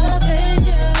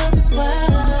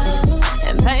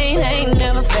 And pain ain't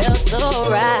never felt so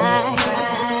right.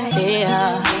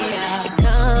 Yeah, it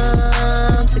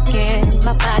comes again.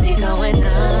 My body going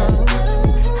numb,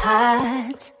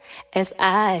 hot as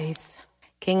ice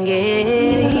can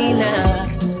get enough.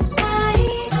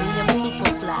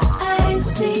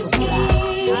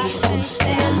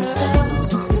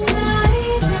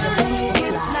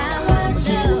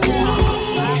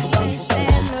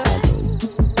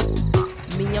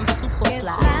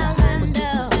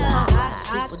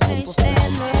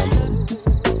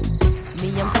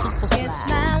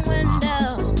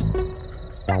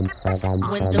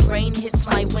 When the rain hits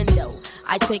my window,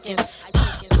 I take in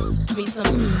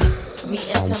me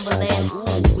and Timberland.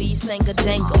 Ooh, we sang a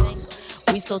jangle.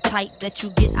 We so tight that you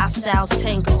get our styles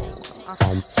tangled.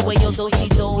 Sway your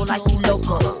do-si-do like you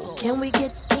loco. Can we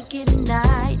get kinky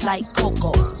tonight like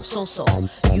Coco? So,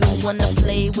 you wanna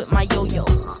play with my yo-yo?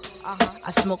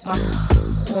 I smoke my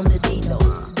on the D-Lo.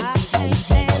 I can't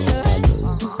stand her.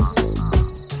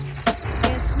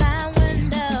 It's my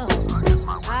window.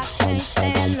 I can't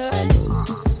stand her.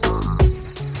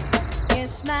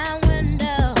 It's my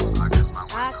window.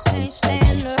 I can't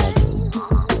stand her.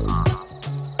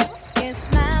 It's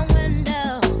my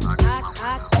window.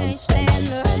 I can't stand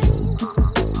her.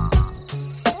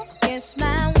 It's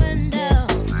my window.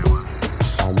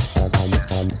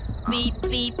 Beep,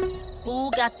 beep.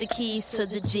 Who got the keys to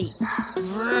the Jeep?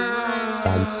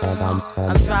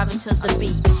 I'm driving to the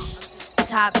beach.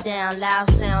 Top down, loud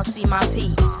sound, see my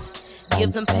peeps.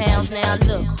 Give them pounds now,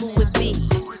 look who it be.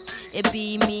 It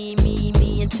be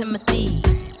me and Timothy.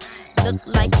 Look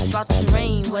like it's about to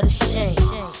rain, what a shame.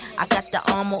 I got the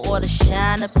armor or the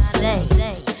shine up the same.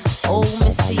 Old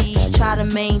Missy, try to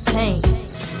maintain.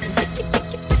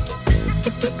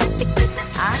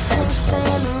 I can't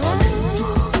stand the rain.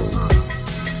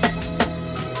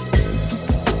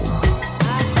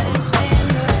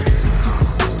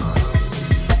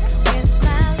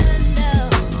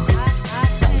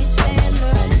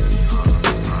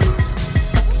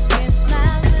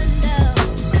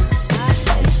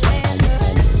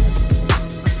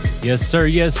 Yes, sir.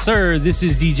 Yes, sir. This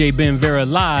is DJ Ben Vera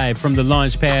live from the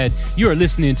Launchpad. You are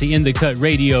listening to In the Cut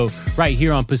Radio right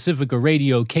here on Pacifica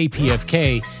Radio,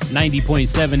 KPFK,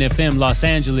 90.7 FM Los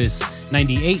Angeles,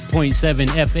 98.7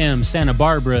 FM Santa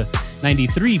Barbara,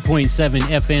 93.7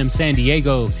 FM San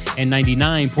Diego, and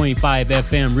 99.5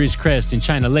 FM Ridgecrest and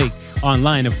China Lake.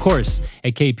 Online, of course,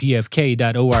 at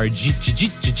kpfk.org.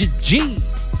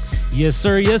 Yes,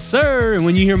 sir. Yes, sir. And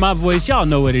when you hear my voice, y'all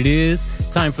know what it is.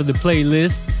 Time for the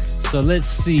playlist. So let's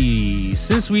see.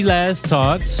 Since we last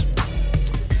talked,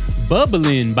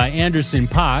 Bubbling by Anderson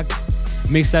 .Paak.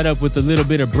 Mix that up with a little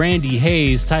bit of Brandy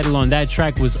Hayes. Title on that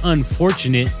track was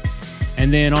Unfortunate.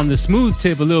 And then on the smooth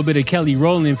tip, a little bit of Kelly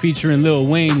Rowland featuring Lil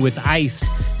Wayne with Ice.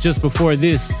 Just before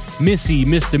this, Missy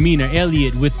Misdemeanor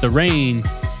Elliott with The Rain.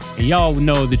 And y'all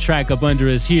know the track up under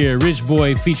us here, Rich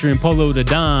Boy featuring Polo Da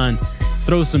Don.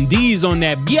 Throw some D's on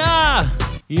that, yeah!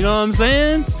 You know what I'm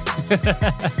saying?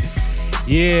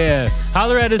 Yeah.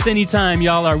 Holler at us anytime,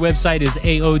 y'all. Our website is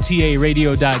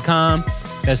aotaradio.com.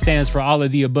 That stands for All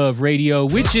of the Above Radio,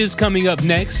 which is coming up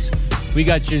next. We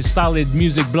got your solid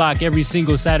music block every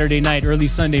single Saturday night, early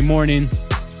Sunday morning,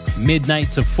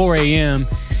 midnight to 4 a.m.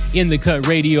 In the Cut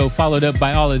Radio, followed up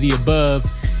by All of the Above.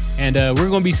 And we're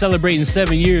going to be celebrating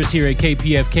 7 years here at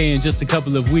KPFK in just a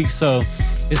couple of weeks. So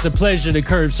it's a pleasure to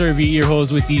curb serve your ear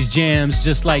holes with these jams,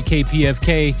 just like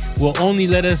KPFK will only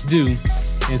let us do.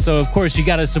 And so, of course, you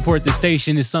got to support the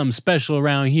station. It's something special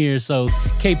around here. So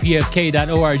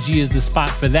kpfk.org is the spot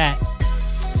for that.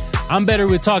 I'm better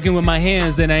with talking with my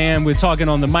hands than I am with talking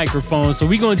on the microphone. So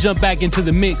we're going to jump back into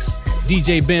the mix.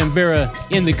 DJ Ben Vera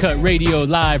in the Cut Radio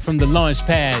live from the launch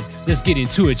pad. Let's get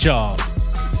into it, y'all.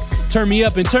 Turn me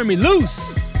up and turn me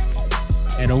loose.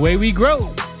 And away we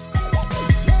grow.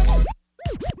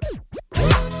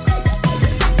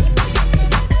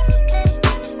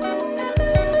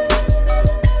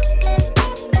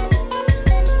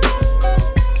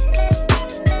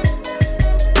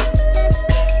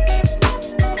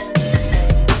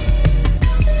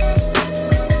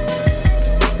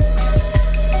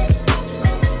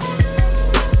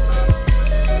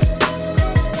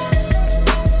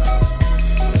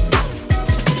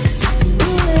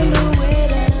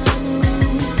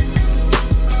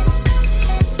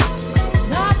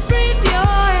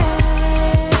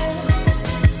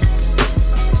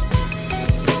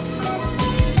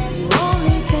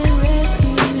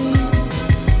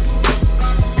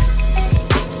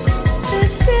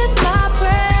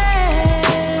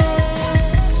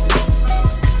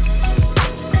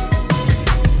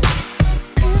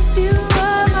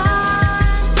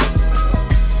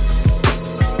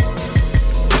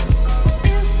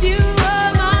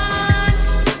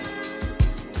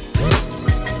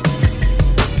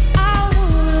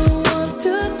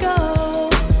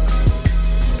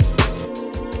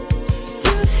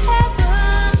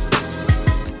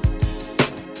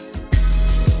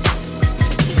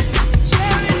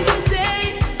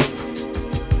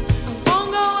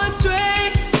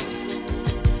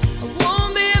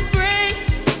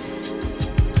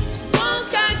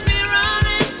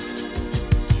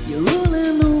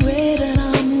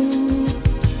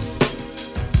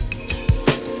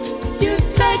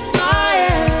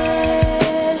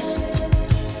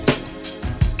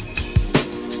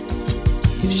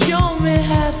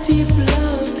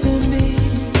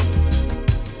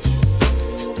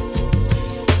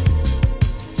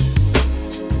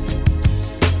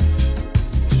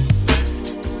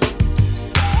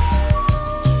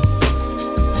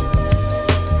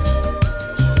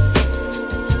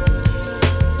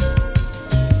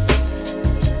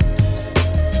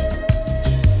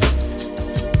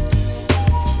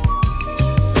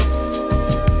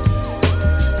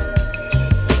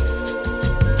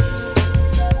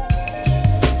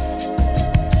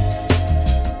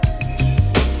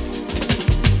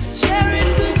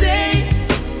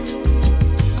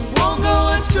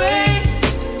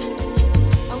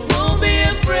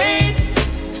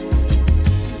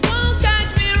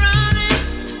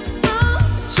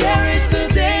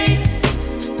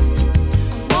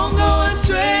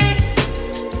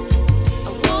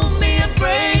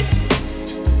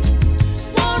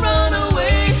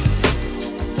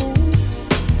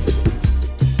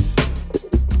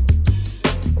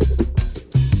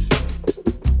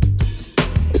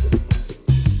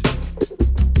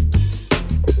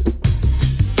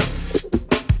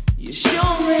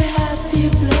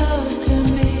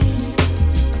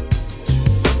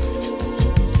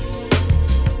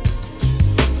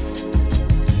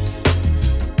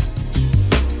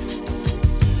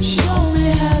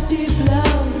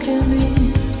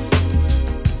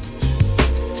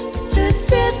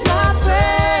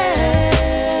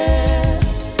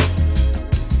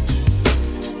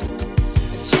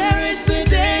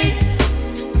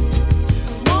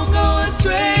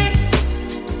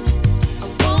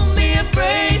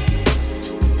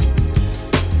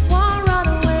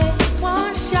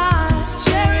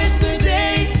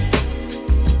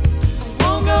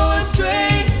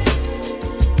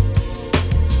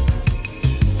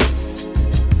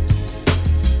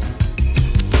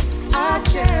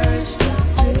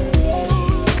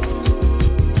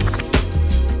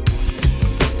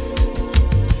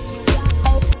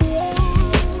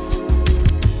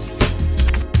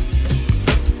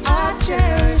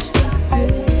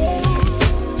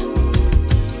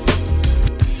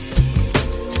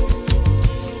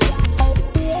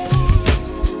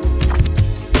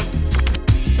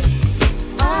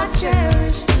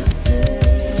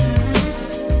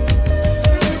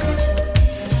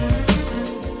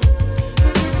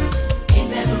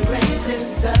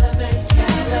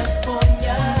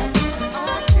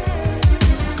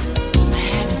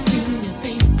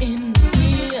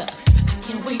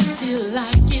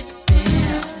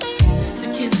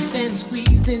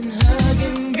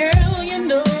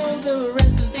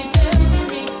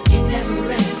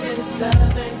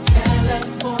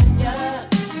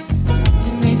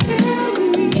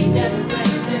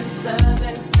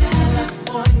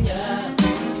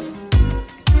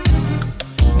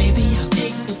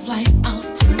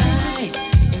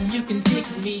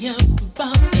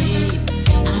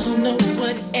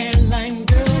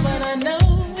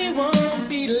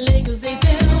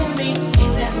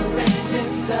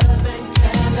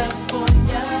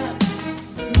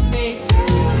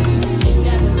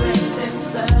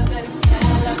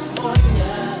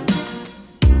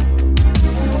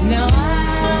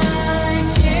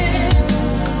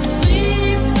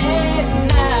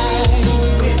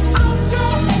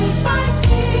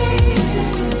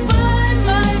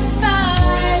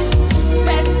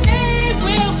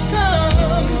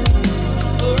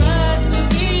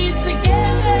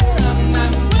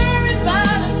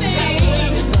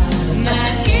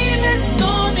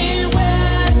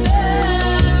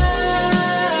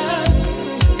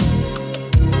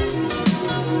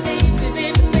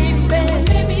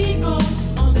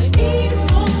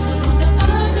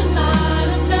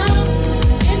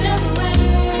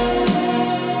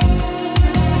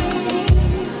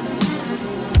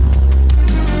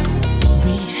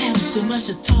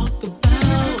 to talk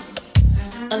about,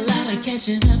 a lot of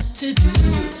catching up to do.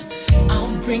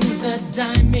 I'll bring the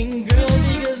diamond girl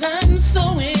because I'm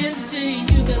so into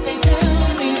you. Cause they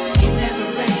tell me it never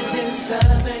rains in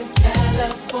Southern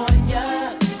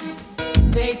California.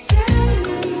 They tell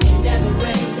me it never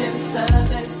rains in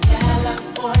Southern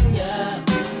California.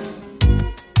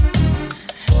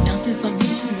 Now since I'm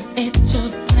here at your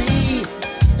place,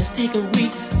 let's take a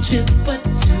week's trip for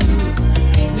two.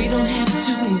 We don't have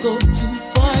to go too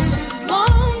far, just as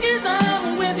long as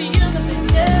I'm with you. Cause they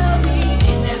tell me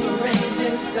it never rains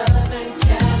in Southern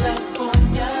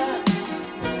California.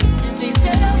 And they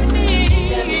tell me it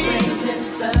never rains in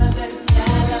Southern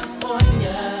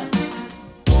California.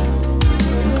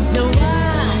 No, I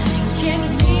can't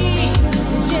be,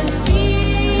 just be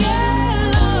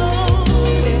alone.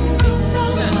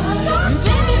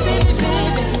 Baby,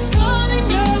 calling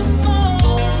your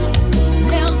phone.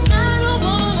 Now I don't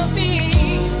wanna be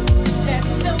that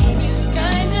selfish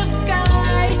kind of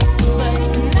guy, but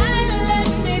tonight let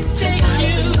me take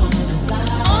you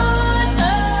on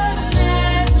a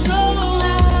natural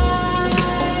high.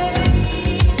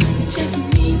 Just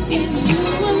me and you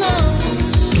alone.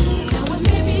 Now and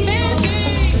maybe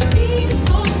it's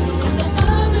cold on the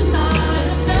other side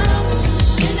of town.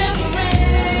 It never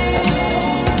rains.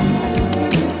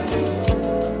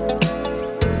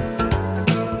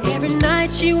 Every night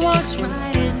she walks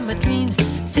right in my dreams.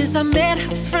 Since I met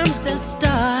her from the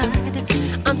start,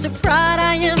 I'm so proud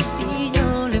I am the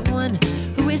only one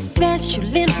who is special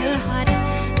in her heart.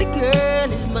 The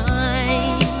girl is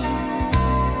mine.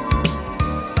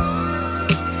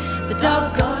 The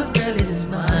doggone girl is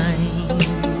mine.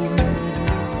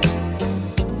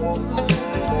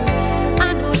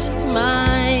 I know she's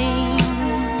mine.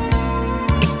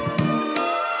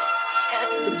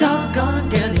 The doggone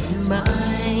girl is mine.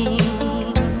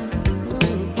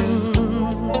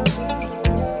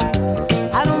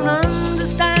 I don't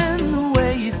understand the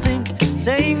way you think,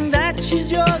 saying that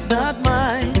she's yours, not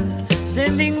mine.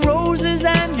 Sending roses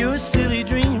and your silly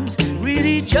dreams,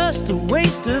 really just a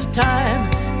waste of time,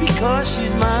 because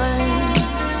she's mine.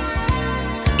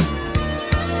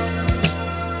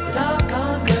 The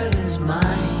doggone girl is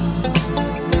mine.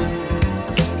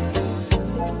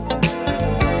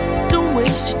 Don't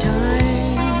waste your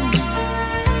time,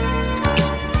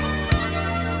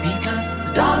 because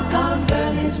the doggone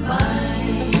girl is mine.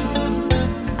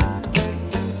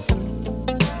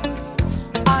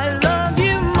 I love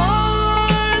you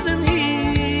more than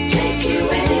he. Take you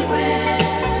anywhere.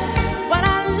 But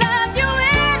I love you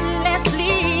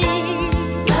endlessly.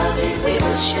 Love it we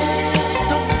will share.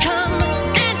 So come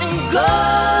and go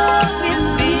with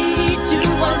me to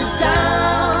one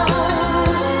town.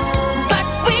 But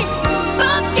we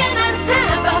both cannot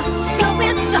have her, so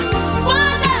it's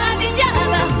one or the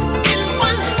other. And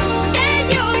one day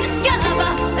you'll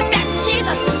discover that she's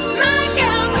my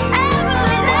girl forever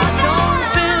and Don't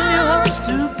ever. fill your hopes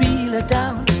to be let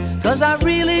down, cause I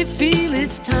really feel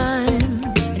it's time.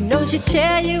 You know she'll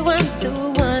tell you I'm the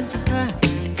one for her,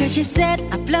 cause she said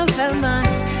I blow her mind.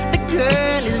 The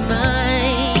girl is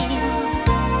mine.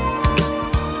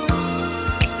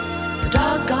 The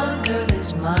doggone girl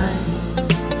is mine.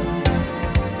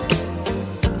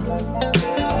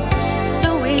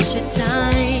 Don't waste your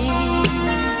time,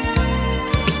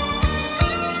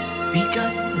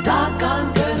 because the doggone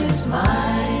girl is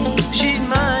mine. She's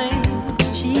mine.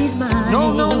 She's mine.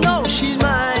 No, no, no, she's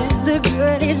mine. The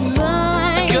girl is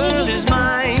mine. Girl is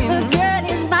mine. The girl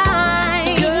is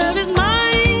mine. Girl is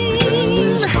mine. Girl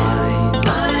is mine.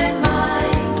 Mine,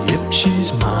 mine. Yep,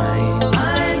 she's mine.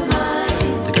 Mine,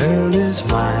 mine. The girl is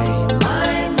mine.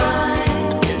 Mine,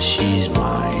 mine. Yes, she's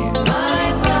mine.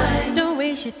 Mine, mine. Don't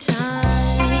waste your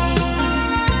time,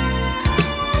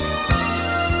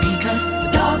 because the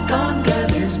doggone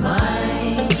girl is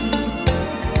mine.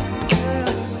 Girl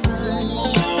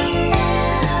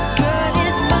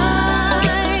is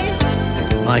mine.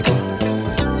 Michael,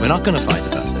 we're not gonna fight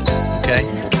about this, okay?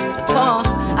 Paul,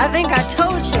 I think I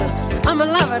told you, I'm a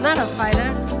lover, not a fighter.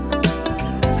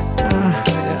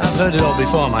 I've heard it all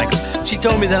before, Michael. She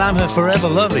told me that I'm her forever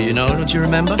lover, you know, don't you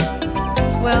remember?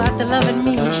 Well, after loving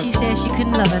me, she said she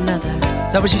couldn't love another.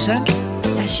 Is that what she said?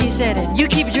 Yeah, she said it. You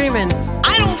keep dreaming.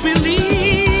 I don't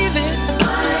believe it.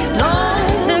 No.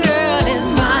 The girl is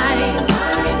mine.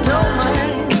 No,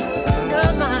 mine.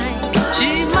 You're mine.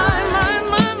 She's mine, mine,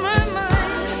 mine, mine, mine.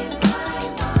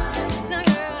 The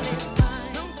girl is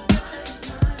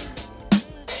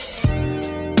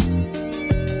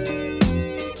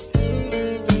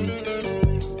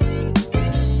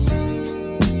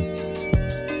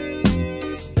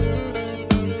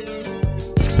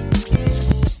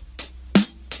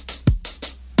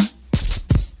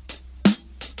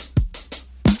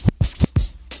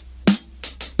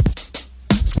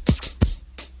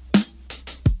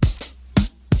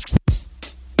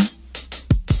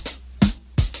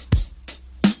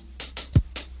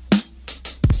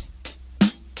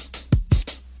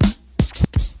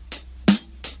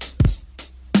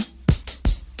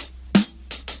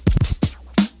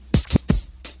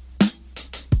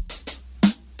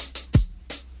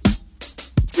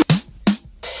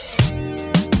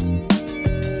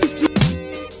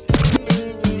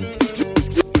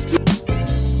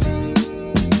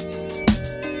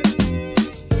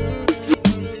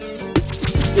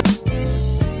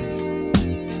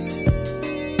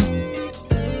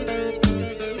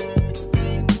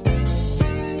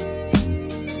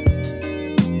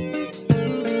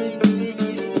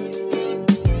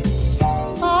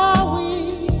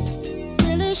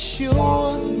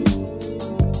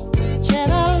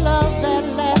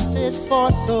for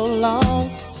so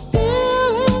long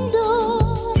still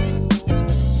endure.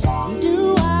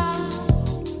 Do I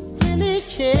really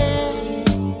care?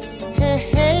 Hey,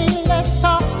 hey, let's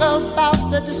talk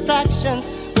about the distractions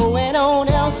going on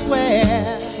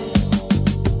elsewhere.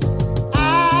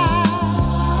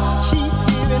 I keep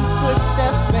hearing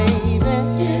footsteps, baby,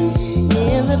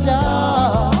 in the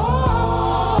dark.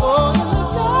 Oh, in the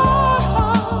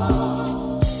dark.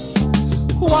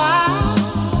 Why?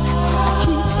 I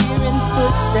keep hearing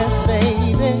footsteps,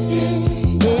 baby,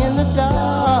 in the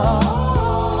dark.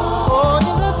 Oh,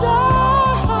 in the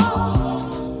dark.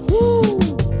 Ooh.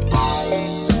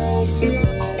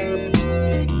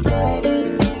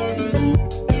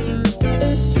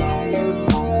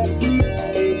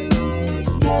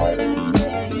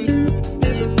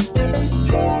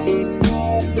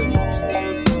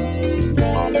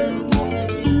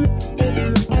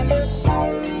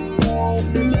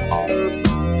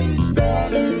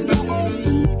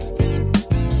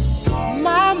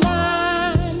 My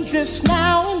mind drifts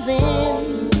now and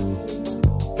then,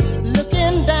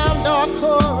 looking down dark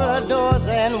corridors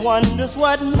and wonders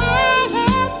what might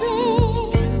have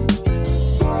been.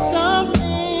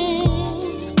 Something's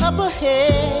up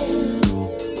ahead.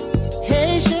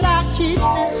 Hey, should I keep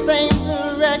this same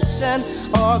direction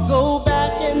or go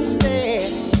back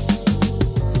instead?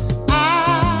 I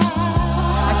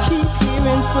keep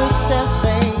hearing footsteps,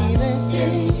 baby,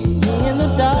 in the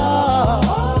dark.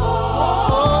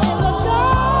 Oh, in the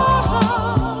dark.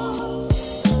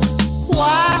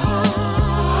 Why?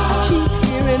 I keep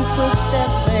hearing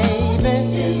footsteps, baby,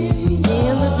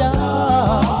 in the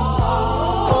dark.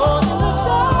 Oh, in the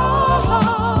dark.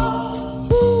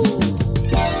 Ooh.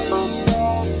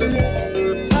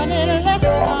 Honey, let's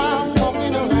start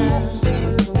walking around.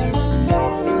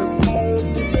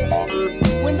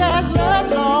 When there's love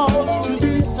lost to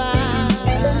be found.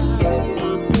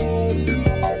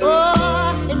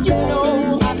 Oh, and you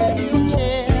know I still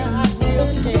care, I still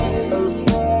care.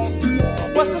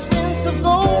 What's the sense of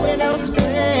going elsewhere?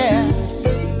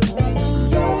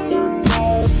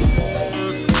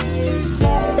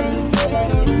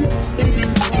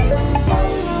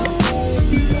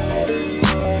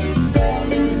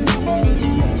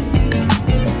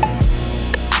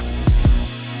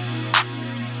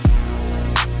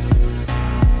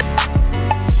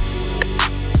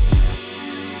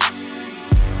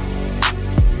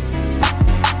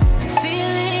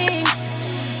 Feelings,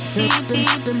 so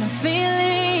deep in my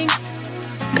feelings.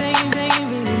 Say you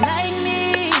really like me.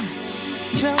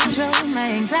 Control my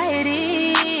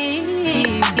anxiety.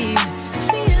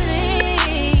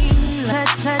 Feeling,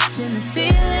 touching the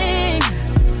ceiling.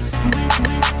 With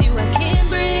you I can't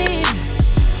breathe.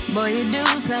 Boy, you do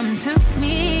something to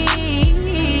me.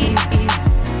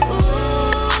 Ooh,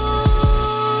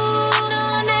 no,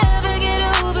 I'll never get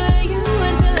over you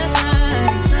until I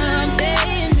find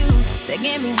something new that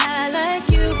get me high like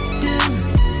you do.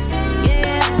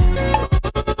 Yeah.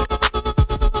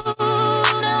 Ooh,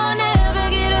 no, I'll never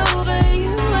get over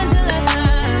you until I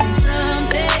find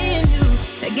something new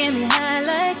that get me high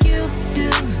like you do.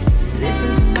 Listen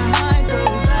to my heart go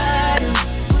bottom,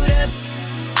 boot up,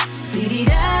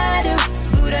 beady-da-do,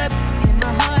 boot up, and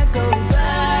my heart go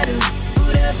bottom,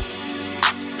 boot up,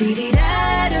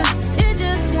 beady-da-do. It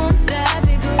just won't stop,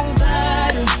 it go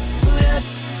bottom, boot up,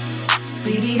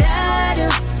 beady-da-do,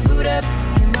 boot up,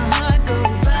 and my heart go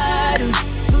bottom,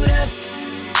 boot up,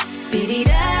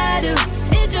 beady-da-do.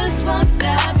 It just won't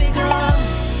stop, it go.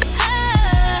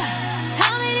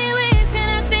 How many ways can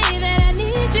I say that I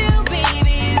need you,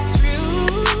 baby? It's true.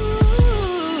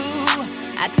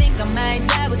 I think I might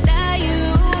die without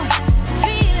you.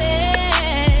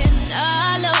 Feeling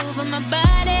all over my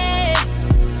body.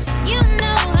 You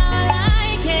know how I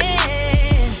like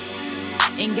it.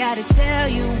 Ain't gotta tell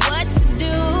you what to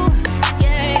do.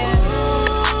 Yeah.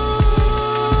 Ooh,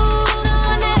 no,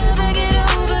 I'll never get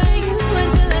over you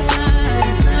until I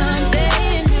find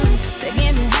something new that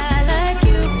get me high like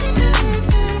you do.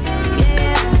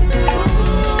 Yeah. Ooh,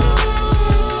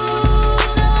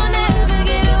 no, I'll never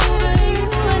get over you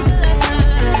until I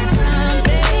find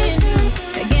something new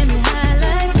that get me high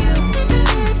like you do.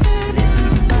 Listen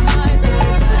to my heart go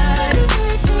bottom,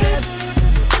 boot up,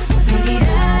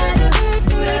 beady-da-do,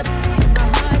 boot up, and my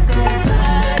heart go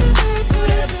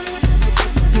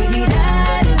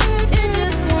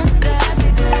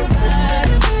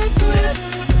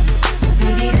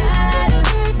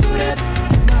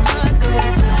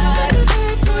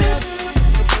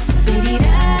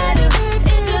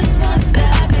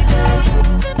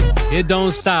It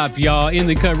don't stop, y'all. In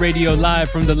the Cut Radio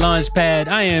live from the launch pad.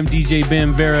 I am DJ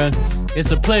Ben Vera. It's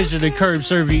a pleasure to curb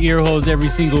serve your ear holes every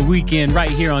single weekend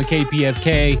right here on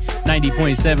KPFK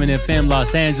 90.7 FM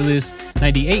Los Angeles,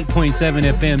 98.7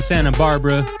 FM Santa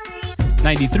Barbara,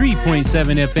 93.7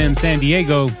 FM San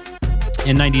Diego,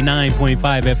 and 99.5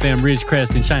 FM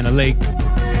Ridgecrest and China Lake.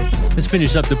 Let's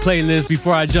finish up the playlist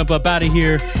before I jump up out of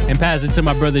here and pass it to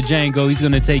my brother Django. He's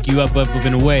going to take you up,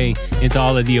 and away into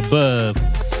all of the above.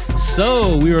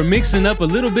 So we were mixing up a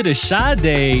little bit of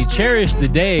Sade, Cherish the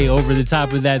Day, over the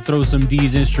top of that Throw Some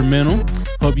D's instrumental.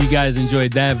 Hope you guys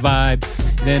enjoyed that vibe.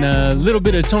 Then a little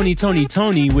bit of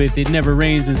Tony with It Never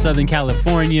Rains in Southern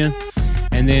California.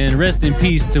 And then rest in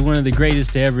peace to one of the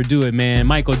greatest to ever do it, man,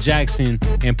 Michael Jackson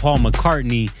and Paul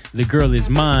McCartney, The Girl Is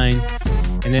Mine.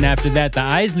 And then after that, the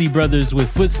Isley Brothers with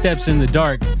Footsteps in the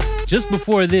Dark. Just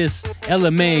before this,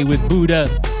 Ella May with Boot Up.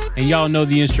 And y'all know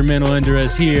the instrumental under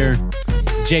us here.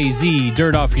 Jay-Z,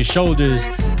 Dirt Off Your Shoulders.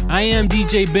 I am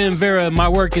DJ Ben Vera. My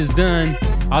work is done.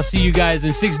 I'll see you guys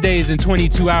in 6 days and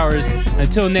 22 hours.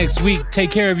 Until next week, take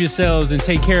care of yourselves and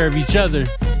take care of each other.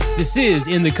 This is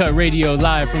In the Cut Radio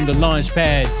live from the launch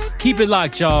pad. Keep it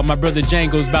locked, y'all. My brother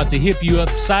Django's about to hip you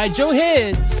upside your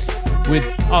head with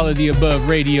all of the above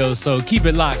radio, so keep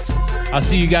it locked. I'll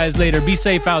see you guys later. Be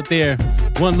safe out there.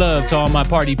 One love to all my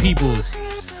party peoples.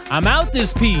 I'm out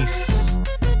this piece.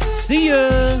 See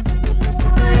ya.